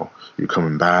you're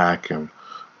coming back, and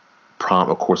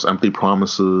of course, empty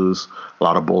promises, a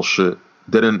lot of bullshit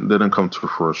didn't come to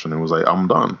fruition. It was like, I'm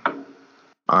done.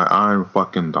 I'm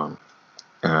fucking done.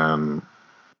 And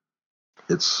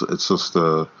it's just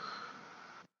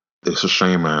it's a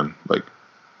shame, man. Like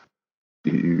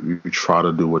you try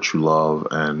to do what you love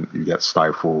and you get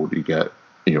stifled, you get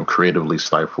creatively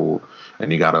stifled,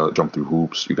 and you gotta jump through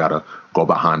hoops, you gotta go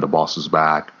behind the boss's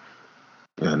back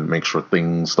and make sure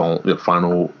the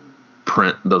final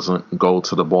print doesn't go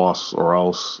to the boss, or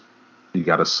else you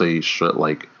gotta say shit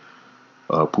like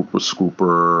pooper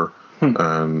scooper.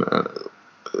 And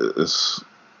it's,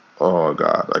 oh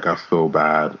god, like I feel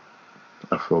bad.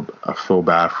 I feel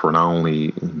bad for not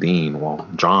only Dean,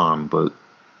 John, but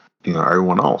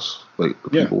everyone else, like the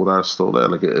people that are still there.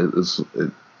 Like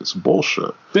it's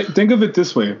bullshit. Think of it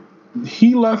this way: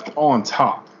 he left on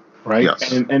top, right?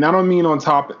 Yes. And I don't mean on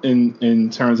top in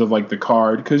terms of like the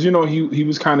card, because he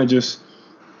was kind of just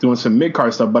doing some mid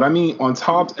card stuff, but I mean on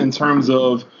top in terms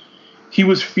of he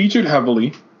was featured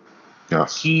heavily.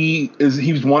 Yes. He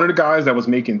was one of the guys that was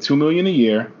making $2 million a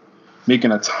year,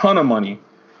 making a ton of money.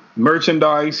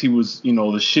 Merchandise, he was,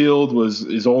 the Shield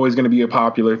is always going to be a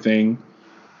popular thing.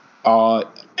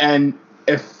 And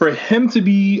if for him to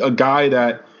be a guy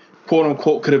that quote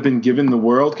unquote could have been given the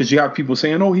world, because you have people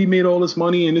saying, oh, he made all this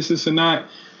money and this and that,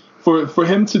 for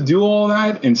him to do all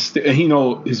that and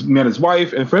he's met his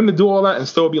wife, and for him to do all that and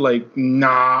still be like,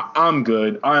 nah, I'm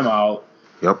good, I'm out.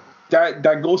 Yep.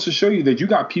 That goes to show you that you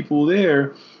got people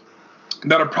there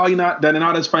that are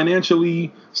not as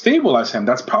financially stable as him.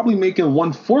 That's probably making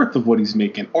 1/4 of what he's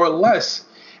making or less.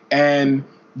 And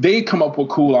they come up with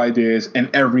cool ideas, and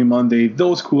every Monday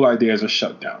those cool ideas are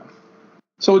shut down.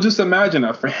 So just imagine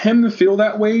that for him to feel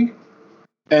that way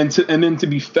and then to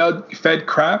be fed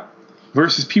crap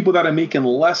versus people that are making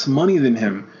less money than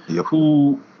him,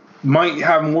 who might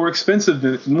have more expenses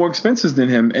than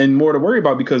him and more to worry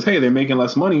about because, hey, they're making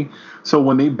less money. So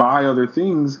when they buy other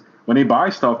things, when they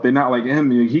buy stuff, they're not like him.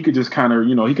 He could just kind of,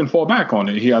 he can fall back on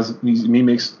it. He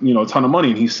makes, a ton of money,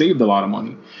 and he saved a lot of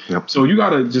money. Yep. So you got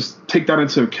to just take that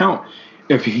into account.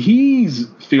 If he's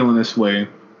feeling this way,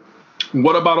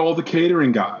 what about all the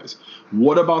catering guys?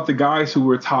 What about the guys who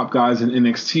were top guys in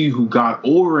NXT who got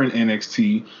over in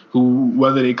NXT, who,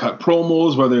 whether they cut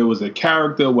promos, whether it was a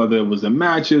character, whether it was the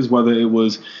matches, whether it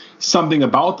was something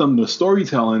about them, the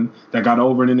storytelling that got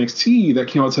over in NXT that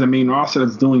came out to the main roster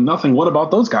that's doing nothing? What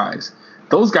about those guys?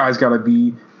 Those guys got to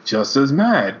be just as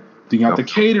mad. Then you got the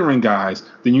catering guys.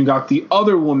 Then you got the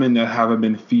other women that haven't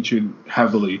been featured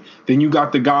heavily. Then you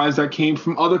got the guys that came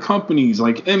from other companies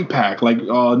like Impact, like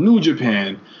New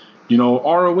Japan,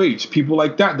 ROH, people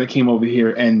like that came over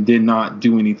here and did not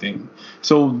do anything.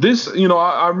 So this,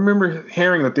 I remember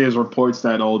hearing that there's reports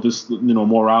that, this,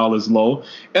 morale is low.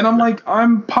 And I'm like,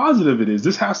 I'm positive it is.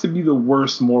 This has to be the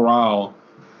worst morale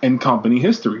in company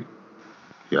history.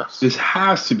 Yes. This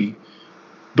has to be.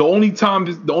 The only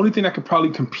thing that could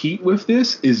probably compete with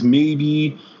this is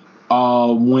maybe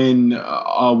when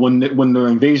the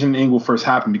invasion angle first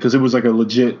happened, because it was like a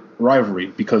legit rivalry.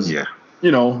 Because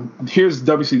here's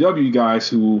WCW guys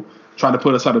who tried to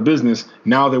put us out of business.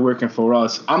 Now they're working for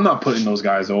us. I'm not putting those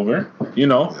guys over.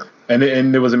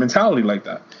 And there was a mentality like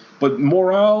that. But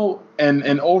morale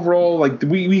and overall, like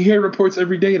we hear reports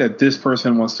every day that this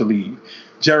person wants to leave.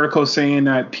 Jericho saying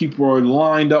that people are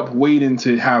lined up waiting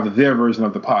to have their version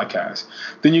of the podcast.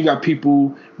 Then you got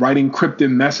people writing cryptic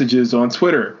messages on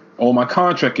Twitter. Oh, my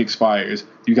contract expires.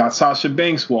 You got Sasha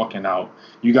Banks walking out.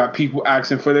 You got people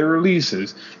asking for their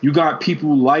releases. You got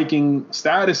people liking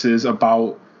statuses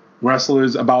about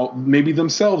wrestlers, about maybe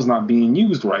themselves not being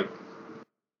used right.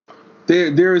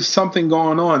 There is something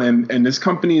going on, and this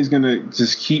company is going to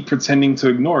just keep pretending to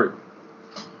ignore it.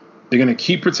 They're going to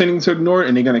keep pretending to ignore it,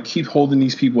 and they're going to keep holding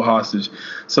these people hostage.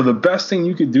 So the best thing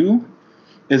you could do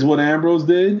is what Ambrose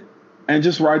did, and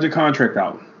just ride your contract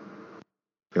out.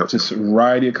 Yep. Just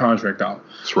ride your contract out.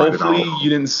 Hopefully you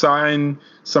didn't sign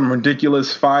some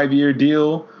ridiculous 5-year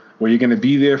deal where you're going to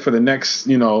be there for the next,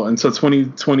 until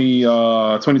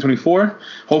 2024.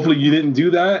 Hopefully you didn't do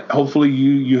that. Hopefully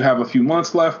you have a few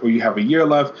months left or you have a year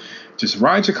left. Just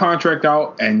ride your contract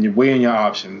out and you're weighing your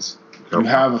options. You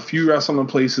have a few wrestling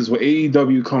places with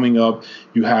AEW coming up.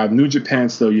 You have New Japan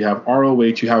still. You have ROH.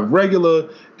 You have regular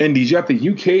indies. You have the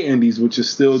UK indies, which is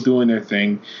still doing their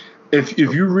thing. If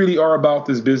you really are about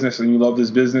this business and you love this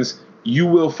business, you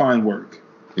will find work.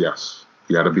 Yes.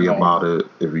 You got to be about it.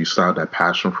 If you still have that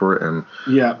passion for it. And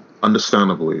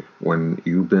understandably, when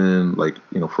you've been, like,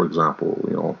 for example,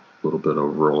 a little bit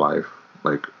of real life.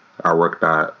 Like, I worked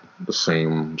at the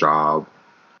same job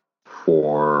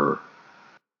for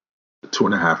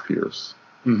 2.5 years.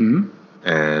 Mm-hmm.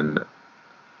 And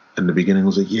in the beginning, I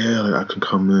was like, I can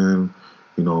come in,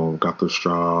 got this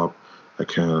job. I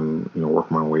can,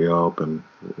 work my way up and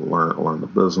learn the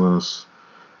business,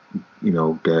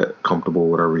 get comfortable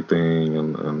with everything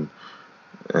and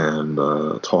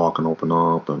talk and open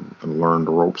up and learn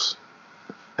the ropes.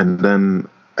 And then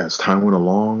as time went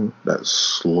along, that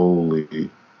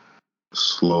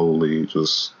slowly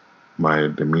just my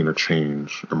demeanor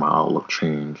changed and my outlook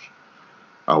changed.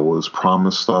 I was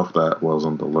promised stuff that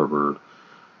wasn't delivered.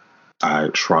 I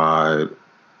tried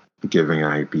giving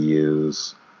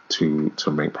ideas to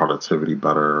make productivity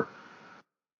better.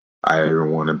 I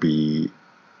didn't want to be,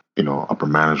 upper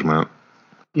management.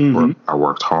 Mm-hmm. I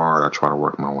worked hard. I tried to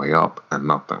work my way up, and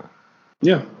nothing.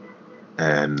 Yeah.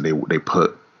 And they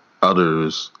put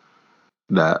others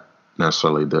that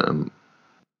necessarily didn't,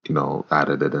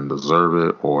 either they didn't deserve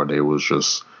it or they was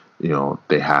just,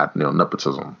 they had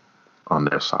nepotism on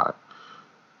their side,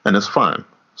 and it's fine.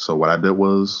 So what I did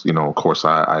was, of course,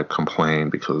 I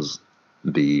complained because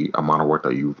the amount of work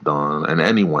that you've done, and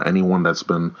anyone that's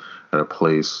been at a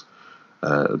place,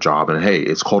 a job, and hey,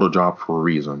 it's called a job for a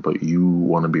reason, but you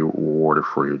want to be rewarded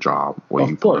for your job, what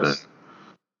you put in,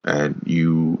 and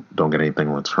you don't get anything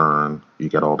in return. You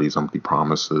get all these empty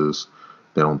promises,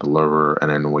 they don't deliver,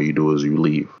 and then what you do is you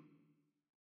leave.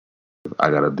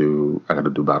 I gotta do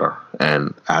better,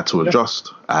 and I had to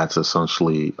adjust. I had to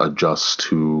essentially adjust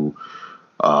to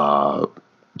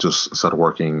just instead of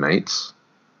working nights,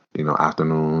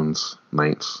 afternoons,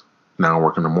 nights. Now I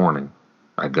work in the morning.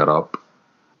 I get up,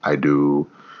 I do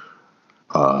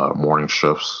morning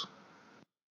shifts,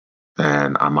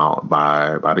 and I'm out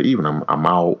by the evening. I'm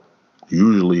out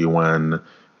usually when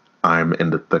I'm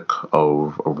in the thick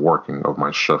of working of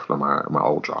my shift of my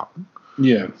old job.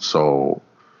 Yeah. So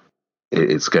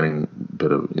it's getting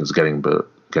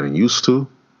used to.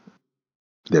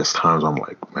 There's times I'm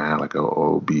like, man, like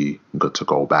it'll be good to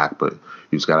go back, but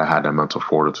you just gotta have that mental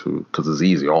fortitude because it's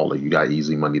easy. You got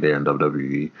easy money there in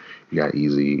WWE. You got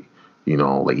easy,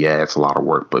 it's a lot of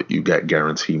work, but you get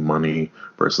guaranteed money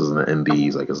versus in the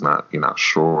indies. Like you're not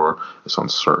sure, it's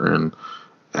uncertain,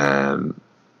 and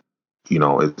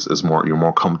it's more, you're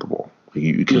more comfortable.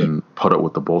 You can put up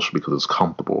with the bullshit because it's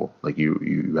comfortable. Like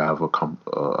you have a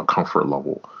comfort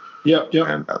level. Yeah.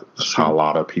 And that's how a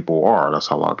lot of people are. That's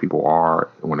how a lot of people are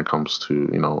when it comes to,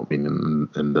 being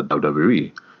in the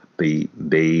WWE.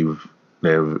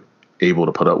 They're able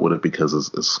to put up with it because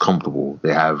it's comfortable.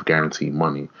 They have guaranteed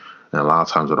money. And a lot of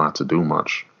times they don't have to do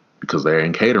much because they're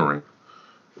in catering.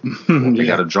 They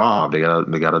got a job. They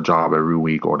got a job every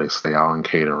week, or they stay out in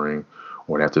catering,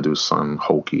 or they have to do something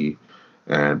hokey.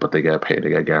 But they get paid. They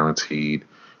get guaranteed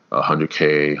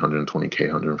 $100K,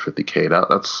 $120K, $150K.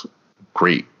 That's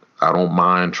great. I don't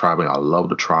mind traveling. I love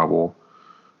to travel.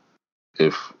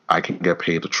 If I can get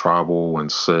paid to travel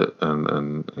and sit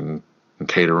and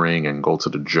catering and go to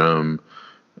the gym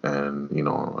and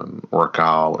and work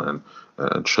out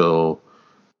and chill,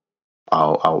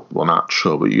 I'll not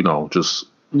chill, but just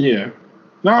no,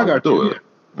 I got do you. it.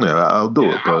 Yeah, I'll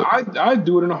do it. But I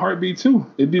do it in a heartbeat too.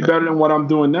 It'd be better than what I'm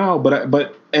doing now.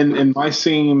 But in my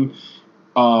same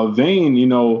vein,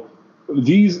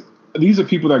 these are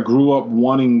people that grew up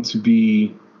wanting to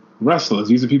be wrestlers.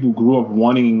 These are people who grew up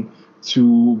wanting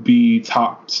to be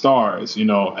top stars,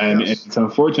 and it's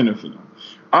unfortunate for them.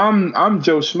 I'm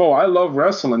Joe Schmo. I love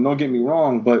wrestling. Don't get me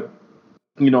wrong, but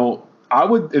I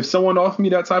would, if someone offered me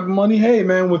that type of money, hey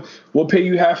man, we'll pay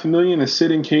you $500,000 to sit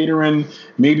in catering.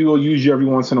 Maybe we'll use you every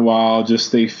once in a while, just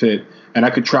stay fit, and I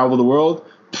could travel the world.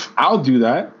 I'll do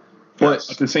that. But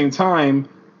at the same time,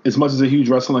 as much as a huge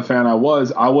wrestling fan I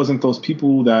wasn't those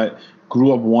people that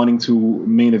grew up wanting to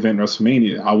main event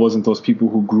WrestleMania. I wasn't those people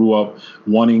who grew up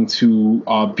wanting to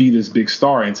be this big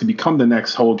star and to become the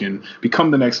next Hogan,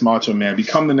 become the next Macho Man,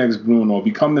 become the next Bruno,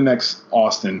 become the next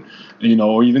Austin,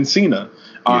 or even Cena.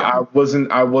 I wasn't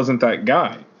that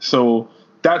guy. So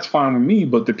that's fine with me.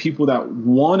 But the people that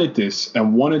wanted this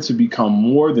and wanted to become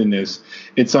more than this,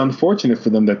 it's unfortunate for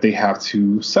them that they have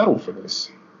to settle for this.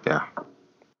 Yeah.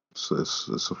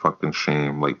 It's a fucking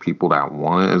shame. Like, people that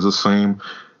want it is the same.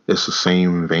 It's the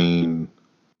same vein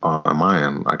on my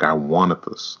end. Like, I wanted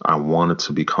this. I wanted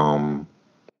to become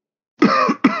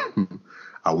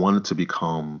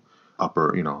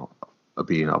upper,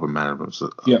 be an upper management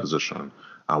position.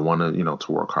 I wanted,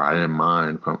 to work hard. I didn't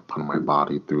mind putting my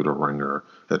body through the ringer.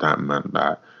 That meant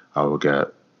that I would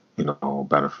get,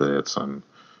 benefits and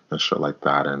shit like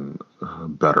that and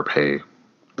better pay.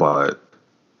 But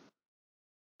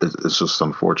it's just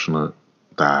unfortunate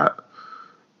that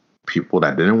people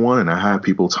that didn't want it, and I had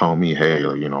people tell me, hey,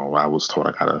 I was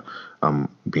told I'm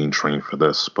being trained for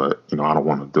this, but, I don't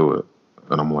want to do it.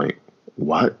 And I'm like,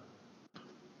 what?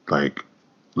 Like,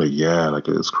 like, yeah, like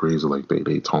it's crazy. Like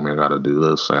they told me I gotta do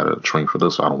this, I gotta train for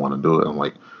this, I don't want to do it. I'm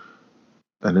like,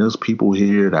 and there's people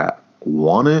here that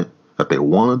want it, that they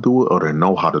want to do it, or they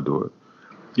know how to do it.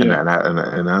 Yeah.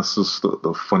 And that's just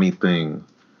the funny thing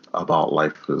about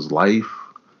life is life.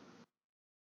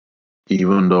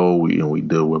 Even though we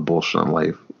deal with bullshit in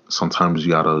life, sometimes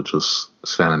you gotta just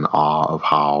stand in awe of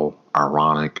how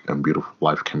ironic and beautiful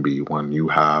life can be when you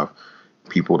have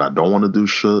people that don't want to do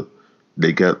shit.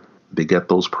 They get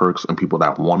those perks, and people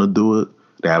that want to do it,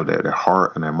 they have their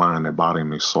heart and their mind, their body,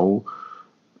 and their soul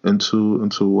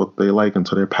into what they like,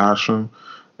 into their passion,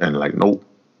 and like, nope,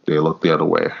 they look the other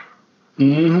way.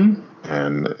 Mm-hmm.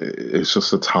 And it's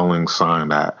just a telling sign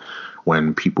that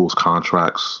when people's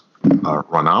contracts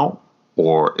run out,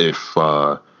 or if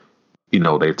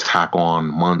they tack on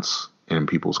months in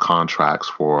people's contracts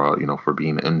for for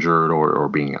being injured or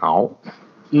being out,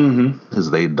 because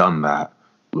they've done that.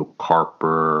 Luke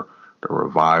Harper, the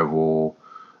Revival,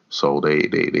 so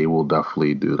they will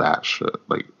definitely do that shit.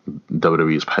 Like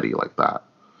WWE is petty like that.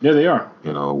 Yeah, they are.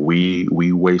 We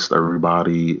waste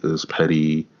everybody is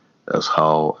petty as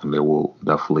hell, and they will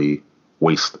definitely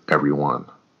waste everyone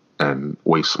and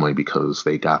waste money because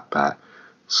they got that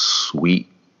sweet,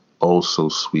 oh so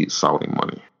sweet Saudi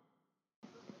money.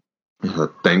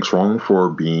 Thanks, Ron, for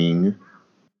being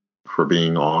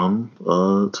on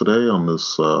today on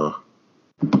this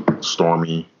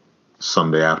stormy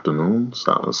Sunday afternoon,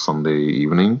 Sunday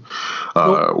evening.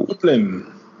 No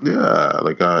problem. Yeah,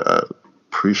 like I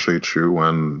appreciate you.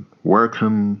 And where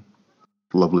can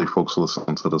lovely folks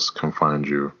listening to this can find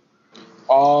you?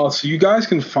 So you guys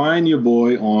can find your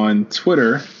boy on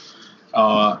Twitter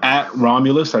at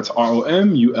Romulus. That's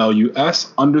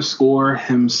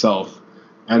ROMULUS_himself.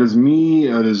 That is me.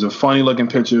 There's a funny looking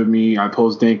picture of me. I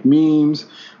post dank memes.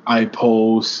 I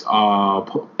post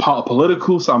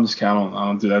political. So I'm just kidding. I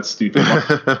don't do that stupid.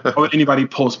 Or anybody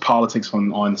post politics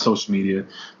on social media.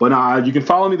 But you can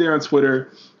follow me there on Twitter,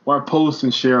 where I post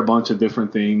and share a bunch of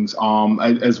different things.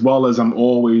 As well as I'm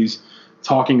always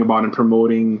talking about and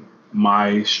promoting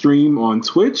my stream on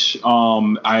Twitch.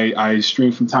 I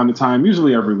stream from time to time,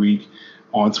 usually every week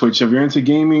on Twitch. If you're into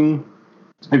gaming,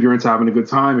 if you're into having a good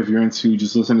time, if you're into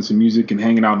just listening to music and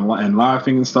hanging out and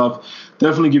laughing and stuff,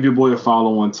 definitely give your boy a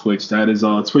follow on Twitch. That is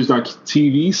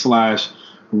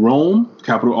twitch.tv/Rome,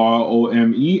 capital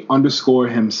ROME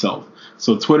 _himself.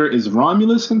 So Twitter is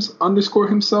Romulus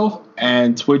 _himself,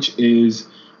 and Twitch is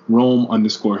Rome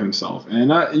 _himself.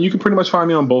 And you can pretty much find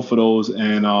me on both of those.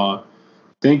 And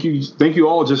thank you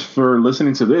all just for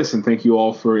listening to this, and thank you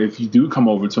all for, if you do come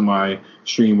over to my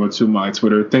stream or to my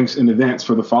Twitter, thanks in advance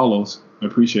for the follows. I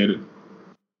appreciate it.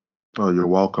 Oh, you're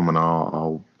welcome, and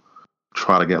I'll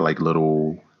try to get like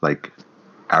little like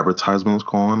advertisements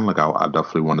going. Like I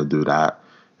definitely want to do that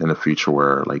in the future,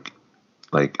 where I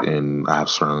have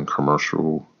certain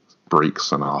commercial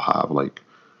breaks, and I'll have like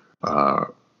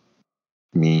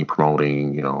me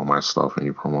promoting my stuff, and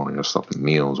you promoting your stuff, and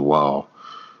me as well.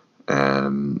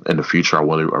 And in the future, I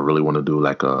really want to do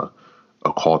like a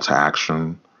call to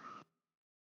action,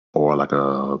 or like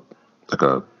a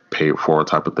pay it forward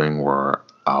type of thing, where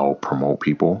I'll promote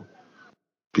people,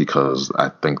 because I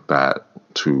think that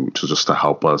to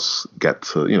help us get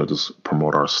to just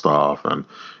promote our stuff and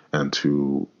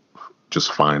to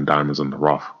just find diamonds in the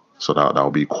rough. So that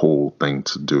would be a cool thing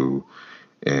to do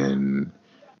in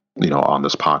on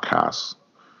this podcast.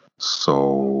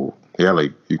 So yeah,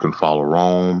 like you can follow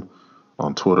Rome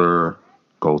on Twitter,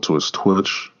 go to his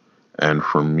Twitch, and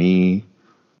for me,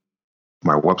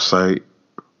 my website,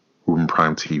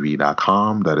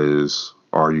 RubenPrimeTV.com. That is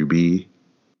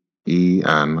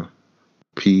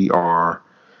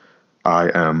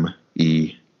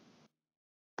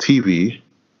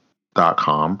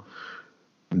RubenPrimeTV.com.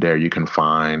 There you can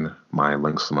find my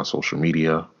links to my social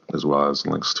media, as well as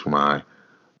links to my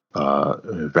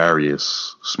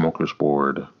various Smokers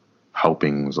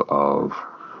helpings of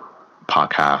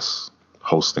podcast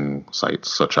hosting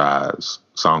sites such as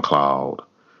SoundCloud,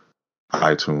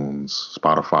 iTunes,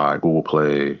 Spotify, Google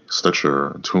Play,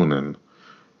 Stitcher, TuneIn,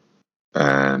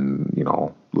 and a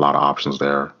lot of options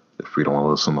there. If you don't want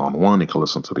to listen on one, you can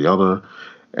listen to the other.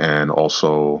 And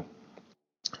also,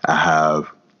 I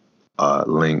have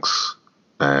links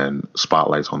and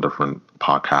spotlights on different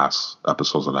podcast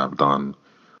episodes that I've done.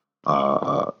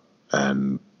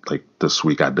 And like this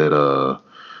week, I did a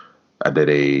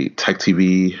Tech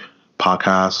TV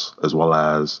podcast, as well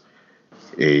as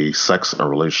a sex and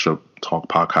relationship talk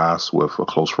podcast with a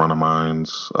close friend of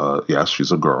mine's. Yes,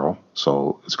 she's a girl,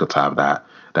 so it's good to have that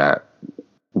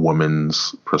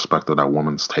woman's perspective, that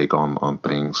woman's take on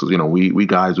things. We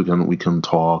guys, we can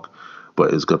talk,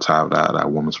 but it's good to have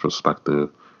that woman's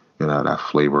perspective that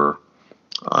flavor.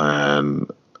 And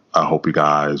I hope you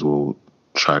guys will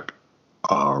check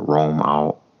Rome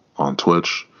out on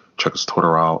Twitch, check his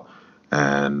Twitter out,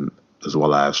 and as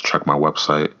well as check my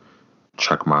website,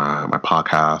 check my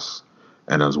podcast,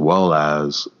 and as well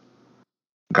as,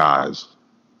 guys,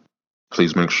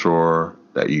 please make sure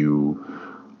that you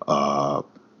on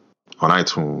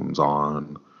iTunes,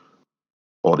 on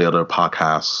all the other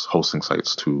podcast hosting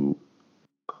sites, to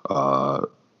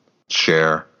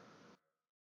share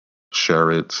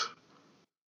it,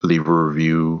 leave a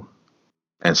review,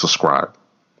 and subscribe,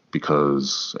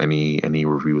 because any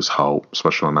reviews help,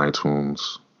 especially on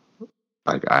iTunes.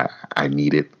 Like I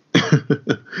need it.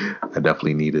 I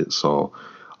definitely need it. So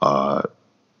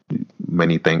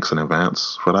many thanks in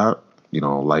advance for that.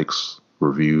 Likes,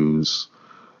 reviews,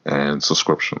 and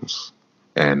subscriptions.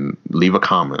 And leave a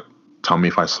comment. Tell me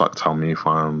if I suck. Tell me if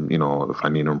I'm, if I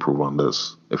need to improve on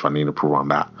this, if I need to improve on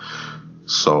that.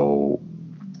 So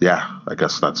yeah, I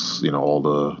guess that's, all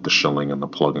the shilling and the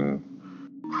plugging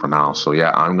for now. So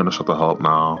yeah, I'm going to shut the hell up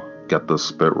now, get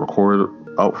this bit recorded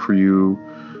out for you.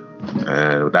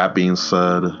 And with that being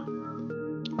said,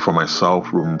 for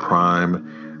myself, Ruben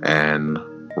Prime, and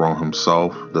Rome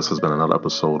himself, this has been another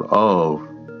episode of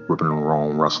Rippin' and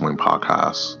Rome Wrestling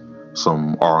Podcast.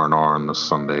 Some R&R on this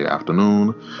Sunday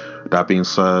afternoon. That being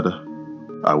said,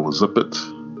 I will zip it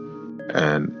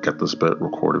and get this bit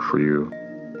recorded for you.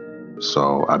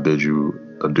 So I bid you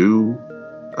adieu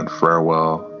and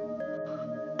farewell.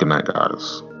 Good night,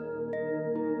 guys.